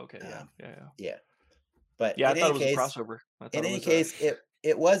 Oh, okay. Yeah. Yeah. But Yeah, I in thought any it was case, a crossover. in any case,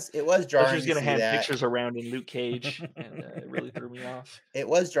 it was I was jarring just to gonna see hand that. pictures around in Luke Cage, and it really threw me off. It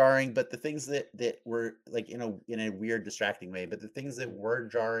was jarring, but the things that were like in a weird, distracting way, but the things that were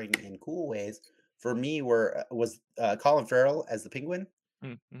jarring in cool ways for me was Colin Farrell as the Penguin.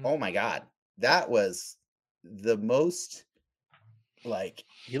 Mm-hmm. Oh my god, that was the most like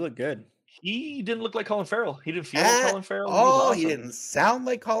He looked good. He didn't look like Colin Farrell. He didn't feel like Colin Farrell. He was oh, awesome. he didn't sound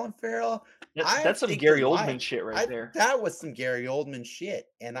like Colin Farrell. That's some Gary Oldman shit right there. That was some Gary Oldman shit,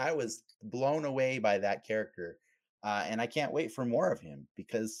 and I was blown away by that character. And I can't wait for more of him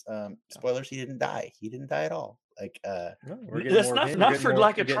because spoilers, he didn't die. He didn't die at all. Like No, we're getting That's more not- of him. not We're getting for more-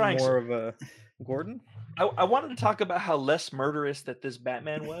 lack of we're getting trying, more of Gordon. I wanted to talk about how less murderous that this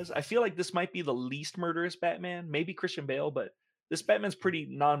Batman was. I feel like this might be the least murderous Batman. Maybe Christian Bale, but this Batman's pretty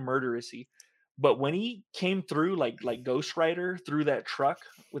non-murderousy. But when he came through like Ghost Rider through that truck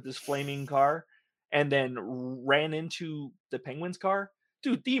with his flaming car, and then ran into the Penguin's car,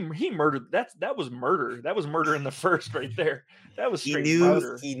 dude, he murdered. That was murder. That was murder in the first right there. That was straight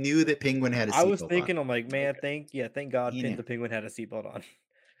murder. He knew that Penguin had a seatbelt. I was thinking, I'm like, man, thank God He knew. the Penguin had a seatbelt on.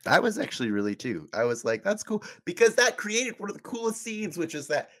 I was actually really too. I was like, that's cool because that created one of the coolest scenes, which is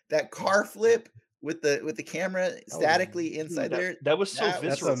that car flip with the camera statically inside there. That was so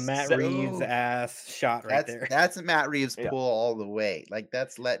visceral. That's a Matt Reeves ass shot right there. That's a Matt Reeves pull all the way. Like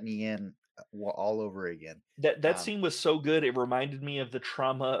that's let me in all over again. That scene was so good. It reminded me of the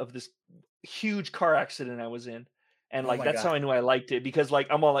trauma of this huge car accident I was in. And like that's how I knew I liked it, because like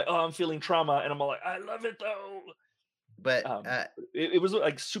I'm all like, oh, I'm feeling trauma, and I'm all like, I love it though. But it was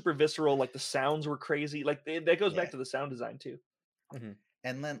like super visceral. Like the sounds were crazy. Like that goes back to the sound design too. Mm-hmm.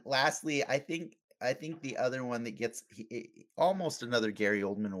 And then lastly, I think the other one that gets almost another Gary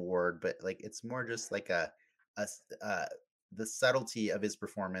Oldman award, but like it's more just like the subtlety of his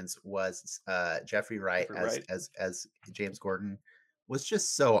performance was Jeffrey Wright as James Gordon was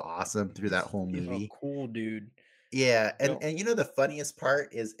just so awesome through that whole movie. Cool dude. Yeah, and you know the funniest part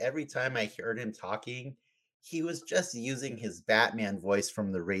is every time I heard him talking, he was just using his Batman voice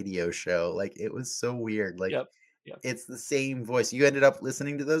from the radio show. Like it was so weird. Like it's the same voice. You ended up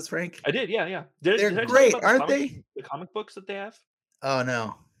listening to those, Frank? I did, yeah. They're great, aren't they? The comic books that they have? Oh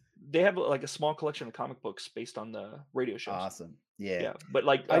no. They have like a small collection of comic books based on the radio shows. Awesome. Yeah. But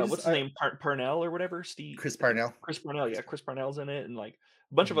like what's his name? Parnell or whatever? Chris Parnell. Chris Parnell, yeah. Chris Parnell's in it, and like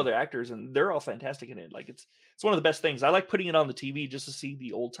a bunch of other actors, and they're all fantastic in it. Like it's one of the best things. I like putting it on the TV just to see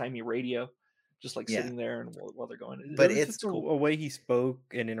the old timey radio, just like sitting there and while they're going. But it's cool. A way he spoke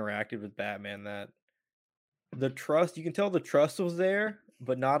and interacted with Batman, that the trust, you can tell the trust was there,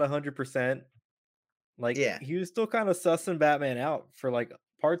 but not 100%. Like he was still kind of sussing Batman out for like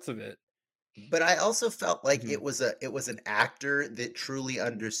parts of it. But I also felt like it was an actor that truly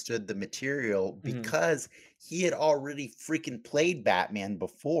understood the material because he had already freaking played Batman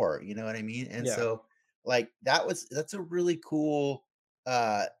before, you know what I mean? And so like that's a really cool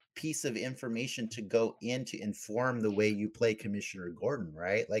piece of information to go in to inform the way you play Commissioner Gordon,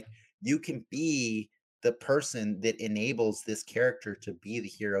 right? Like you can be the person that enables this character to be the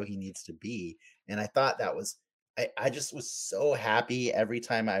hero he needs to be. And I thought that was I just was so happy every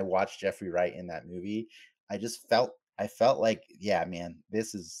time I watched Jeffrey Wright in that movie. I felt like, yeah, man,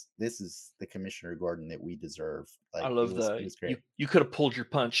 this is the Commissioner Gordon that we deserve. Like, I love it was great. You could have pulled your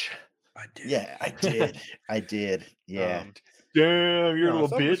punch. I did. Yeah, I did. I did. Yeah. Damn, you're a little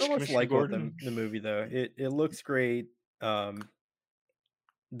bitch. So much like the movie though. It looks great. I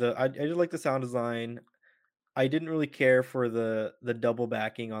just like the sound design. I didn't really care for the double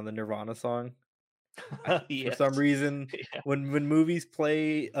backing on the Nirvana song. For some reason, when movies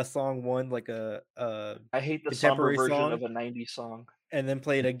play a song like I hate the somber version of a 90s song, and then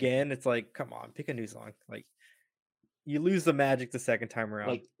play it again, it's like, come on, pick a new song. Like you lose the magic the second time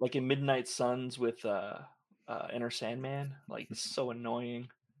around. Like in Midnight Suns with Enter Sandman. Like it's so annoying.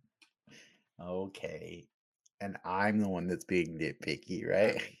 Okay. And I'm the one that's being nitpicky,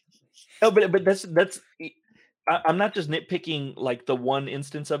 right? No, but that's I'm not just nitpicking like the one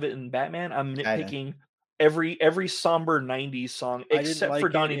instance of it in Batman. I'm nitpicking every somber 90s song except for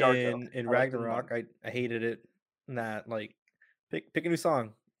Donnie Darko. In Ragnarok, I hated it. Nah, like pick a new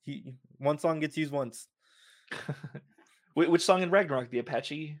song. One song gets used once. Which song in Ragnarok? The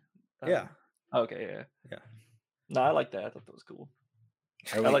Apache? Yeah. Okay, yeah. Yeah. No, I like that. I thought that was cool.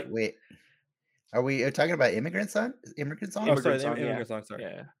 Are I we like wait? Are we talking about immigrant song? Immigrant song? Oh, sorry, Immigrant Song, yeah. Immigrant Song. Sorry.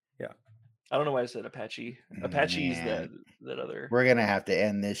 Yeah. Yeah. I don't know why I said Apache. Apache is Man, that other. we're gonna have to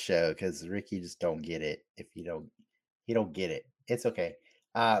end this show because Ricky just don't get it. If he don't get it. It's okay.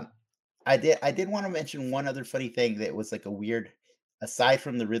 I did want to mention one other funny thing that was like a weird, aside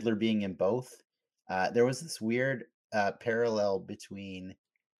from the Riddler being in both, there was this weird parallel between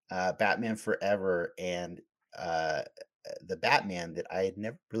Batman Forever and the Batman that I had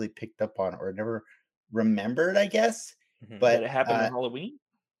never really picked up on or never remembered, I guess. Mhm. That it But happened on Halloween?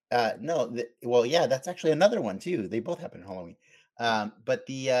 no, well, yeah, that's actually another one too. They both happen in Halloween. But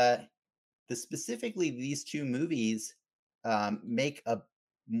the specifically these two movies make a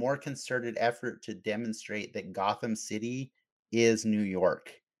more concerted effort to demonstrate that Gotham City is New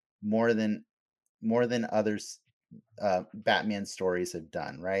York more than others Batman stories have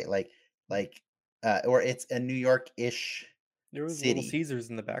done, right? Like or it's a New York-ish There was Little city. Caesars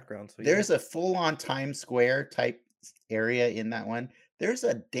in the background. So There's a full-on Times Square type area in that one. There's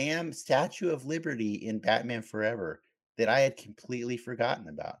a damn Statue of Liberty in Batman Forever that I had completely forgotten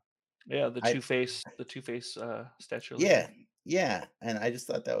about. Yeah, the I- Two-Face statue. of Yeah, Liberty. yeah, and I just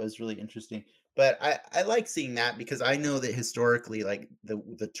thought that was really interesting. But I like seeing that because I know that historically, like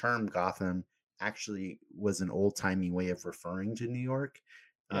the term Gotham actually was an old timey way of referring to New York.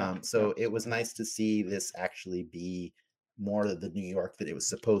 Yeah, So it was nice to see this actually be more of the New York that it was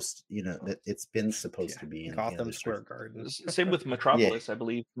supposed, that it's been supposed to be in Gotham other Square stories. Garden. Same with Metropolis. I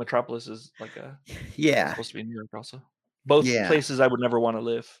believe Metropolis is like Yeah, supposed to be in New York also. Both Yeah. places I would never want to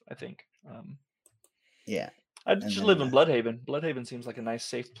live, I think. yeah. I'd And just live then, in Bloodhaven. Bloodhaven seems like a nice,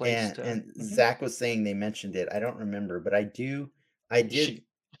 safe place And to. Zach was saying they mentioned it. I don't remember, but I did.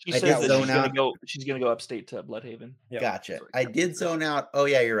 She I says did that zone out. she's gonna go upstate to Bloodhaven. Yeah. Gotcha. Sorry, I Captain did Chris. zone out. Oh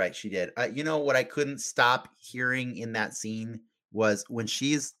yeah, you're right. She did. You know what I couldn't stop hearing in that scene was when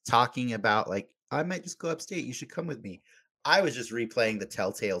she's talking about like, I might just go upstate. You should come with me. I was just replaying the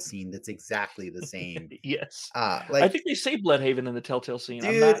Telltale scene. That's exactly the same. Yes. I Like, think they say Bloodhaven in the Telltale scene.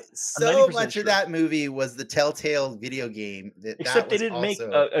 I'm dude, not. I'm so 90% much sure. of that movie was the Telltale video game. Except they was didn't make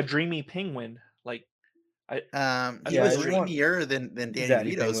also a dreamy penguin. Like he Yeah, was they want dreamier than Danny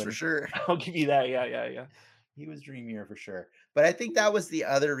Daddy DeVito's for Penguin. sure. I'll give you that. Yeah. He was dreamier for sure. But I think that was the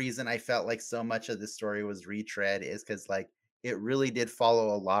other reason I felt like so much of the story was retread is because like it really did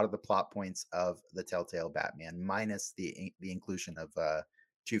follow a lot of the plot points of the Telltale Batman, minus the inclusion of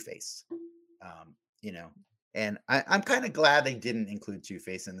Two-Face. And I'm kind of glad they didn't include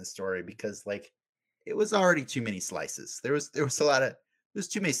Two-Face in the story because like it was already too many slices. There's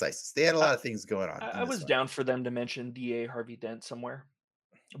too many slices. They had a lot of things going on. I was down for them to mention DA Harvey Dent somewhere.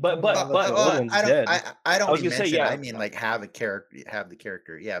 Oh, But the other one's dead. I don't I was mean gonna say, mention. yeah. I mean like have the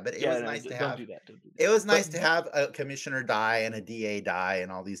character. Yeah, but it Yeah, was no, nice to don't have. do that. Don't do It that. was nice But to have a commissioner die and a DA die and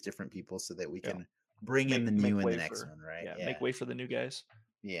all these different people so that we Yeah. can bring in the make new in way the next for- one, right? Yeah, make way for the new guys.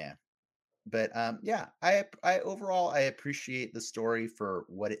 Yeah. But yeah, I overall I appreciate the story for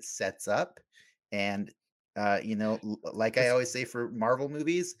what it sets up, and like I always say for Marvel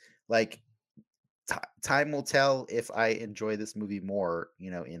movies, like time will tell if I enjoy this movie more,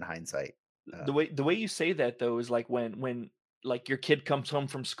 in hindsight. The way you say that though is like when like your kid comes home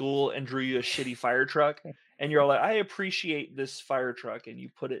from school and drew you a shitty fire truck, and you're like, I appreciate this fire truck, and you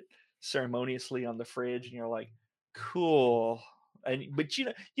put it ceremoniously on the fridge, and you're like, cool. But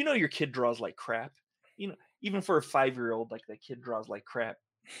you know your kid draws like crap. Even for a 5-year-old, like that kid draws like crap.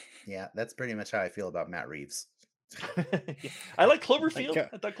 Yeah, that's pretty much how I feel about Matt Reeves. Yeah. I like Cloverfield. Okay.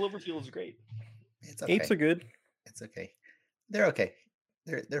 I thought Cloverfield was great. It's okay. Apes are good. It's okay. They're okay.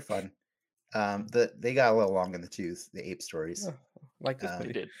 They're fun. They got a little long in the tooth, the ape stories. Oh, like this They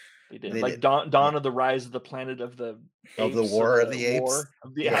movie. did. They did. They Like did. Dawn of the Rise of the Planet of the Of the Apes, War of the Apes. War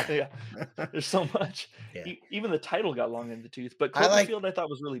of the- yeah. There's so much. Yeah. Even the title got long in the tooth. But I like- Cloverfield, I thought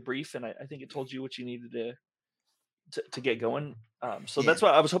was really brief, and I think it told you what you needed to get going. So Yeah. that's why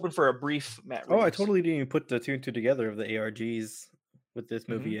I was hoping for a brief Matt Oh, I Reeves. totally didn't even put the two and two together of the ARGs with this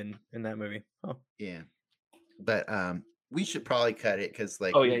Mm-hmm. movie and in that movie. Oh, Yeah. But we should probably cut it because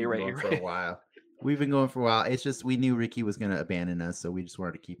like Oh, yeah, we've you're been right, going you're for right. a while. We've been going for a while. It's just we knew Ricky was going to abandon us, so we just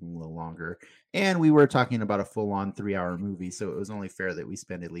wanted to keep him a little longer. And we were talking about a full-on 3-hour movie, so it was only fair that we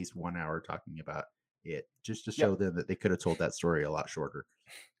spend at least 1 hour talking about it, just to show them that they could have told that story a lot shorter.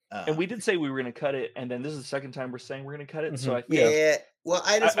 And we did say we were going to cut it, and then this is the second time we're saying we're going to cut it. So I think Yeah. Well,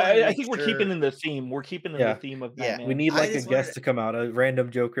 I just wanted to I make think we're sure- keeping in the theme. We're keeping in Yeah. the theme of Yeah. Batman. we need I like a just guest wanted- to come out, a random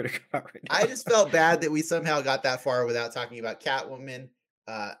Joker to come out right now. I just felt bad that we somehow got that far without talking about Catwoman,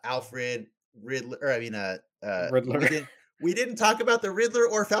 Alfred, Riddler, or I mean, Riddler. We didn't talk about the Riddler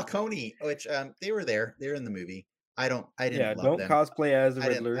or Falcone, which they were there. They're in the movie. I didn't Yeah, love don't them. cosplay as the I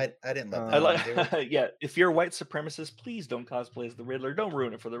didn't Riddler. I didn't love I them. like, They were, yeah. If you're a white supremacist, please don't cosplay as the Riddler. Don't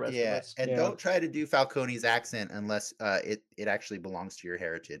ruin it for the rest of yeah, us. and Yeah. don't try to do Falcone's accent unless it actually belongs to your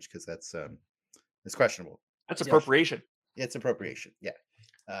heritage, because it's questionable. That's Yeah. appropriation. It's appropriation. Yeah.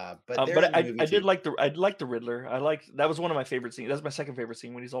 But they're But in the movie I did too. like the Riddler. That was one of my favorite scenes. That's my second favorite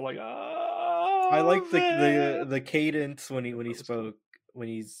scene when he's all like, I like the cadence when he That was cool. spoke, when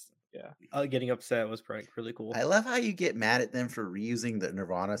he's Yeah. getting upset was probably really cool. I love how you get mad at them for reusing the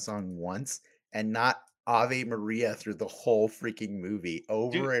Nirvana song once and not Ave Maria through the whole freaking movie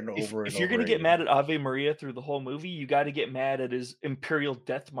over Dude, and over and if you're over gonna get again. mad at Ave Maria through the whole movie, you got to get mad at his Imperial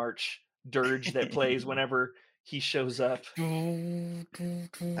Death March dirge that plays whenever he shows up. I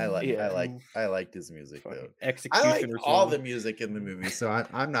liked his music Fucking though. I executioner like all the song. music in the movie, so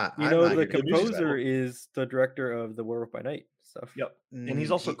I'm not. You I'm know, not the here to disrespect. composer is the director of the Werewolf by Night stuff. Yep, and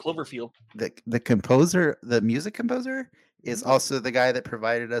he's also Cloverfield. The composer, the music composer, is Mhm. also the guy that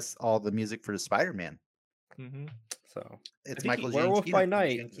provided us all the music for Spider-Man. Mm-hmm. So It's think Michael Werewolf Giacchino. by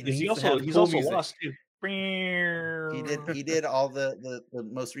Night. Giacchino. He He's needs to have also cool music. Lost too. He did all the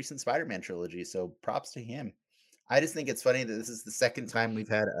most recent Spider-Man trilogy, so props to him. I just think it's funny that this is the second time we've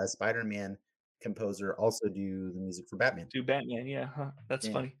had a Spider-Man composer also do the music for Batman. Do Batman, yeah, huh? That's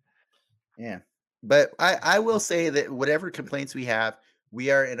Yeah. funny. Yeah. But I will say that whatever complaints we have, we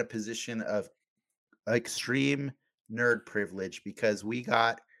are in a position of extreme nerd privilege because we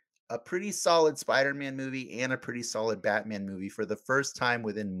got a pretty solid Spider-Man movie and a pretty solid Batman movie for the first time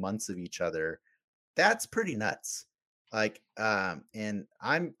within months of each other. That's pretty nuts. Like, and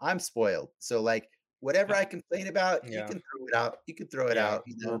I'm spoiled. So like whatever I complain about, you Yeah. can throw it out. You can throw it out.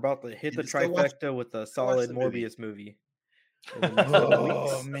 You We're know, about to hit and the just go watch- trifecta with a watch solid the movie. Morbius movie. In the next couple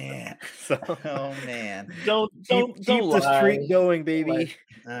Oh weeks. man. So Oh man. Don't keep the lie. streak going, baby.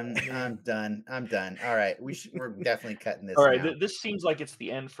 I'm done. I'm done. All right. We're definitely cutting this All right, now. this seems like it's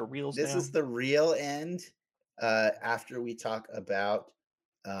the end for reals This now. is the real end. After we talk about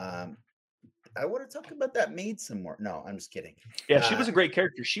I want to talk about that maid some more. No, I'm just kidding. Yeah, she was a great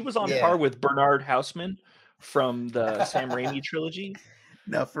character. She was on yeah. par with Bernard Houseman from the Sam Raimi trilogy.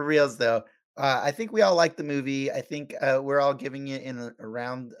 No, for reals though. I think we all like the movie. I think we're all giving it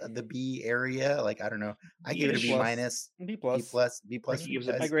around the B area. Like I don't know. I give it a B minus, B plus. B plus. Ricky gives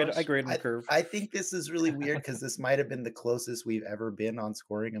you it guys. I grade the curve. I think this is really weird because this might have been the closest we've ever been on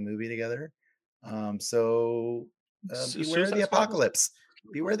scoring a movie together. So beware Suicide the Squad? apocalypse.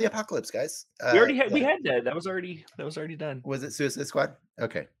 Beware the apocalypse, guys. We already had yeah. we had that. That was already done. Was it Suicide Squad?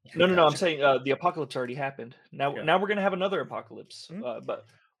 Okay. No. I'm Gotcha. saying the apocalypse already happened. Now Yeah. now we're gonna have another apocalypse. But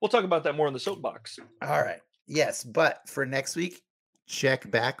we'll talk about that more in the soapbox. All right. Yes, but for next week, check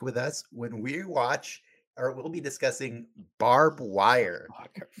back with us when we watch, or we'll be discussing Barbed Wire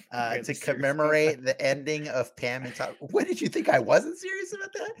to commemorate the ending of Pam and Tommy. What did you think? I wasn't serious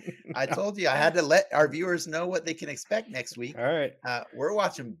about that? I told you I had to let our viewers know what they can expect next week. All right. We're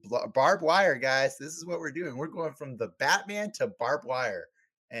watching Barbed Wire, guys. This is what we're doing. We're going from the Batman to Barbed Wire,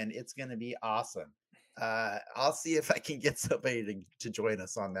 and it's going to be awesome. I'll see if I can get somebody to join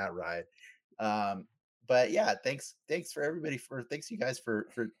us on that ride. But yeah, thanks for everybody thanks you guys for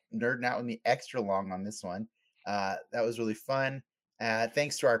nerding out with me extra long on this one. That was really fun.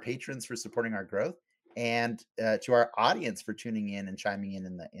 Thanks to our patrons for supporting our growth, and to our audience for tuning in and chiming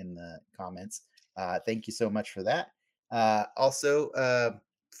in the comments. Thank you so much for that. Also,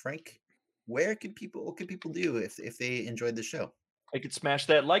 Frank, what can people do if they enjoyed the show? I could smash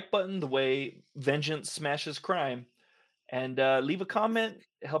that like button the way vengeance smashes crime, and leave a comment.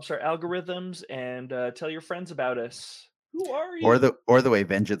 It helps our algorithms, and tell your friends about us. Who are you? Or the way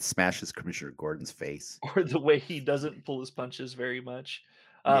vengeance smashes Commissioner Gordon's face, or the way he doesn't pull his punches very much.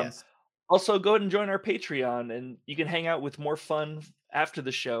 Yes. Also, go ahead and join our Patreon, and you can hang out with more fun after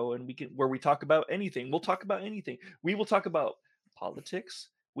the show, and where we talk about anything. We'll talk about anything. We will talk about politics.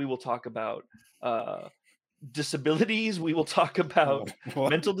 We will talk about disabilities. We will talk about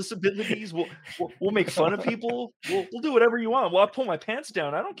mental disabilities. We'll make fun of people. We'll do whatever you want. Well, I'll pull my pants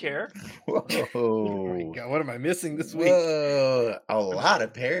down. I don't care. Whoa. Oh my God, what am I missing this week? Whoa, a lot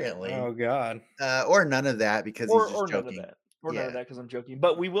apparently. Oh God. Or none of that because he's just joking. None of that. Or none of that because I'm joking.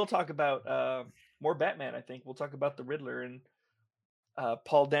 But we will talk about more Batman. I think we'll talk about the Riddler and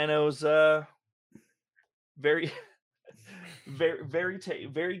Paul Dano's very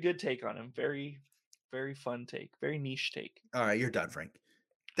very good take on him. Very, very fun take. Very niche take. All right, you're done, Frank.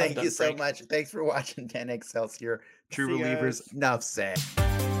 Thank you so much. Thanks for watching 10 Excelsior. True See you Believers. guys. Enough said.